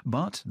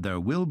 but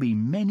there will be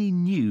many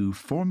new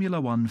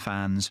Formula One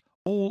fans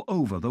all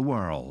over the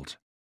world.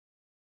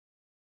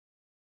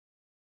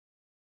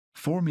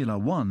 Formula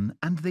One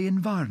and the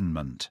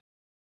environment.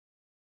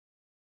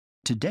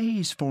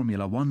 Today's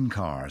Formula One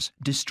cars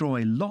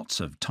destroy lots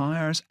of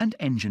tyres and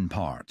engine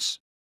parts,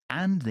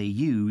 and they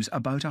use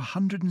about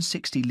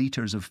 160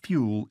 litres of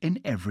fuel in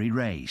every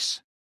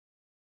race.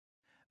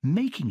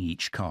 Making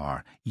each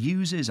car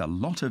uses a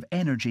lot of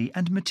energy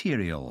and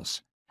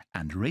materials,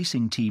 and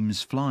racing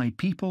teams fly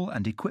people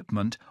and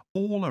equipment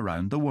all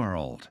around the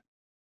world.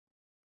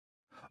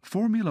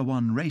 Formula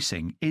One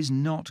racing is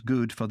not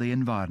good for the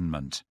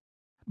environment,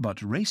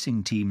 but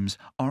racing teams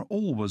are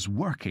always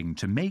working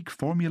to make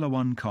Formula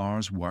One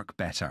cars work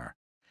better,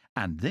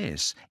 and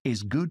this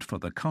is good for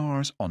the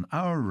cars on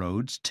our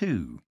roads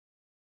too.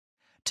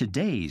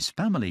 Today's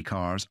family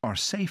cars are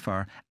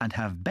safer and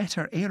have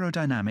better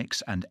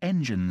aerodynamics and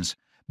engines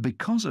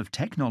because of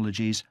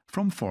technologies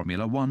from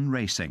Formula One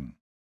racing.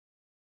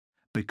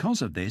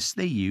 Because of this,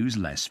 they use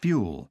less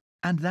fuel,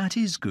 and that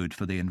is good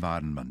for the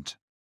environment.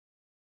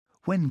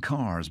 When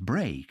cars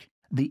brake,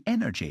 the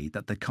energy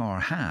that the car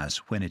has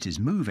when it is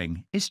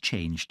moving is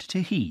changed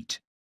to heat.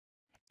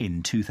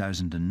 In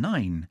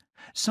 2009,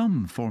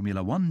 some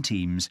Formula One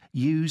teams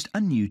used a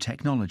new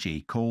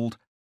technology called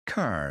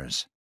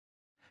KERS.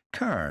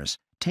 KERS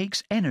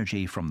takes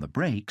energy from the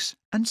brakes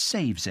and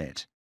saves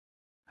it.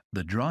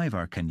 The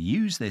driver can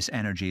use this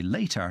energy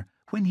later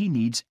when he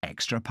needs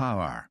extra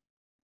power.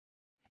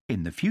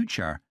 In the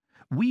future,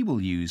 we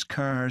will use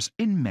KERS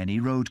in many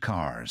road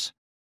cars.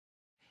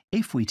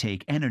 If we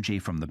take energy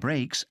from the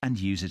brakes and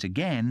use it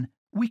again,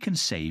 we can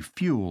save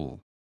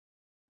fuel.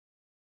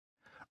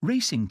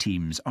 Racing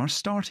teams are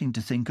starting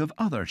to think of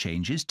other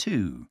changes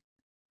too.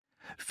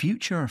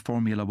 Future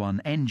Formula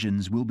One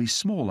engines will be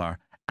smaller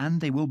and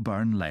they will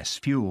burn less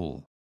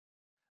fuel.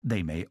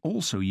 They may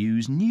also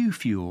use new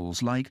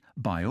fuels like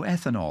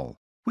bioethanol,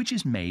 which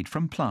is made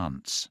from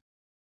plants.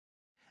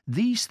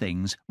 These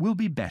things will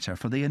be better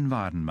for the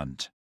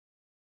environment.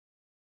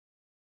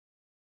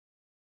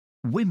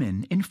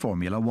 Women in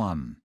Formula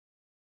One.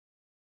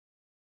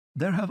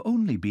 There have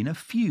only been a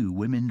few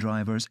women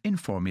drivers in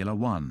Formula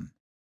One,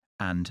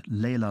 and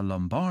Leila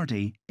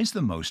Lombardi is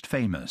the most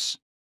famous.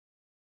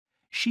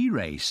 She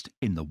raced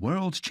in the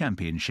World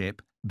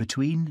Championship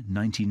between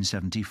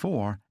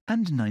 1974 and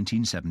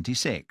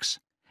 1976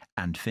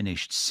 and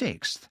finished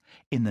sixth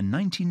in the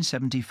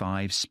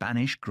 1975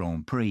 Spanish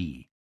Grand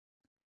Prix.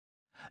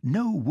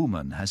 No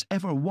woman has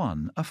ever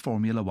won a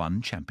Formula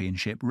One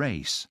championship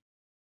race.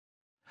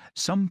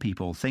 Some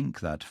people think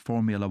that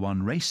Formula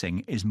One racing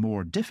is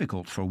more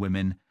difficult for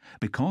women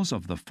because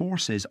of the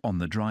forces on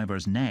the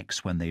drivers'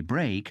 necks when they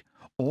brake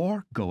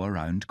or go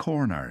around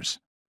corners.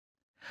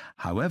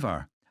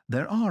 However,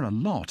 there are a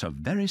lot of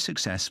very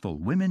successful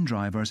women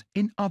drivers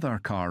in other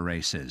car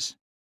races.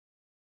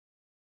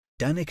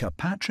 Danica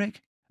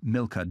Patrick,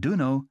 Milka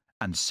Duno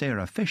and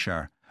Sarah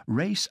Fisher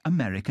race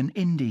American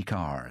Indy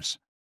cars.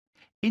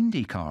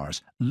 Indy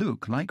cars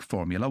look like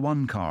Formula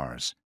One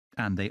cars,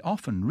 and they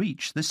often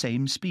reach the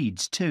same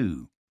speeds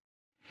too.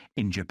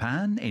 In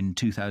Japan in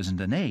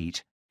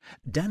 2008,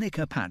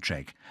 Danica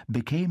Patrick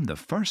became the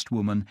first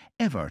woman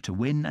ever to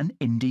win an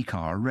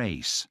IndyCar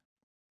race.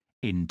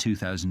 In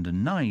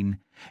 2009,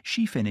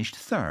 she finished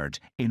third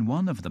in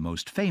one of the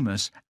most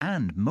famous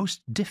and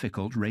most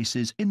difficult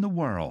races in the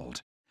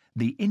world,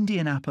 the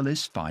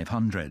Indianapolis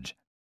 500.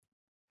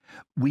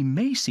 We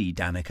may see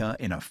Danica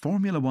in a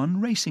Formula One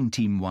racing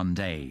team one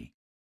day.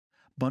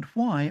 But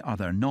why are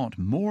there not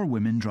more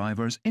women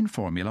drivers in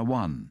Formula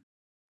One?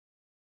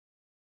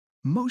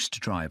 Most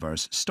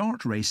drivers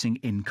start racing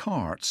in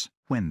karts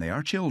when they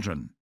are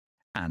children,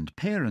 and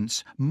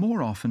parents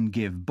more often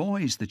give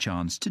boys the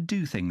chance to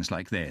do things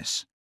like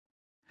this.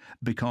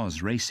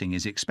 Because racing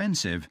is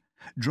expensive,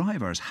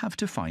 drivers have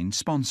to find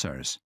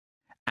sponsors,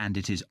 and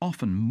it is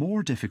often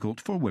more difficult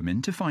for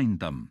women to find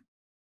them.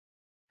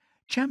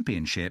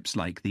 Championships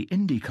like the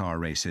IndyCar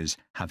races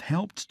have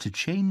helped to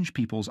change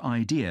people's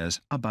ideas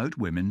about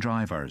women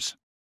drivers.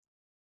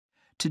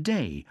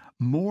 Today,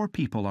 more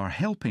people are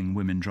helping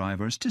women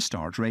drivers to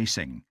start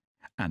racing,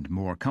 and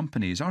more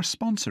companies are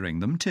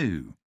sponsoring them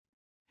too.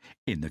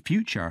 In the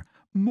future,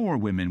 more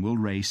women will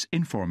race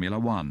in Formula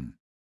One.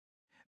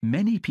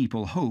 Many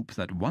people hope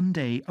that one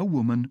day a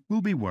woman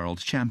will be world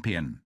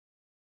champion.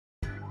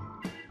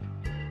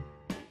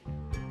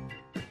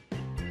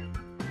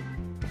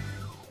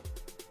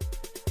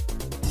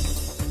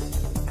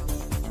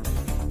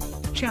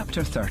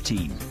 Chapter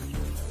 13.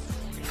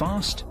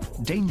 Fast,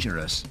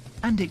 dangerous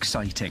and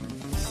exciting.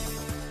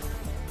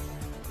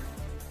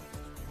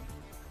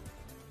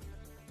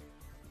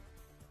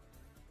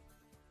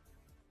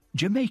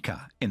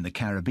 Jamaica in the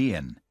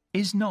Caribbean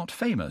is not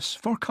famous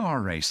for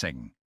car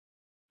racing.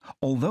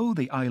 Although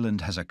the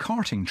island has a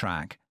karting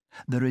track,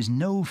 there is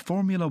no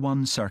Formula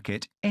One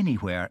circuit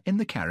anywhere in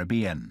the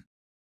Caribbean.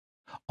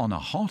 On a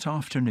hot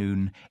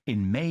afternoon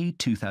in May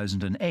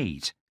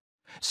 2008,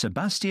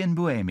 Sebastian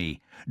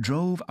Buemi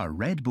drove a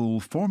Red Bull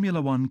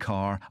Formula One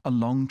car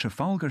along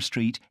Trafalgar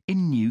Street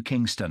in New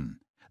Kingston,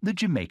 the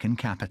Jamaican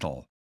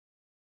capital.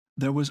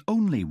 There was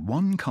only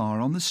one car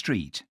on the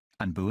street,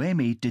 and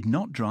Buemi did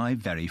not drive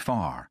very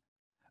far,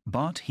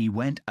 but he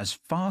went as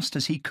fast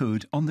as he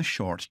could on the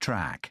short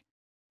track.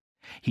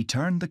 He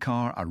turned the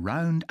car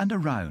around and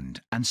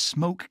around, and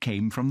smoke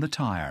came from the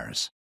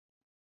tyres.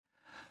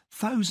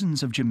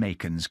 Thousands of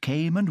Jamaicans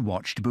came and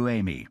watched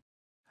Buemi.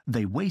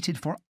 They waited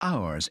for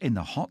hours in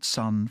the hot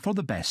sun for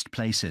the best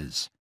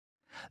places.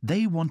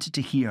 They wanted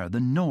to hear the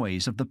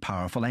noise of the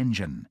powerful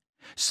engine,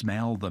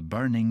 smell the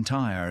burning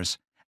tyres,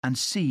 and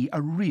see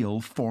a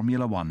real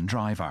Formula One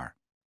driver.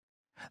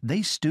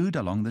 They stood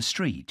along the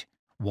street,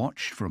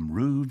 watched from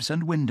roofs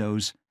and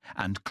windows,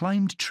 and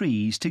climbed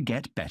trees to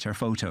get better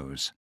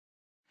photos.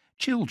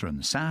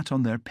 Children sat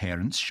on their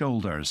parents'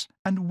 shoulders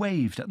and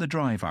waved at the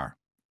driver.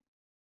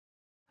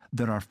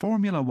 There are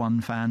Formula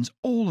One fans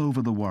all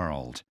over the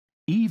world,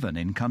 even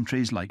in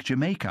countries like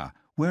Jamaica,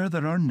 where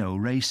there are no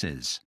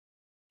races.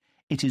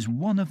 It is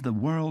one of the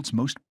world's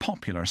most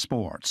popular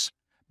sports,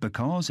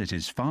 because it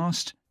is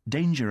fast,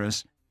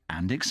 dangerous,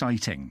 and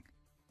exciting.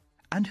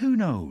 And who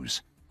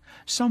knows?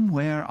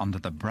 Somewhere under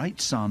the bright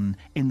sun,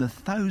 in the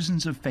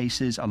thousands of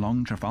faces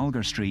along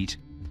Trafalgar Street,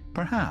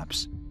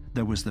 perhaps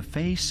there was the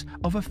face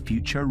of a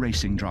future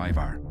racing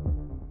driver.